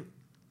reckon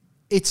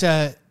it's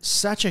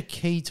such a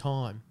key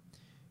time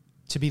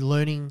to be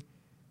learning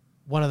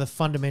one of the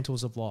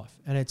fundamentals of life.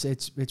 And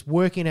it's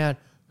working out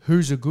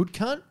who's a good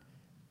cunt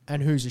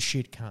and who's a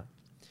shit cunt.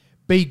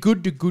 Be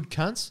good to good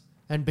cunts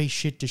and be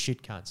shit to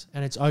shit cunts.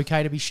 And it's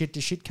okay to be shit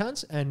to shit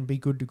cunts and be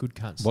good to good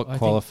cunts. What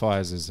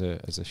qualifies as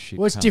a shit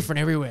Well, it's cunt? different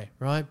everywhere,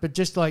 right? But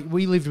just like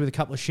we lived with a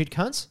couple of shit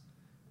cunts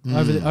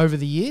over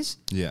the years.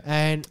 Yeah.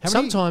 And How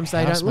many sometimes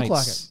they don't look like it.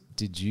 housemates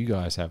did you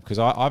guys have? Because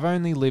I've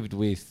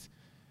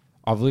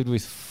lived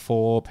with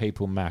 4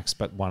 people max,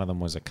 but one of them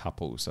was a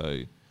couple, so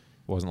it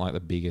wasn't like the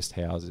biggest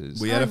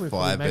houses. We had a We've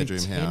probably maybe 5-bedroom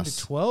 10 house.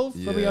 to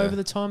 12, probably Yeah. over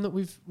the time that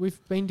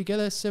we've been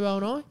together, Sebo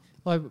and I,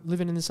 like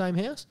living in the same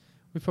house.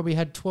 We've probably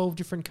had 12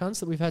 different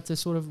cunts that we've had to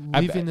sort of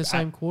live in the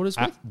same quarters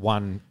with. At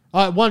one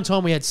At one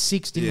time we had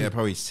 6, didn't Yeah, we?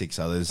 probably 6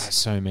 others.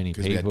 So many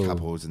Because we had people.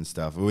 couples and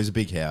stuff. It was a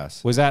big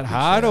house. Was that Big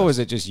hard, or house. was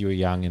it just you were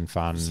young and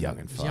fun? young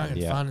and It's fun? young and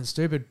Yeah. fun and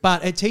stupid.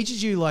 But it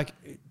teaches you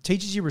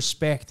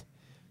respect.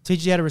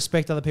 Teaches you how to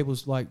respect other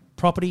people's like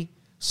property,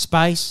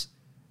 space,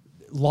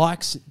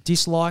 likes,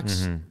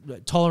 dislikes,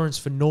 tolerance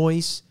for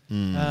noise,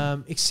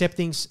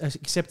 acceptance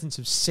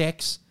of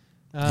sex,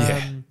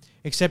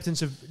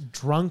 acceptance of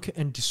drunk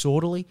and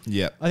disorderly.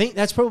 Yeah. I think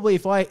that's probably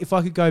if I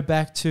could go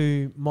back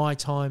to my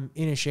time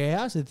in a share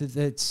house,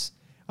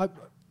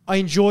 I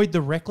enjoyed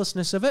the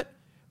recklessness of it,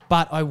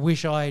 but I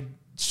wish I'd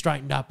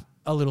straightened up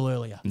a little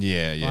earlier.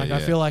 Yeah, yeah, I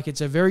feel like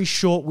it's a very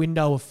short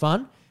window of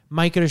fun.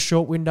 Make it a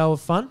short window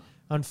of fun.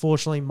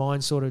 Unfortunately, mine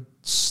sort of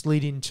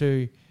slid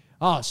into,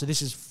 so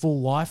this is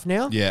full life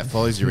now. Yeah, it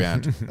follows you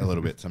around a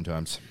little bit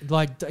sometimes.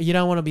 Like, you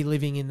don't want to be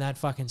living in that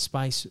fucking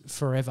space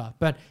forever.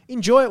 But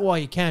enjoy it while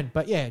you can.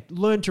 But yeah,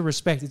 learn to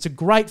respect. It's a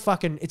great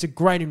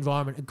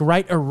environment, a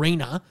great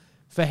arena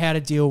for how to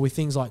deal with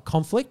things like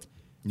conflict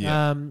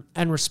and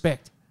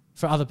respect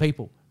for other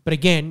people. But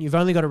again, you've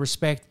only got to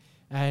respect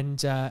and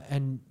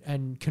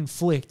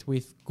conflict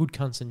with good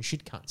cunts and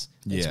shit cunts.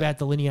 It's Yeah. about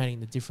delineating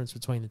the difference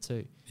between the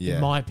two, Yeah.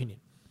 in my opinion.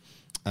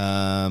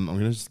 I'm going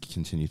to just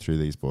continue through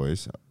these,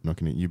 boys. I'm not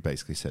going to. You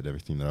basically said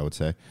everything that I would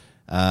say.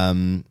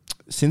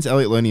 Since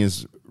Elliot Loney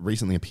has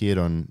recently appeared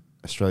on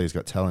Australia's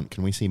Got Talent,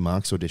 can we see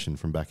Mark's audition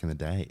from back in the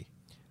day?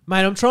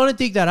 Mate, I'm trying to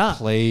dig that up.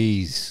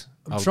 Please.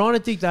 I'm trying to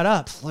dig that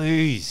up.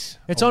 Please.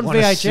 It's I on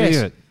wanna see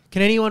VHS. it.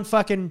 Can anyone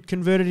fucking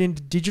convert it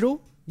into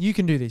digital? You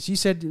can do this. You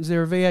said, is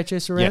there a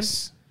VHS around?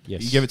 Yes.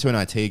 Yes. You give it to an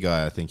IT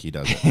guy, I think he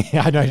does it.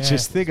 I know, Yeah.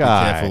 just the Be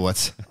guy. careful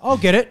what's... I'll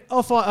get it.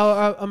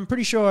 I'm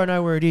pretty sure I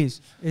know where it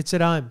is. It's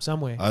at home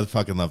somewhere. I'd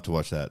fucking love to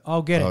watch that.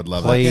 I'll get it. I would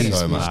love I'll get that it.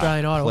 so It's much.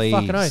 Australian Idol. Please.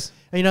 Fucking oath.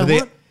 And you know For the-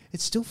 what? It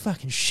still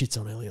fucking shits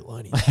on Elliot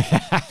Loney.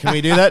 Can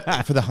we do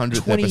that for the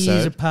 100th 20 years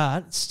episode?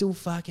 apart, it still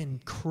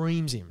fucking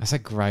creams him. That's a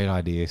great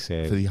idea,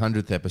 Seb. For the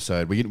 100th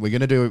episode, we're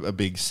going to do a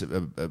big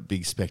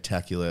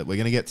spectacular. We're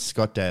going to get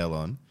Scott Dale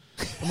on.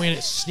 And we're going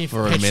to sniff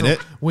For a petrol minute.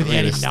 We're without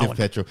gonna him sniff knowing.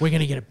 petrol. We're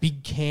going to get a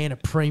big can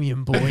of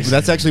premium boys.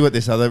 That's actually what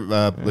this other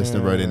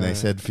listener wrote in. They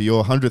said, for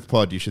your 100th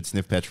pod, you should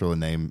sniff petrol and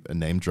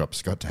name drop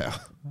Scott Dale.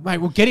 Mate,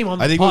 we'll get him on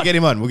the I think pod. we'll get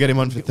him on. We'll get him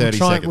on for 30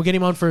 seconds. We'll get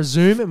him on for a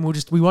Zoom and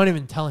we won't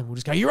even tell him. We'll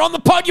just go, you're on the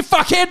pod, you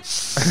fuckhead.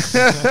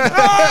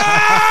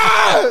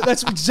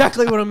 That's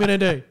exactly what I'm going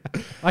to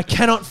do. I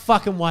cannot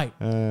fucking wait.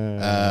 All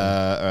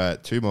right,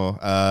 2 more.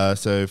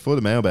 So for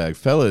the mailbag,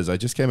 fellas, I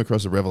just came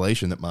across a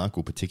revelation that Mark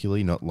will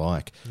particularly not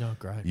like. No,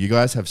 great. You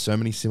guys have so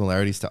many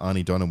similarities to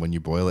Arnie Donna when you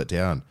boil it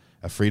down.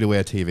 A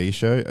free-to-air TV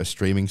show, a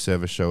streaming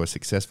service show, a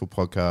successful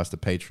podcast, a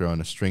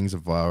Patreon, a strings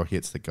of viral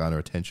hits that garner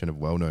attention of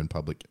well-known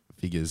public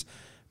figures,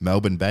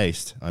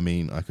 Melbourne-based. I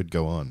mean, I could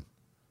go on.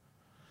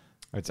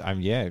 It's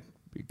yeah,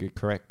 good,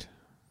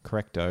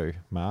 correcto,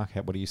 Mark.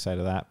 What do you say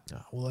to that?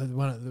 Well,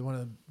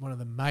 one of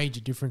the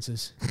major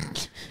differences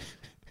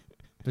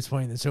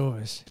between the two of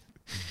us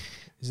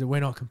is that we're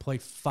not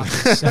complete fucking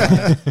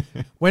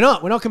sellouts. We're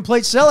not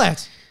complete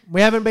sellouts. We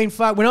haven't been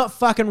we're not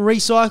fucking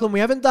recycling. We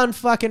haven't done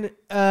fucking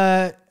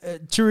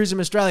Tourism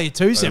Australia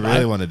 2, I Sebo.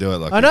 really want to do it.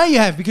 Like I know you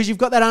have, because you've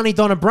got that Arnie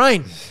Donna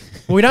brain.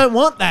 We don't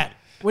want that.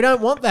 We don't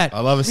want that.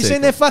 I love a You sequel.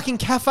 seen their fucking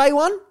cafe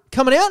one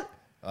coming out?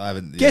 I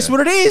haven't. Guess what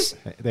it is?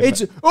 They're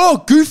It's,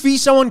 goofy,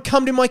 someone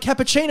cummed in my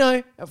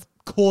cappuccino. Of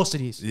course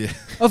it is. Yeah.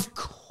 Of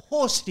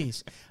course it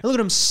is. And look at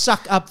them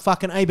suck up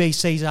fucking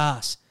ABC's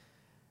ass.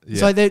 Yeah.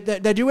 So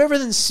they do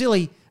everything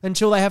silly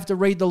until they have to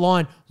read the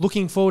line,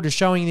 looking forward to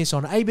showing this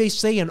on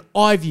ABC and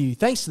iView.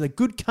 Thanks to the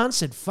good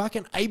cunts at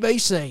fucking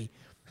ABC.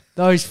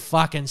 Those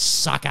fucking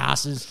suck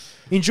asses.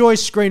 Enjoy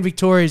Screen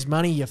Victoria's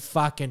money, you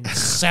fucking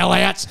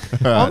sellouts.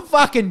 I'm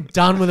fucking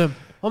done with them.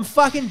 I'm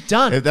fucking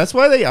done. That's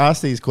why they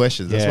ask these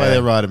questions. That's why Yeah.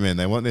 they write them in.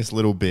 They want this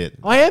little bit.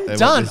 I am They want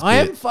done. this I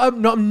am.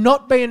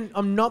 bit.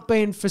 I'm not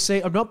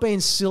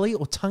being silly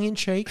or tongue in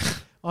cheek.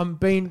 I'm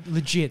being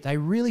legit. They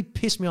really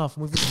piss me off.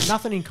 We've got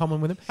nothing in common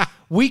with them.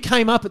 We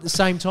came up at the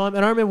same time,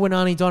 and I remember when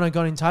Arnie Donna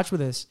got in touch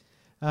with us.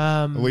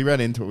 We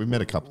ran into it. We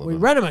met a couple of We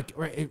them. ran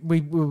them.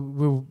 We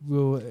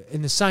were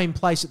in the same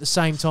place at the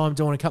same time,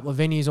 doing a couple of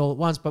venues all at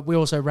once. But we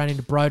also ran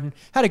into Broden.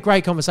 Had a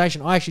great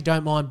conversation. I actually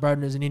don't mind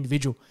Broden as an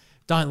individual.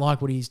 Don't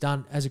like what he's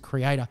done as a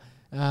creator.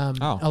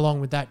 Along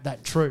with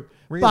that troupe.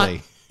 Really?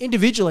 But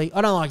individually,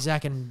 I don't like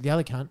Zach and the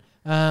other cunt.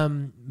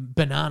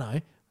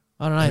 Banano.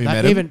 I don't know. Have you That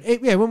met him?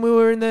 even when we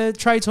were in the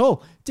Trades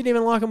Hall, didn't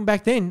even like them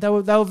back then. They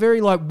were very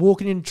like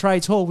walking in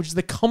Trades Hall, which is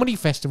the comedy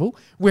festival,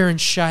 wearing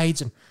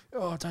shades and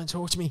don't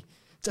talk to me,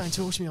 I'm a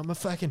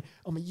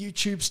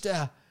YouTube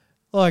star.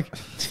 Like,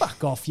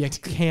 fuck off, you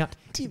count.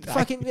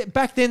 Fucking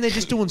back then, they're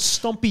just doing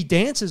stompy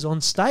dances on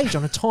stage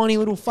on a tiny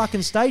little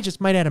fucking stage that's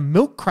made out of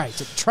milk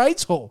crates at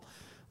Trades Hall.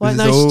 Like,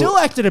 This they is all- still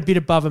acted a bit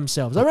above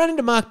themselves. I ran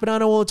into Mark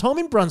Bonanno all the time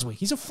in Brunswick.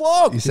 He's a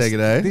flog. You say good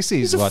day? This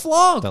He's is a what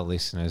flog. the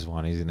listeners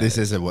want, isn't it? This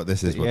is what they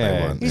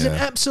Yeah. want. He's yeah. an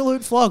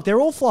absolute flog. They're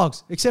all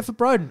flogs, except for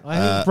Broden. I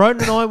think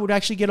Broden and I would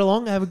actually get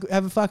along, have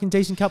a fucking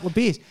decent couple of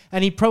beers,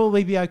 and he'd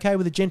probably be okay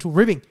with a gentle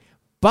ribbing.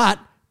 But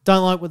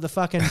don't like what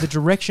the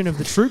direction of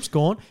the troops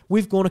gone.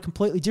 We've gone a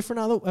completely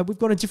different we've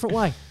gone a different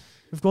way.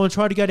 We've gone and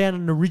tried to go down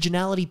an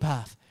originality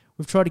path.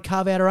 We've tried to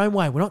carve out our own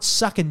way. We're not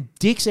sucking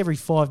dicks every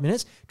 5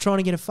 minutes trying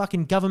to get a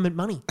fucking government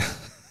money.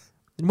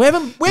 And we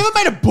haven't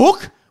made a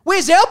book.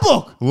 Where's our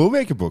book? We'll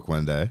make a book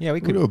one day. Yeah,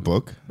 we could do a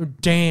book.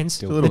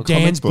 Dan's. A The little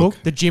Dan's comics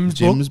book. The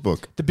Jim's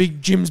book. The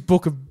big Jim's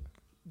book of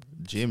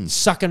Jim.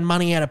 sucking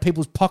money out of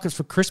people's pockets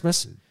for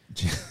Christmas.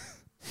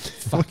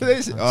 What are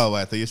they- oh,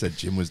 wait, I thought you said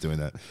Jim was doing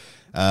that.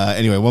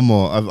 Anyway, one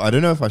more. I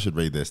don't know if I should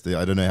read this.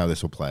 I don't know how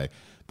this will play.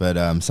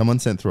 But someone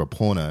sent through a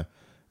porno.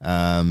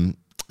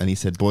 And he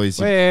said, boys...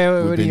 What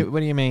do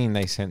you mean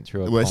they sent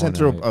through a porno? Well, they sent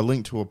through a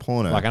link to a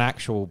porno. Like an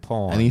actual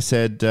porn. And he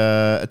said,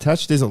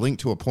 attached is a link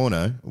to a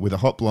porno with a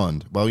hot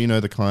blonde. Well, you know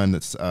the kind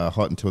that's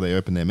hot until they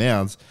open their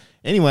mouths.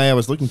 Anyway, I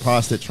was looking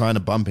past it, trying to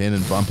bump in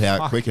and bump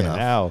out quick Fucking enough.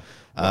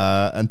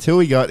 hell. Until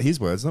he got his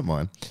words, not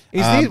mine.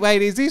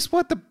 Is this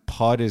what the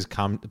pod has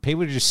come...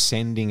 People are just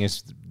sending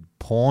us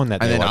porn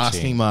that And they're then watching.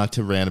 asking Mark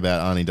to rant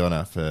about Arnie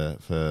Donna for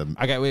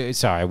Okay,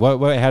 sorry.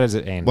 How does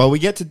it end? well, we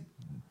get to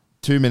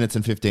 2 minutes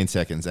and 15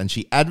 seconds, and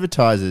she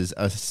advertises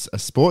a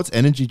sports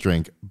energy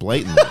drink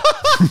blatantly.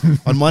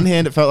 On one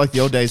hand, it felt like the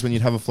old days when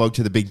you'd have a flog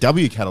to the Big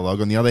W catalogue.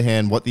 On the other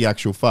hand, what the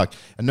actual fuck?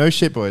 And no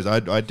shit, boys.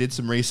 I did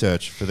some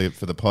research for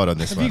the pod on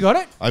this one. Have you got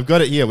it? I've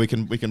got it here. We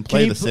can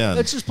play the sound.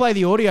 Let's just play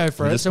the audio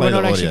for We'll it, just so play we're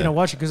not the actually audio. going to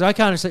watch it because I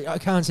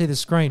can't see the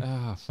screen.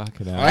 oh,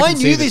 fucking hell. I I can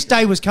see knew the- this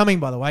day was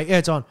coming, by the way. Yeah,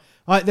 it's on.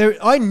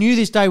 I knew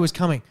this day was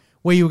coming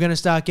where you were going to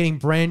start getting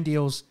brand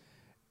deals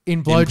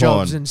in porn.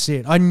 blowjobs and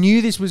shit. I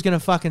knew this was going to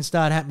fucking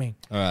start happening.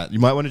 All right, you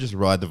might want to just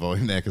ride the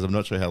volume there because I'm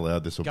not sure how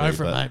loud this will be. Go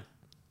for it, but- mate.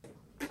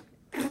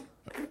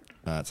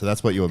 All right, so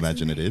that's what you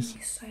imagine it is.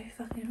 You're so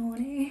fucking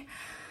horny.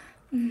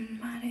 I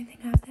don't think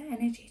I have the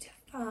energy to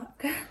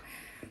fuck.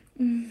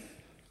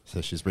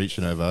 So she's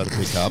reaching over to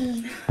pick up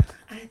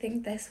I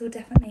think this will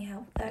definitely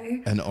help though.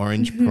 an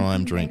orange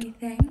prime drink.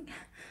 Anything.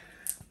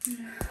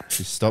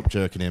 She's stopped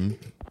jerking him.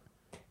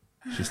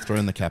 She's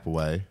thrown the cap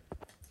away.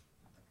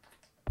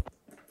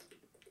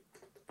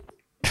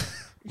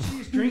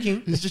 She's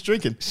drinking. He's just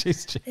drinking.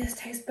 She's just... This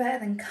tastes better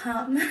than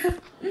cum.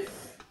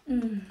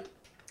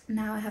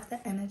 Now I have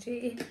the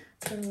energy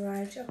to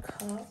ride your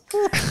cock.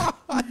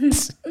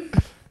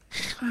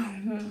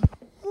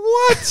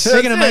 What?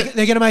 They're going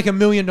to make $1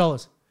 million.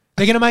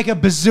 They're going to make $1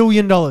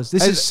 bazillion.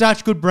 This is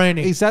such good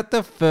branding. Is that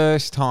the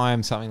first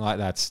time something like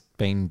that's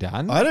been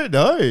done? I don't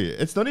know.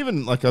 It's not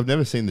even like I've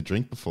never seen the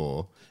drink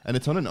before, and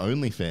it's on an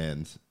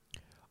OnlyFans.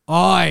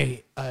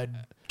 I adore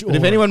But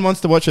if it. anyone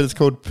wants to watch it, it's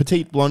called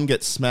Petite Blonde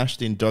Gets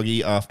Smashed in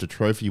Doggy After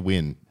Trophy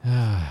Win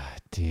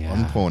Dear.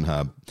 on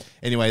Pornhub.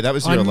 Anyway, that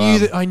was I your knew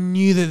alarm. I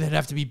knew that there'd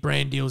have to be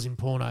brand deals in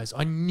pornos.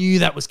 I knew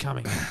that was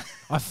coming.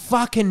 I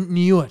fucking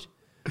knew it.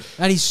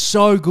 That is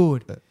so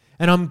good.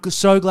 And I'm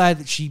so glad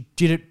that she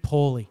did it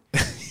poorly.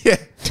 Yeah.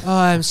 Oh,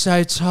 I'm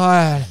so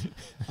tired.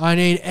 I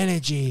need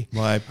energy.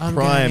 My I'm gonna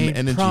prime need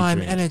energy prime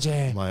drink.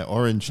 energy. My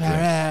orange drink.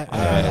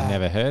 I've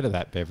never heard of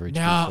that beverage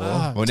Now, before.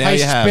 Well, now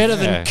tastes you have. better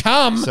than Yeah.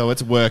 cum. So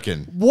it's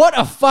working. What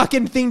a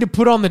fucking thing to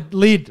put on the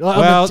lid,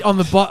 Well- on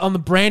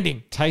the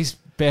branding. Tastes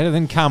better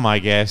than cum, I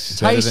guess.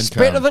 Better Tastes than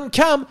cum. better than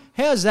cum.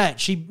 How's that?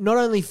 She not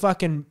only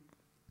fucking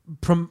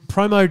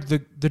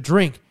promoted the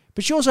drink,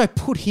 but she also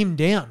put him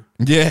down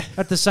Yeah.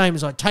 at the same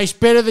as like, tastes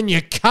better than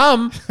your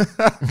cum.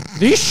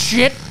 This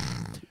shit.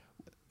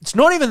 It's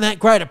not even that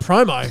great a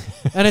promo,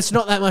 and it's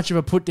not that much of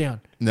a put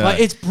down. No. Like,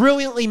 it's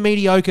brilliantly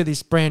mediocre,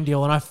 this brand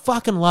deal, and I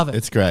fucking love it.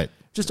 It's great.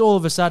 Just all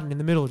of a sudden in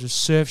the middle,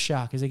 just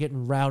Surfshark as they're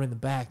getting railed in the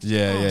back.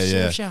 Yeah, yeah,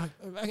 yeah. Surfshark,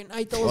 fucking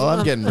 $8 Well, a I'm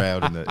month. getting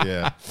railed in it,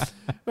 yeah.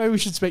 Maybe we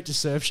should speak to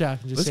Surfshark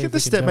and just Let's see get if the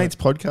we can do Stepmates it.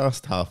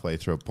 podcast halfway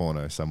through a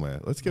porno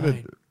somewhere. Let's get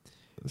Mate.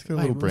 let's get a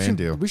Mate, little brand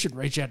deal. We should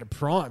reach out to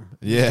Prime.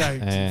 Yeah.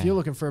 Go, Yeah. If you're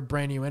looking for a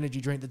brand new energy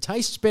drink that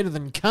tastes better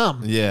than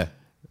cum, Yeah.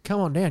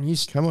 come on down.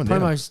 Use Come on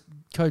promo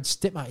code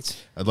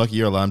Stepmates. I'd like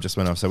your alarm just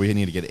went off, so we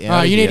need to get out.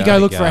 Oh, of you need to here. go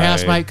look for a go.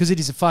 house, mate, because it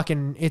is a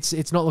fucking.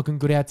 It's not looking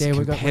good out there.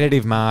 We've got.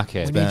 Competitive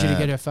market. We need you to bad.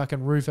 get a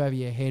fucking roof over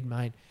your head,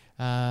 mate.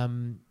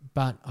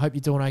 But I hope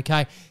you're doing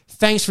okay.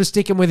 Thanks for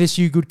sticking with us,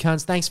 you good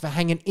cunts. Thanks for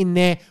hanging in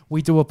there.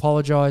 We do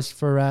apologise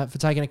for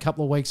taking a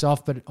couple of weeks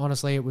off, but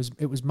honestly, it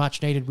was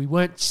much needed. We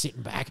weren't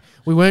sitting back.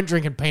 We weren't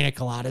drinking pina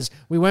coladas.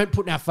 We weren't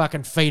putting our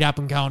fucking feet up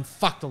and going,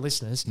 fuck the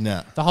listeners.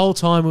 Nah. The whole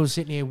time we were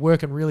sitting here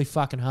working really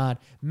fucking hard,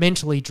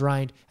 mentally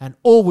drained, and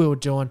all we were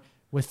doing,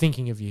 we're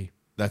thinking of you.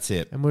 That's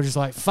it. And we're just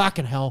like,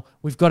 fucking hell,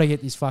 we've got to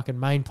get this fucking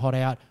main pod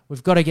out.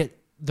 We've got to get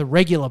the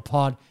regular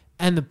pod.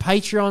 And the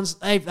Patreons,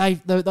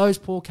 those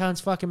poor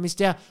cunts fucking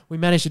missed out. We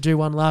managed to do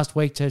one last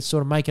week to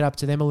sort of make it up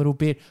to them a little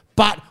bit.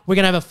 But we're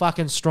going to have a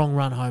fucking strong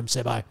run home,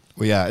 Sebo.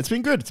 Well, yeah, it's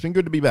been good. It's been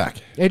good to be back.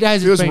 It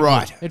has Feels been good.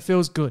 right. It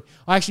feels good.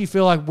 I actually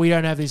feel like we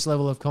don't have this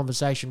level of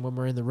conversation when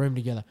we're in the room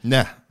together.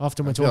 Nah.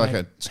 Often we're I feel talking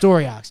like about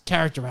story arcs,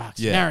 character arcs,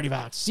 Yeah. narrative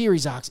arcs,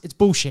 series arcs. It's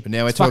bullshit. But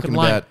now we're It's fucking talking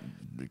lame. about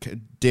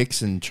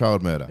dicks and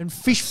child murder. And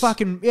fish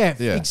fucking, yeah,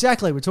 Yeah.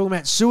 exactly. We're talking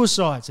about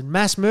suicides and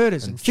mass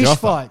murders and fish Joffa.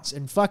 fights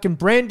and fucking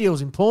brand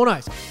deals and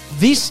pornos.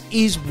 This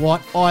is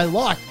what I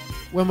like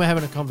when we're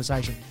having a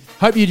conversation.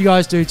 Hope you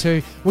guys do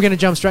too. We're going to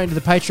jump straight into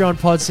the Patreon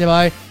pod,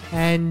 Sebo.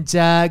 And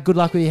good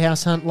luck with your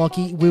house hunt,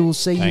 Lockie. We will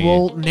see you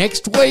all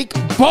next week.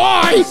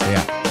 Bye!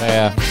 Yeah.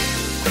 Yeah.